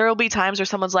then, like there will be times where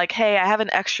someone's like, hey, I have an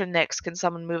extra Nyx, can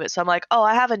someone move it? So I'm like, oh,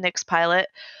 I have a Nyx pilot.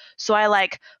 So I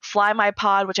like fly my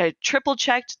pod, which I triple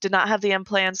checked, did not have the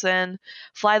implants in,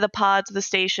 fly the pod to the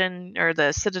station or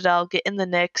the Citadel, get in the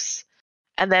Nyx.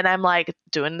 And then I'm like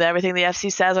doing everything the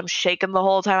FC says. I'm shaking the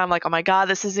whole time. I'm like, oh my God,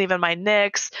 this isn't even my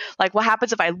Nyx. Like, what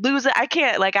happens if I lose it? I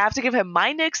can't, like, I have to give him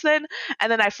my Nyx then.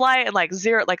 And then I fly and like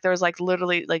zero, like there was like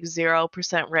literally like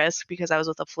 0% risk because I was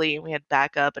with a fleet and we had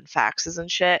backup and faxes and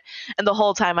shit. And the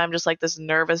whole time I'm just like this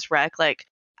nervous wreck. Like,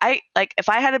 if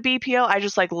I had a BPO, I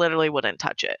just like literally wouldn't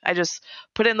touch it. I just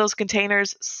put it in those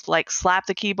containers, like slap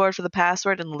the keyboard for the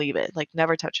password and leave it. Like,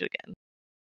 never touch it again.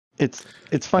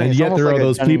 It's funny. And yet there are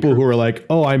those people who are like,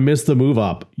 oh, I missed the move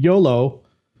up. YOLO.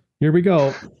 Here we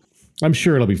go. I'm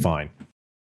sure it'll be fine.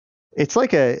 It's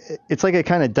like a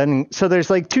kind of Dunning. So there's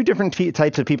like two different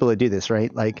types of people that do this,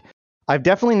 right? Like I've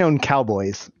definitely known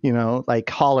cowboys, you know, like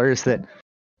haulers that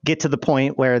get to the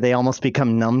point where they almost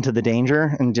become numb to the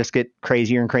danger and just get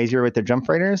crazier and crazier with their jump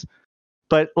freighters.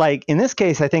 But like in this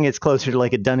case, I think it's closer to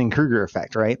like a Dunning-Kruger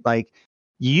effect, right? Like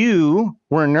you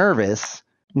were nervous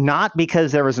not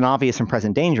because there was an obvious and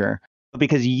present danger, but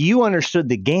because you understood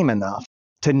the game enough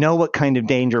to know what kind of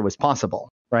danger was possible,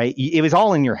 right? It was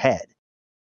all in your head.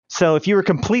 So if you were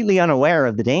completely unaware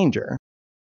of the danger,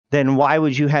 then why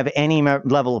would you have any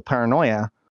level of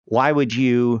paranoia? Why would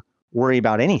you worry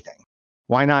about anything?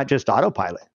 Why not just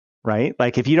autopilot, right?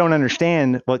 Like if you don't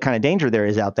understand what kind of danger there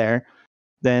is out there,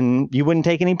 then you wouldn't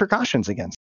take any precautions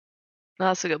against it.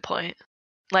 That's a good point.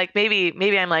 Like maybe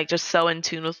I'm like just so in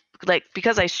tune with like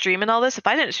because I stream and all this. If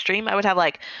I didn't stream, I would have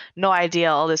like no idea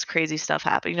all this crazy stuff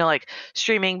happened. You know, like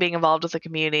streaming, being involved with the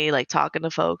community, like talking to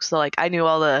folks. So like I knew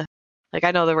all the like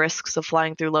I know the risks of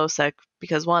flying through low sec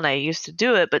because one, I used to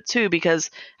do it, but two, because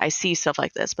I see stuff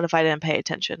like this. But if I didn't pay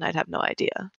attention, I'd have no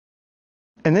idea.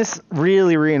 And this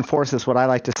really reinforces what I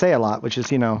like to say a lot, which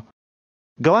is, you know,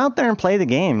 go out there and play the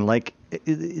game. Like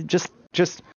just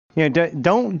you know,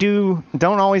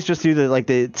 don't always just do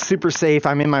the super safe.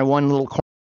 I'm in my one little corner.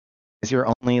 Is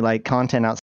your only like content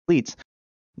outside fleets.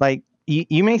 Like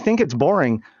you may think it's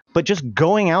boring, but just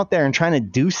going out there and trying to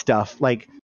do stuff, like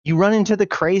you run into the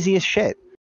craziest shit.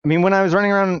 I mean, when I was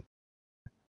running around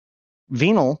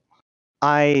Venal,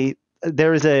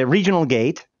 there was a regional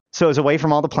gate, so it was away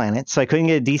from all the planets, so I couldn't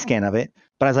get a D-scan of it.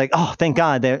 But I was like, oh, thank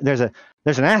God, there's an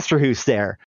Astrahus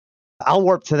there. I'll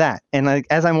warp to that. And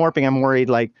as I'm warping, I'm worried,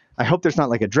 like, I hope there's not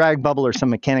like a drag bubble or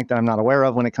some mechanic that I'm not aware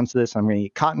of when it comes to this. I'm going to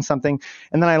get caught in something.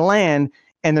 And then I land,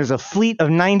 and there's a fleet of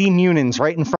 90 Munins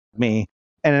right in front of me,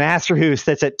 and an Astrahus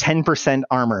that's at 10%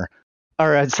 armor,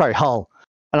 or hull.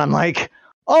 And I'm like,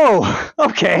 oh,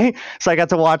 okay. So I got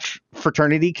to watch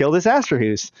Fraternity kill this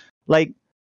Astrahus. Like,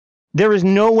 there was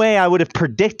no way I would have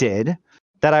predicted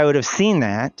that I would have seen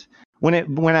that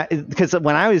because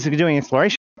when I was doing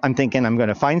exploration, I'm thinking I'm going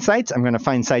to find sites. I'm going to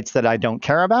find sites that I don't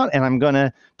care about, and I'm going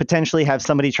to potentially have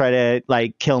somebody try to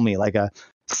like kill me, like a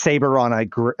saber on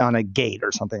a gate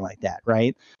or something like that,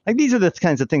 right? Like these are the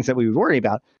kinds of things that we would worry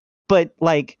about. But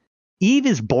like Eve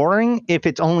is boring if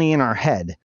it's only in our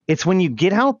head. It's when you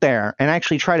get out there and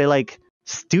actually try to like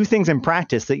do things in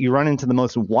practice that you run into the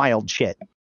most wild shit.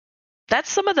 That's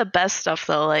some of the best stuff,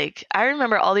 though. Like, I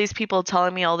remember all these people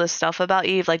telling me all this stuff about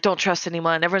Eve, like, don't trust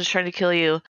anyone, everyone's trying to kill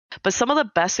you. But some of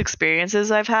the best experiences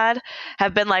I've had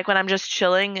have been like when I'm just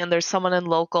chilling and there's someone in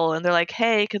local and they're like,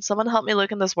 hey, can someone help me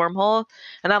look in this wormhole?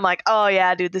 And I'm like, oh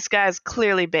yeah, dude, this guy's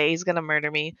clearly bae. He's going to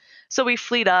murder me. So we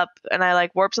fleet up and I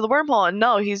like warp to the wormhole. And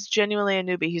no, he's genuinely a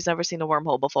newbie. He's never seen a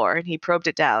wormhole before. And he probed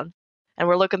it down. And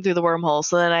we're looking through the wormhole.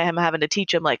 So then I am having to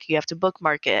teach him, like, you have to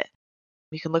bookmark it.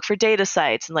 You can look for data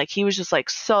sites. And like he was just like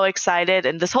so excited.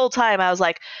 And this whole time I was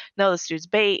like, no, this dude's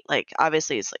bait. Like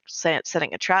obviously it's like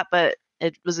setting a trap, but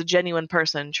it was a genuine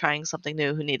person trying something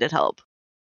new who needed help.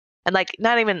 And like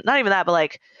not even that, but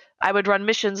like I would run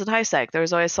missions in HiSec. There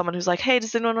was always someone who's like, hey,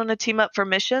 does anyone want to team up for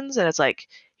missions? And it's like,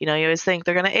 you know, you always think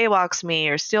they're gonna AWOX me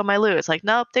or steal my loot. It's like,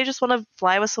 nope, they just want to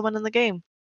fly with someone in the game.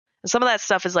 And some of that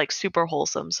stuff is like super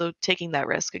wholesome. So taking that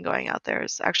risk and going out there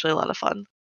is actually a lot of fun.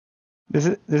 This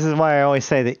is why I always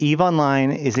say that EVE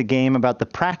Online is a game about the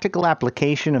practical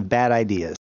application of bad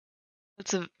ideas.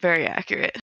 That's very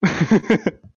accurate.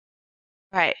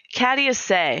 Right. Cadia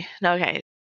Say. Okay.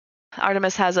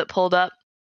 Artemis has it pulled up.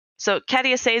 So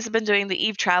Cadia Say has been doing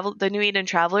the New Eden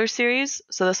Traveler series.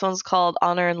 So this one's called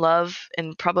Honor and Love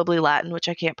in probably Latin, which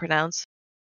I can't pronounce.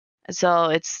 And so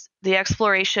it's the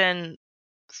exploration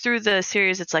through the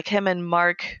series. It's like him and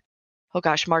Mark. Oh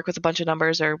gosh, Mark with a bunch of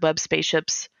numbers or web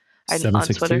spaceships. On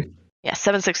Twitter. Yeah,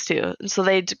 762. And so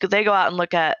they go out and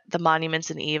look at the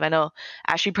monuments in Eve. I know,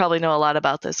 Ash, you probably know a lot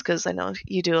about this because I know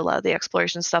you do a lot of the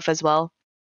exploration stuff as well.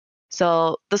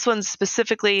 So this one's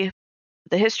specifically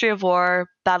the history of war,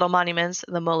 battle monuments,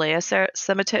 the Molea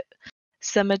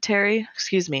cemetery.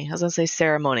 Excuse me, I was going to say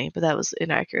ceremony, but that was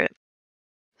inaccurate.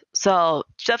 So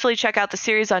definitely check out the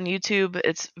series on YouTube.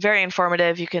 It's very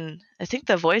informative. I think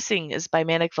the voicing is by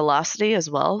Manic Velocity as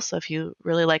well. So if you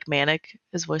really like Manic,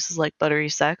 his voice is like buttery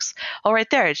sex. Oh, right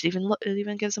there, it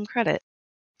even gives him credit.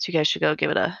 So you guys should go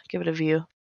give it a view.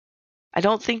 I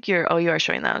don't think you are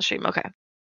showing that on stream. Okay.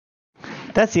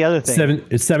 That's the other thing.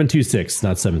 It's 726,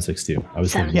 not 762. I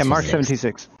was thinking. Yeah, Mark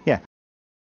 726. Yeah.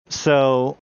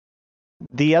 So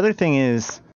the other thing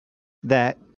is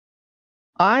that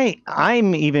I've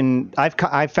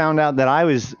found out that I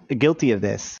was guilty of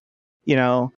this. You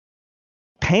know,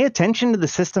 pay attention to the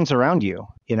systems around you.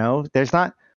 You know, there's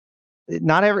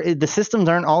the systems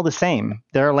aren't all the same.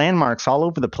 There are landmarks all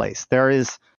over the place. There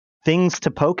is things to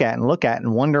poke at and look at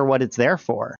and wonder what it's there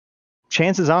for.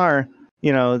 Chances are,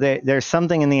 you know, there's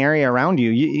something in the area around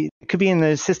you. It could be in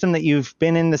the system that you've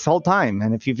been in this whole time.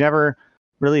 And if you've never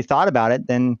really thought about it,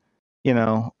 then you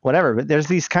know, whatever. But there's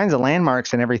these kinds of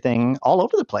landmarks and everything all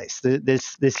over the place.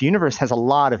 This universe has a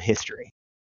lot of history.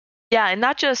 Yeah, and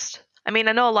not just, I mean,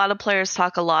 I know a lot of players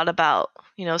talk a lot about,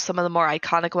 you know, some of the more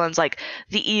iconic ones like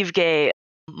the Eve Gate,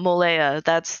 Molea.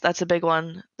 That's a big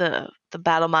one. The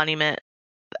battle monument.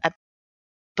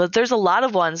 But there's a lot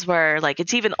of ones where like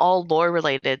it's even all lore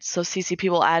related. So CCP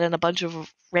will add in a bunch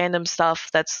of random stuff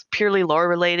that's purely lore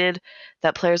related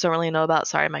that players don't really know about.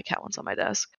 Sorry, my cat wants on my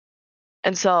desk.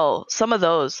 And so some of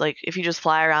those, like if you just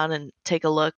fly around and take a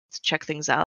look, check things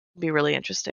out, it'd be really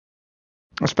interesting.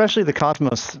 Especially the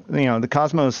Cosmos, you know, the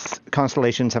Cosmos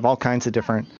constellations have all kinds of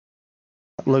different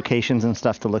locations and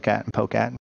stuff to look at and poke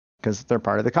at because they're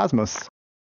part of the Cosmos.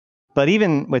 But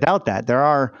even without that, there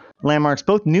are landmarks,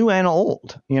 both new and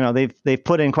old. You know, they've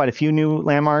put in quite a few new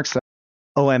landmarks.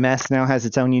 OMS now has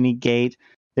its own unique gate.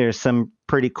 There's some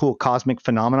pretty cool cosmic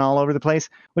phenomena all over the place,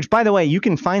 which, by the way, you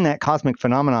can find that cosmic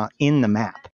phenomena in the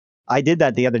map. I did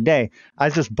that the other day. I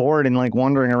was just bored and like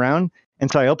wandering around.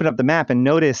 And so I opened up the map and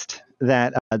noticed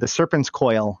that the Serpent's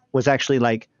Coil was actually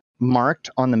like marked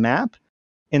on the map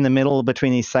in the middle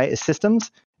between these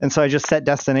systems. And so I just set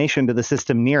destination to the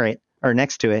system near it or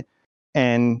next to it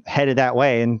and headed that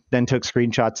way, and then took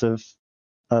screenshots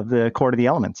of the core of the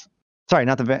elements. Sorry,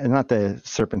 not the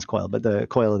serpent's coil, but the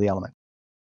coil of the element.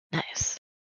 Nice.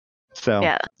 So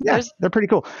yeah, they're pretty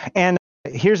cool. And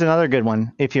here's another good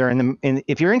one. If you're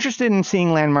if you're interested in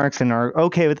seeing landmarks and are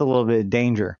okay with a little bit of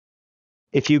danger,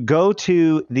 if you go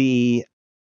to the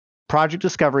Project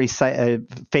Discovery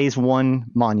Phase 1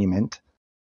 monument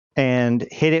and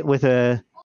hit it with an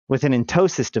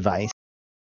Entosis device,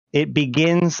 it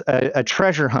begins a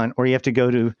treasure hunt where you have to go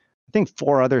to, I think,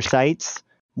 4 other sites,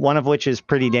 one of which is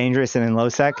pretty dangerous and in low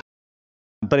sec.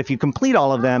 But if you complete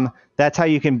all of them, that's how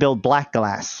you can build Black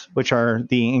Glass, which are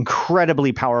the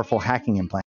incredibly powerful hacking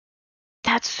implants.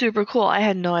 That's super cool. I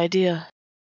had no idea.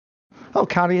 Oh,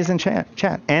 Cowdy is in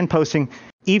chat and posting.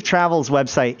 Eve Travel's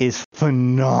website is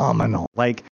phenomenal.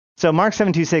 So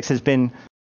Mark726 has been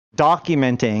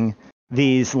documenting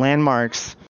these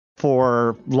landmarks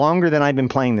for longer than I've been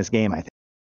playing this game, I think.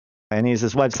 And he has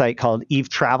this website called Eve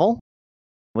Travel,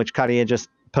 which Katia just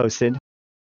posted,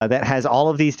 that has all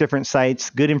of these different sites,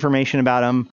 good information about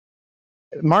them.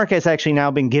 Mark has actually now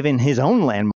been given his own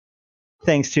landmark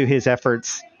thanks to his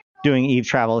efforts doing Eve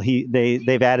Travel.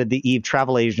 They've added the Eve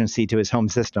Travel Agency to his home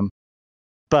system.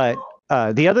 But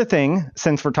the other thing,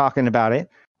 since we're talking about it,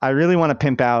 I really want to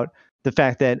pimp out the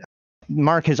fact that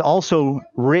Mark has also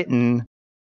written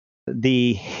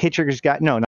the Hitchhiker's Guide.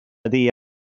 No, I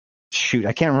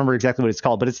can't remember exactly what it's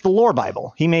called, but it's the Lore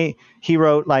Bible. He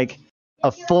wrote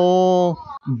a full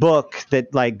book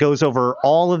that goes over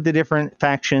all of the different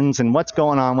factions and what's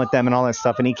going on with them and all that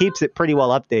stuff, and he keeps it pretty well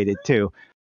updated too.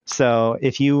 So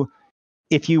if you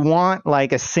want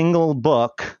a single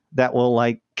book that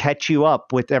will catch you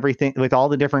up with everything, with all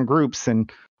the different groups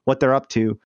and what they're up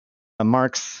to,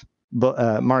 Mark's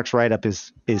write-up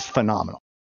is phenomenal.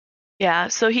 Yeah,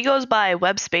 so he goes by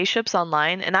Web Spaceships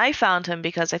Online, and I found him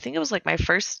because I think it was my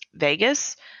first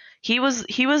Vegas. He was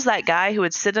that guy who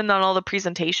would sit in on all the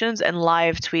presentations and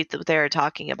live tweet what they were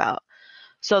talking about.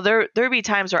 So there'd be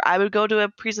times where I would go to a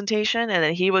presentation and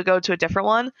then he would go to a different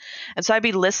one. And so I'd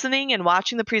be listening and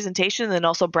watching the presentation and then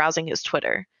also browsing his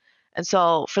Twitter. And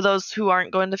so for those who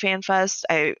aren't going to FanFest,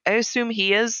 I assume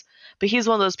he is, but he's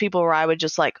one of those people where I would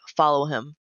just follow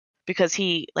him because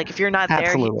he, if you're not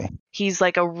there, he's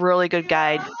a really good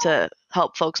guide to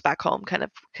help folks back home kind of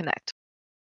connect.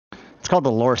 It's called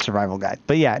the Lore Survival Guide.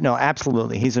 But yeah, no,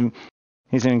 absolutely. He's an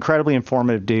incredibly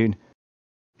informative dude.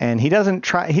 And he doesn't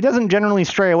generally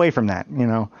stray away from that.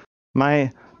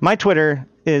 My Twitter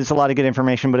is a lot of good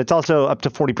information, but it's also up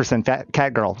to 40% fat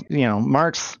cat girl.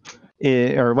 Mark's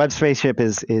or Web Spaceship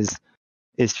is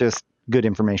just good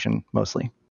information mostly.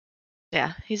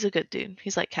 Yeah, he's a good dude.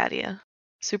 He's like Katia,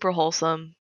 super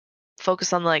wholesome,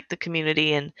 focus on the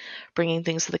community and bringing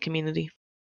things to the community.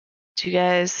 Do you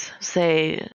guys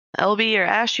say LB or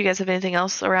Ash? Do you guys have anything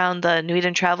else around the New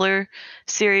Eden Traveler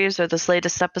series or this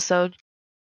latest episode?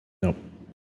 Nope.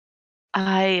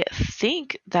 I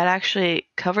think that actually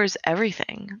covers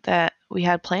everything that we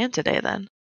had planned today then.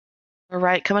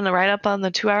 We're coming right up on the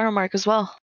 2-hour mark as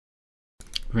well.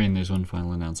 Rain, there's one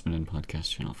final announcement in podcast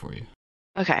channel for you.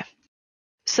 Okay.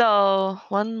 So,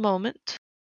 one moment.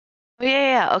 Oh,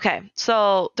 yeah. Okay.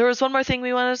 So, there was one more thing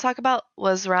we wanted to talk about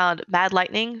was around Mad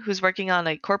Lightning, who's working on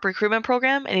a corp recruitment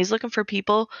program, and he's looking for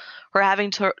people who are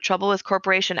having trouble with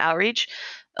corporation outreach.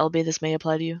 LB, this may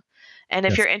apply to you. And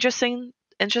if you're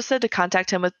interested to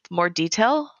contact him with more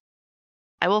detail,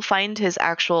 I will find his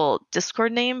actual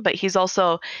Discord name, but he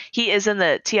is in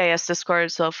the TIS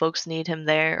Discord, so if folks need him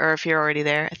there, or if you're already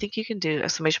there, I think you can do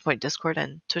 !Discord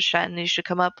and Twitch chat and you should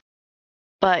come up.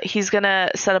 But he's going to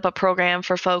set up a program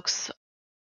for folks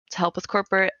to help with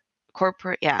corporate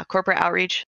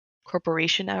outreach,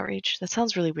 corporation outreach. That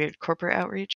sounds really weird, corporate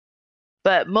outreach.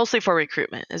 But mostly for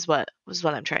recruitment is what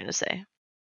I'm trying to say.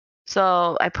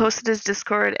 So I posted his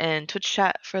Discord and Twitch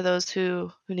chat for those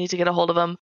who need to get a hold of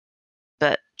him.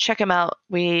 But check him out.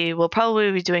 We will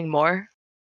probably be doing more,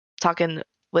 talking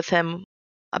with him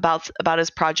about his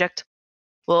project.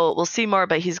 We'll see more,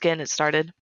 but he's getting it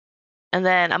started. And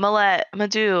then I'm gonna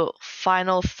do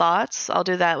final thoughts. I'll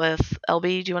do that with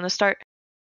LB. Do you want to start?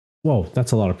 Whoa,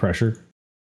 that's a lot of pressure.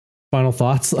 Final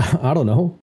thoughts? I don't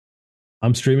know.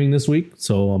 I'm streaming this week,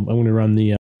 so I'm going to run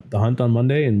the hunt on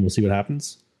Monday, and we'll see what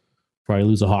happens. Probably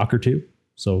lose a hawk or two.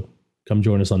 So come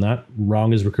join us on that.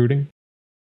 Wrong is recruiting.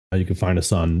 You can find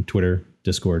us on Twitter,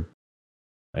 Discord,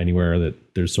 anywhere that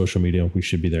there's social media. We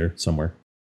should be there somewhere.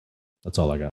 That's all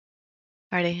I got.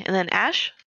 Alrighty. And then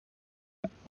Ash?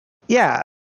 Yeah.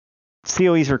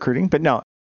 COE's recruiting, but no.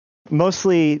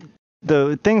 Mostly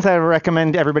the things I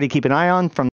recommend everybody keep an eye on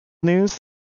from news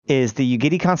is the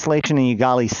Ugidi constellation and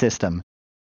Ugali system.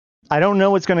 I don't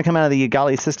know what's going to come out of the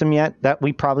Ugali system yet. That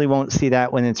we probably won't see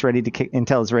that when it's ready to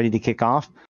until it's ready to kick off.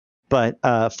 But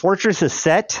Fortress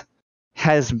Aset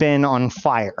has been on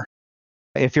fire.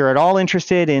 If you're at all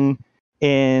interested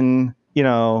in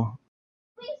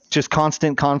just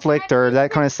constant conflict or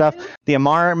that kind of stuff, the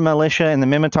Amar militia and the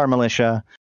Mimitar militia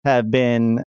have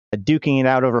been duking it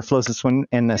out over Flosis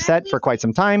and Aset for quite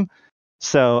some time.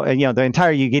 So the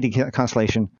entire Ugidi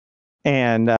constellation,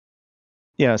 and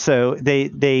so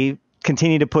they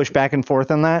continue to push back and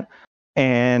forth on that,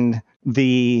 and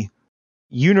the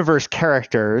universe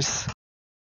characters,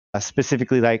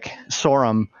 specifically like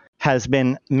Sorum, has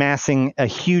been massing a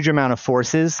huge amount of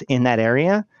forces in that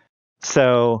area.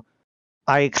 So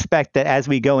I expect that as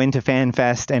we go into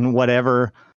FanFest and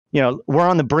whatever, we're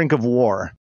on the brink of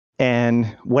war, and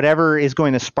whatever is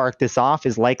going to spark this off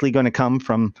is likely going to come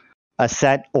from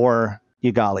Aset or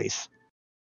Ugalis.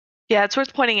 Yeah, it's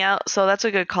worth pointing out. So that's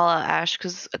a good call out, Ash,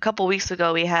 because a couple weeks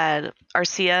ago we had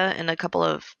Arcia and a couple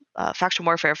of faction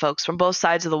warfare folks from both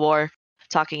sides of the war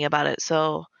talking about it.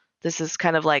 So this is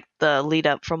kind of like the lead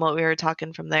up from what we were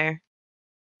talking from there.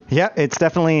 Yeah, it's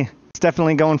definitely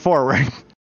going forward.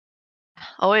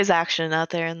 Always action out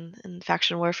there in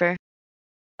faction warfare.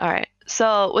 All right.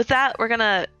 So with that, we're going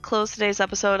to close today's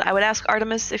episode. I would ask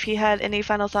Artemis if he had any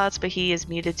final thoughts, but he is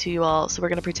muted to you all. So we're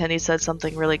going to pretend he said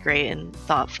something really great and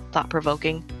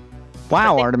thought-provoking.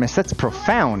 Wow, Artemis, that's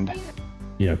profound.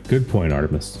 Yeah, good point,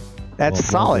 Artemis. That's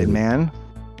solid, man.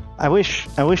 I wish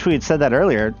we had said that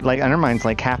earlier. Like, undermines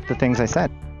like half the things I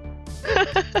said.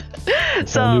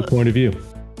 So, a new point of view.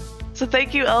 So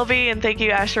thank you, LB, and thank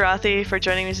you, Asharathi, for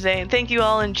joining me today. And thank you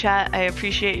all in chat. I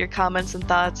appreciate your comments and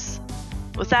thoughts.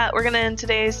 With that, we're going to end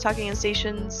today's Talking in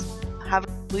Stations.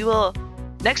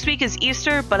 Next week is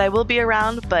Easter, but I will be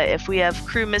around. But if we have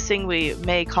crew missing, we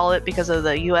may call it because of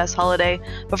the U.S. holiday.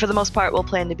 But for the most part, we'll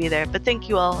plan to be there. But thank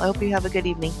you all. I hope you have a good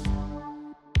evening.